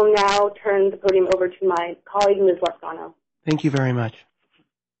 and I will now turn the podium over to my colleague, Ms. Lascano. Thank you very much.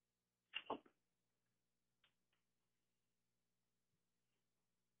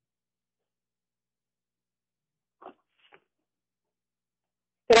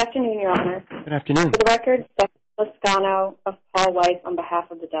 Good afternoon, Your Honor. Good afternoon. For the record, Stephanie Lascano of Paul Weiss on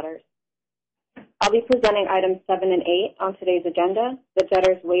behalf of the debtors. I'll be presenting items 7 and 8 on today's agenda, the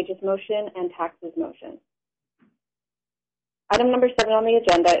debtors' wages motion and taxes motion. Item number 7 on the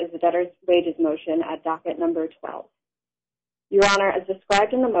agenda is the debtors' wages motion at docket number 12. Your Honor, as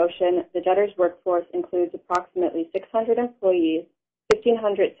described in the motion, the debtors' workforce includes approximately 600 employees,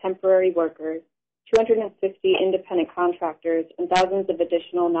 1,500 temporary workers, 250 independent contractors, and thousands of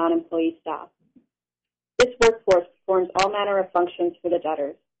additional non-employee staff. This workforce performs all manner of functions for the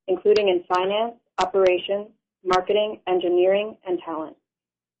debtors, including in finance, operations, marketing, engineering, and talent.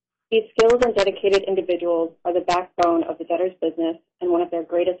 These skilled and dedicated individuals are the backbone of the debtor's business and one of their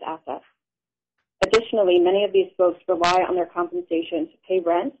greatest assets. Additionally, many of these folks rely on their compensation to pay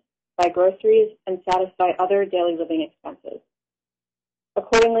rent, buy groceries, and satisfy other daily living expenses.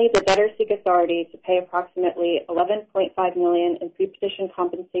 Accordingly, the debtors seek authority to pay approximately $11.5 million in pre-petition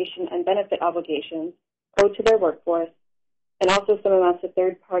compensation and benefit obligations owed to their workforce, and also some amounts to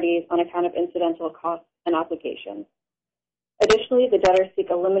third parties on account of incidental costs and obligations. Additionally, the debtors seek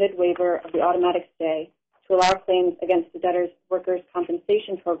a limited waiver of the automatic stay to allow claims against the debtors' workers'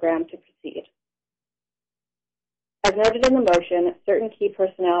 compensation program to proceed. As noted in the motion, certain key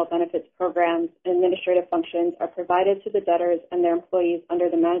personnel benefits programs and administrative functions are provided to the debtors and their employees under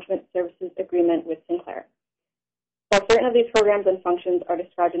the Management Services Agreement with Sinclair. While certain of these programs and functions are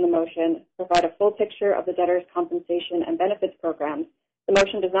described in the motion, provide a full picture of the debtors' compensation and benefits programs, the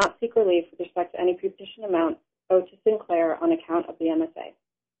motion does not seek relief with respect to any pre-petition amount owed to Sinclair on account of the MSA.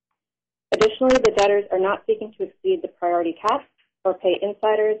 Additionally, the debtors are not seeking to exceed the priority cap or pay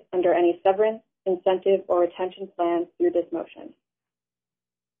insiders under any severance, incentive, or retention plans through this motion.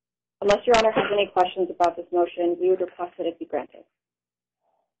 Unless Your Honor has any questions about this motion, we would request that it be granted.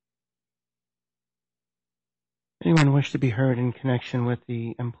 Anyone wish to be heard in connection with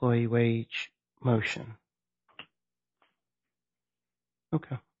the employee wage motion?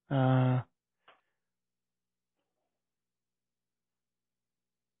 Okay.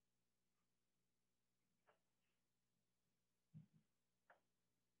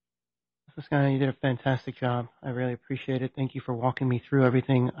 Mrs. Scott, you did a fantastic job. I really appreciate it. Thank you for walking me through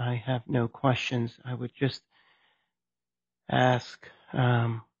everything. I have no questions. I would just ask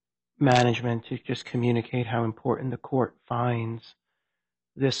management to just communicate how important the court finds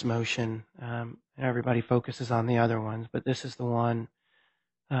this motion. And everybody focuses on the other ones, but this is the one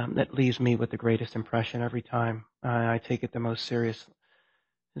that leaves me with the greatest impression every time. I take it the most serious.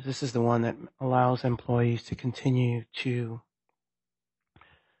 This is the one that allows employees to continue to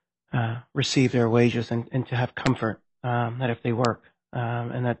receive their wages and to have comfort that if they work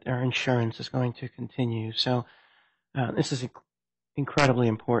and that their insurance is going to continue. So this is an incredibly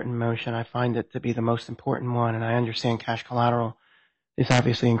important motion. I find it to be the most important one, and I understand cash collateral is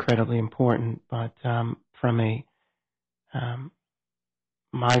obviously incredibly important, but from a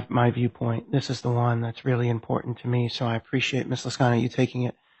my viewpoint, this is the one that's really important to me. So I appreciate, Ms. Lascano, you taking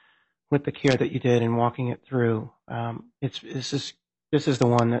it with the care that you did and walking it through. This is the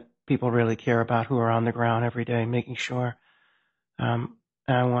one that people really care about, who are on the ground every day, making sure. And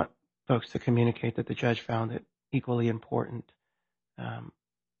I want folks to communicate that the judge found it equally important. I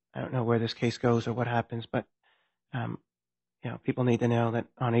don't know where this case goes or what happens, but people need to know that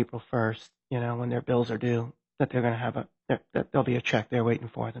on April 1st, when their bills are due, that they're going to have that there'll be a check there waiting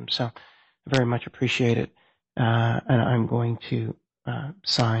for them. So I very much appreciate it, and I'm going to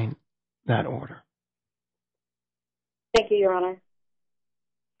sign that order. Thank you, Your Honor.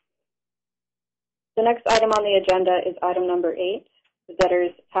 The next item on the agenda is item number 8, the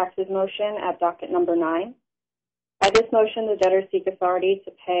debtor's taxes motion at docket number 9. By this motion, the debtors seek authority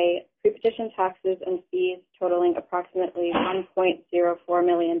to pay pre-petition taxes and fees totaling approximately $1.04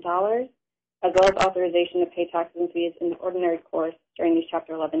 million, as well as authorization to pay taxes and fees in the ordinary course during these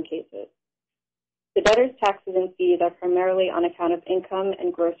Chapter 11 cases. The debtors' taxes and fees are primarily on account of income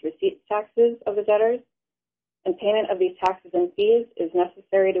and gross receipts taxes of the debtors, and payment of these taxes and fees is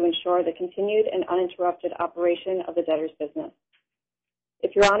necessary to ensure the continued and uninterrupted operation of the debtor's business.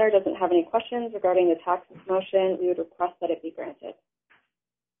 If Your Honor doesn't have any questions regarding the taxes motion, we would request that it be granted.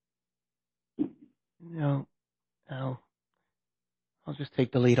 No, I'll just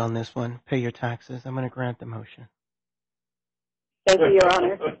take the lead on this one. Pay your taxes. I'm going to grant the motion. Thank you, Your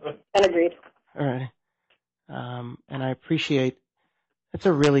Honor. And agreed. All right. And I appreciate, it's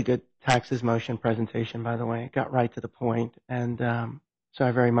a really good taxes motion presentation, by the way. It got right to the point, and so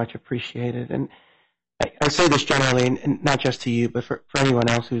I very much appreciate it. And I say this generally, and not just to you, but for anyone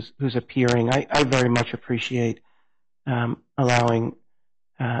else who's appearing. I very much appreciate allowing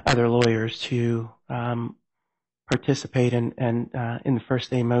other lawyers to participate in the first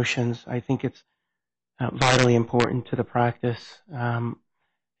day motions. I think it's vitally important to the practice. And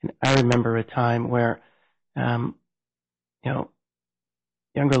I remember a time where,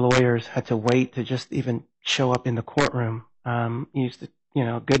 younger lawyers had to wait to just even show up in the courtroom. Used to,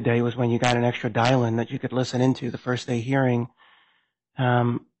 a good day was when you got an extra dial-in that you could listen into the first day hearing.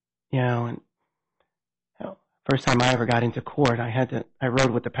 First time I ever got into court, I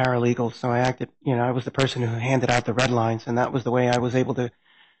rode with the paralegals, so I acted, I was the person who handed out the red lines, and that was the way I was able to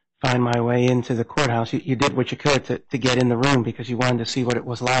find my way into the courthouse. You did what you could to get in the room because you wanted to see what it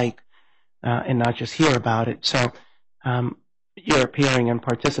was like and not just hear about it. So you're appearing and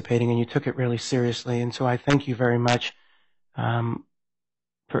participating, and you took it really seriously, and so I thank you very much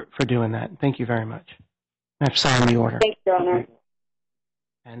for doing that. Thank you very much. I've signed the order. Thank you, Your Honor.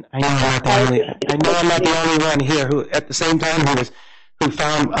 And I know I'm not the only one here who, at the same time, who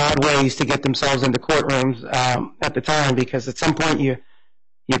found odd ways to get themselves into courtrooms at the time, because at some point you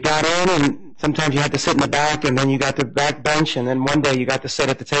got in, and sometimes you had to sit in the back, and then you got the back bench, and then one day you got to sit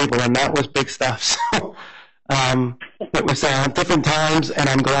at the table, and that was big stuff. So it was different times, and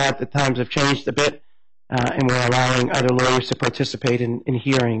I'm glad the times have changed a bit, and we're allowing other lawyers to participate in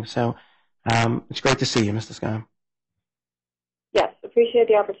hearings. So it's great to see you, Mr. Scott. appreciate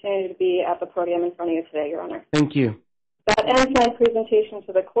the opportunity to be at the podium in front of you today, Your Honor. Thank you. That ends my presentation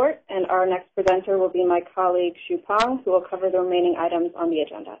to the court, and our next presenter will be my colleague, Shu Pang, who will cover the remaining items on the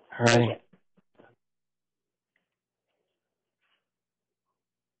agenda. All right.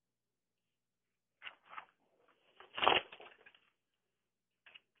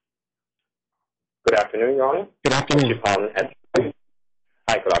 Good afternoon, Your Honor. Good afternoon.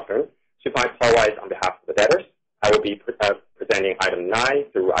 Hi, good afternoon. Supine Paul Weiss on behalf of the debtors. I will be presenting item 9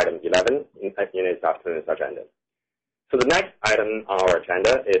 through item 11 in this afternoon's agenda. So the next item on our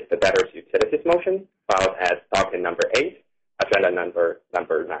agenda is the debtors' utilities motion, filed as docket number 8, agenda number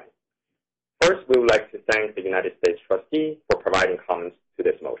 9. First, we would like to thank the United States trustee for providing comments to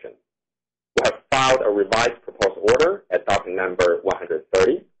this motion. We have filed a revised proposed order at docket number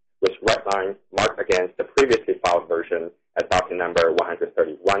 130, which redline marked against the previously filed version as docket number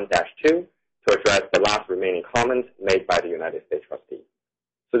 131-2 to address the last remaining comments made by the United States trustee.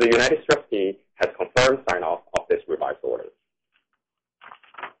 So the United States trustee has confirmed sign-off of this revised order.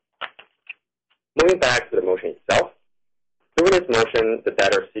 Moving back to the motion itself, through this motion, the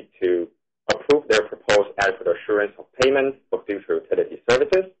debtors seek to approve their proposed adequate assurance of payment for future utility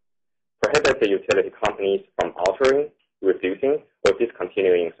services, prohibit the utility companies from altering, reducing, or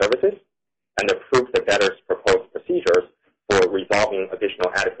discontinuing services, and approve the debtors' proposed procedures for resolving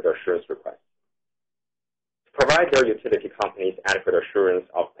additional adequate assurance requests. To provide their utility companies adequate assurance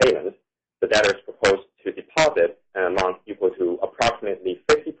of payment, the debtors propose to deposit an amount equal to approximately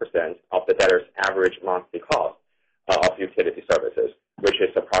 50% of the debtors' average monthly cost of utility services, which is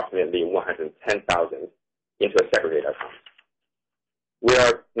approximately $110,000, into a segregated account. We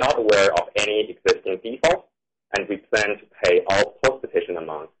are not aware of any existing defaults, and we plan to pay all post-petition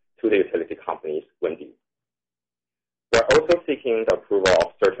amounts to the utility companies when due. We're also seeking the approval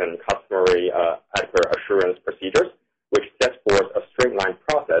of certain customary adequate assurance procedures, which sets forth a streamlined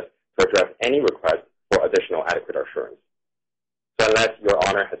process to address any request for additional adequate assurance. So unless Your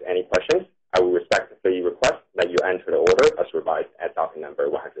Honor has any questions, I will respectfully request that you enter the order as revised at docket number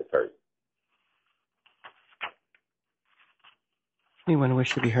 130. Anyone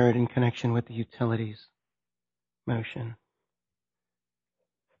wish to be heard in connection with the utilities motion?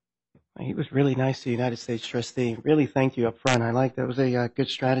 He was really nice to the United States trustee. Really, thank you up front. I like that. It was a good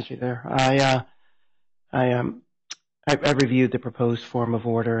strategy there. I reviewed the proposed form of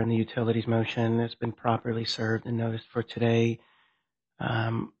order and the utilities motion. It's been properly served and noticed for today.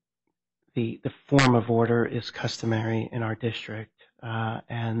 The form of order is customary in our district,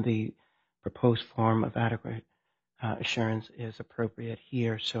 and the proposed form of adequate assurance is appropriate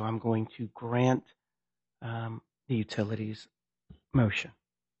here. So I'm going to grant the utilities motion.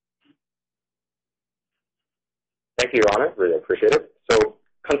 Thank you, Your Honor. Really appreciate it. So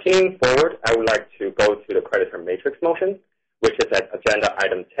continuing forward, I would like to go to the creditor matrix motion, which is at agenda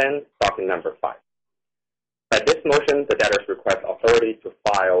item 10, docket number 5. By this motion, the debtors request authority to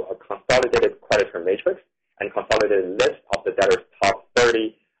file a consolidated creditor matrix and consolidated list of the debtors' top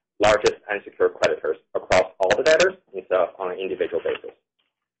 30 largest unsecured creditors across all the debtors instead of on an individual basis.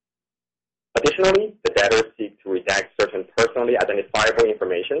 Additionally, the debtors seek to redact certain personally identifiable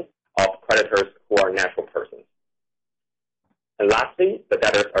information of creditors who are natural persons. And lastly, the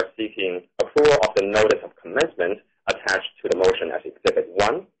debtors are seeking approval of the notice of commencement attached to the motion as Exhibit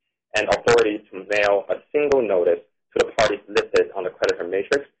 1 and authority to mail a single notice to the parties listed on the creditor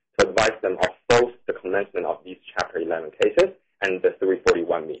matrix to advise them of both the commencement of these Chapter 11 cases and the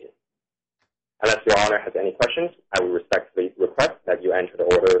 341 meeting. Unless Your Honor has any questions, I will respectfully request that you enter the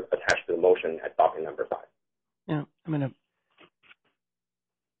order attached to the motion at docket number 5. Yeah, I'm going to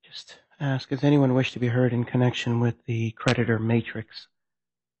just ask, does anyone wish to be heard in connection with the creditor matrix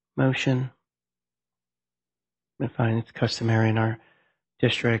motion? I find it's customary in our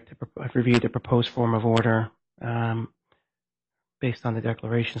district. I've reviewed the proposed form of order. Based on the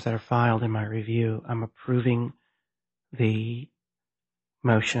declarations that are filed in my review, I'm approving the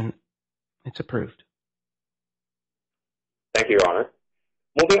motion. It's approved. Thank you, Your Honor.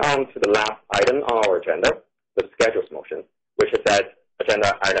 Moving on to the last item on our agenda, the schedules motion, which is at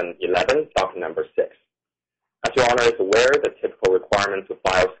agenda item 11, docket number 6. As Your Honor is aware, the typical requirement to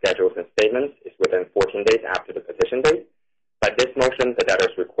file schedules and statements is within 14 days after the petition date. By this motion, the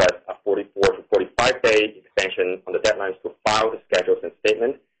debtors request a 44 to 45-day extension on the deadlines to file the schedules and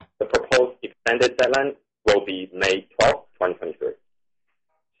statements. The proposed extended deadline will be May 12, 2023.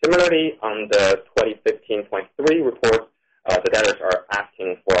 Similarly, on the 2015.3 report, the debtors are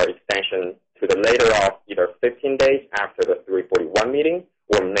asking for extension to the later of either 15 days after the 341 meeting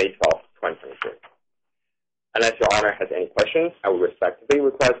or May 12, 2023. Unless Your Honor has any questions, I will respectfully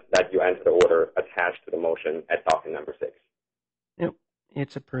request that you enter the order attached to the motion at docket number 6. Yep.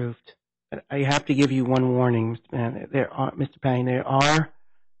 it's approved. But I have to give you one warning, Mr. Payne. There are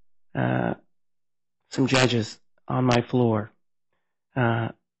some judges on my floor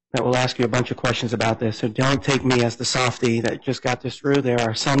that will ask you a bunch of questions about this. So don't take me as the softie that just got this through. There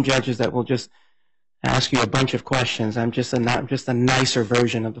are some judges that will just ask you a bunch of questions. I'm just a nicer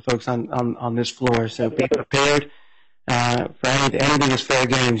version of the folks on this floor. So be prepared. For anything is fair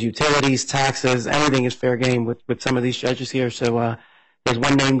games. Utilities, taxes, anything is fair game with some of these judges here. So there's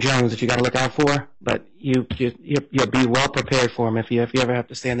one named Jones that you got to look out for, but you'll be well prepared for him if you ever have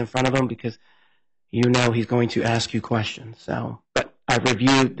to stand in front of him, because you know he's going to ask you questions. So, but I've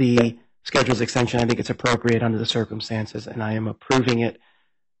reviewed the schedule's extension. I think it's appropriate under the circumstances, and I am approving it.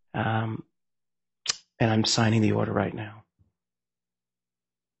 And I'm signing the order right now.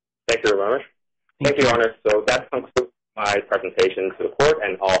 Thank you very much. Thank you, Your Honor. So that concludes my presentation to the court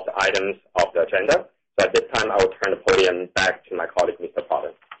and all of the items of the agenda. So at this time, I will turn the podium back to my colleague, Mr.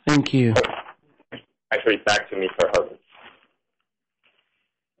 Potter. Thank you. Actually, back to Mr. Herman.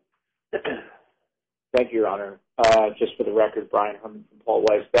 Thank you, Your Honor. Just for the record, Brian Herman from Paul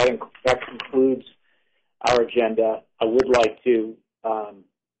Weiss. That concludes our agenda. I would like to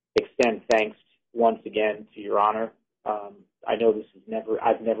extend thanks once again to Your Honor. I know this is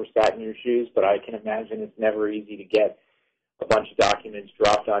I've never sat in your shoes, but I can imagine it's never easy to get a bunch of documents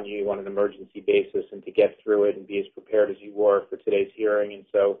dropped on you on an emergency basis and to get through it and be as prepared as you were for today's hearing. And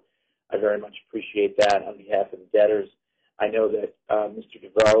so I very much appreciate that on behalf of the debtors. I know that Mr.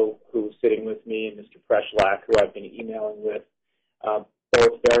 DeVoe, who is sitting with me, and Mr. Preschlack, who I've been emailing with,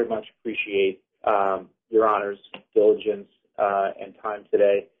 both very much appreciate Your Honor's diligence and time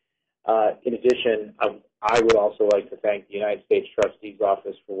today. In addition, I would also like to thank the United States Trustee's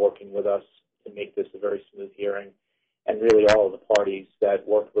Office for working with us to make this a very smooth hearing, and really all of the parties that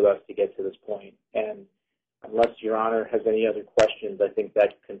worked with us to get to this point. And unless Your Honor has any other questions, I think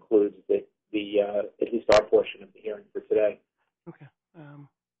that concludes the at least our portion of the hearing for today. Okay.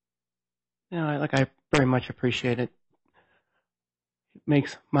 I very much appreciate it. It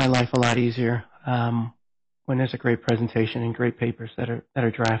makes my life a lot easier when there's a great presentation and great papers that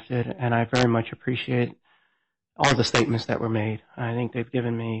are drafted, and I very much appreciate all the statements that were made. I think they've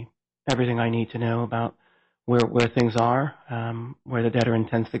given me everything I need to know about where things are, where the debtor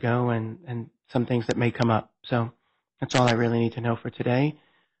intends to go, and some things that may come up. So that's all I really need to know for today.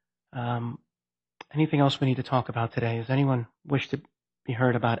 Anything else we need to talk about today? Does anyone wish to be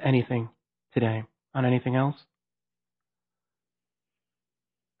heard about anything today? On anything else?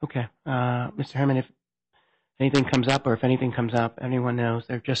 Okay. Mr. Herman, if anything comes up, or if anything comes up, anyone knows,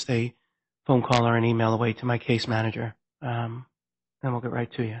 they're just a phone call or an email away to my case manager. Then we'll get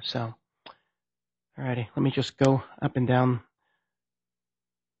right to you. So, alrighty, let me just go up and down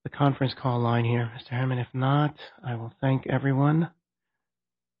the conference call line here, Mr. Herman. If not, I will thank everyone.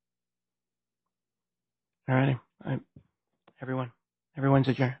 Alrighty, everyone's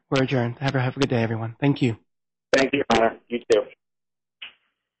adjourned. We're adjourned. Have a good day, everyone. Thank you. Thank you, Your Honor. You too.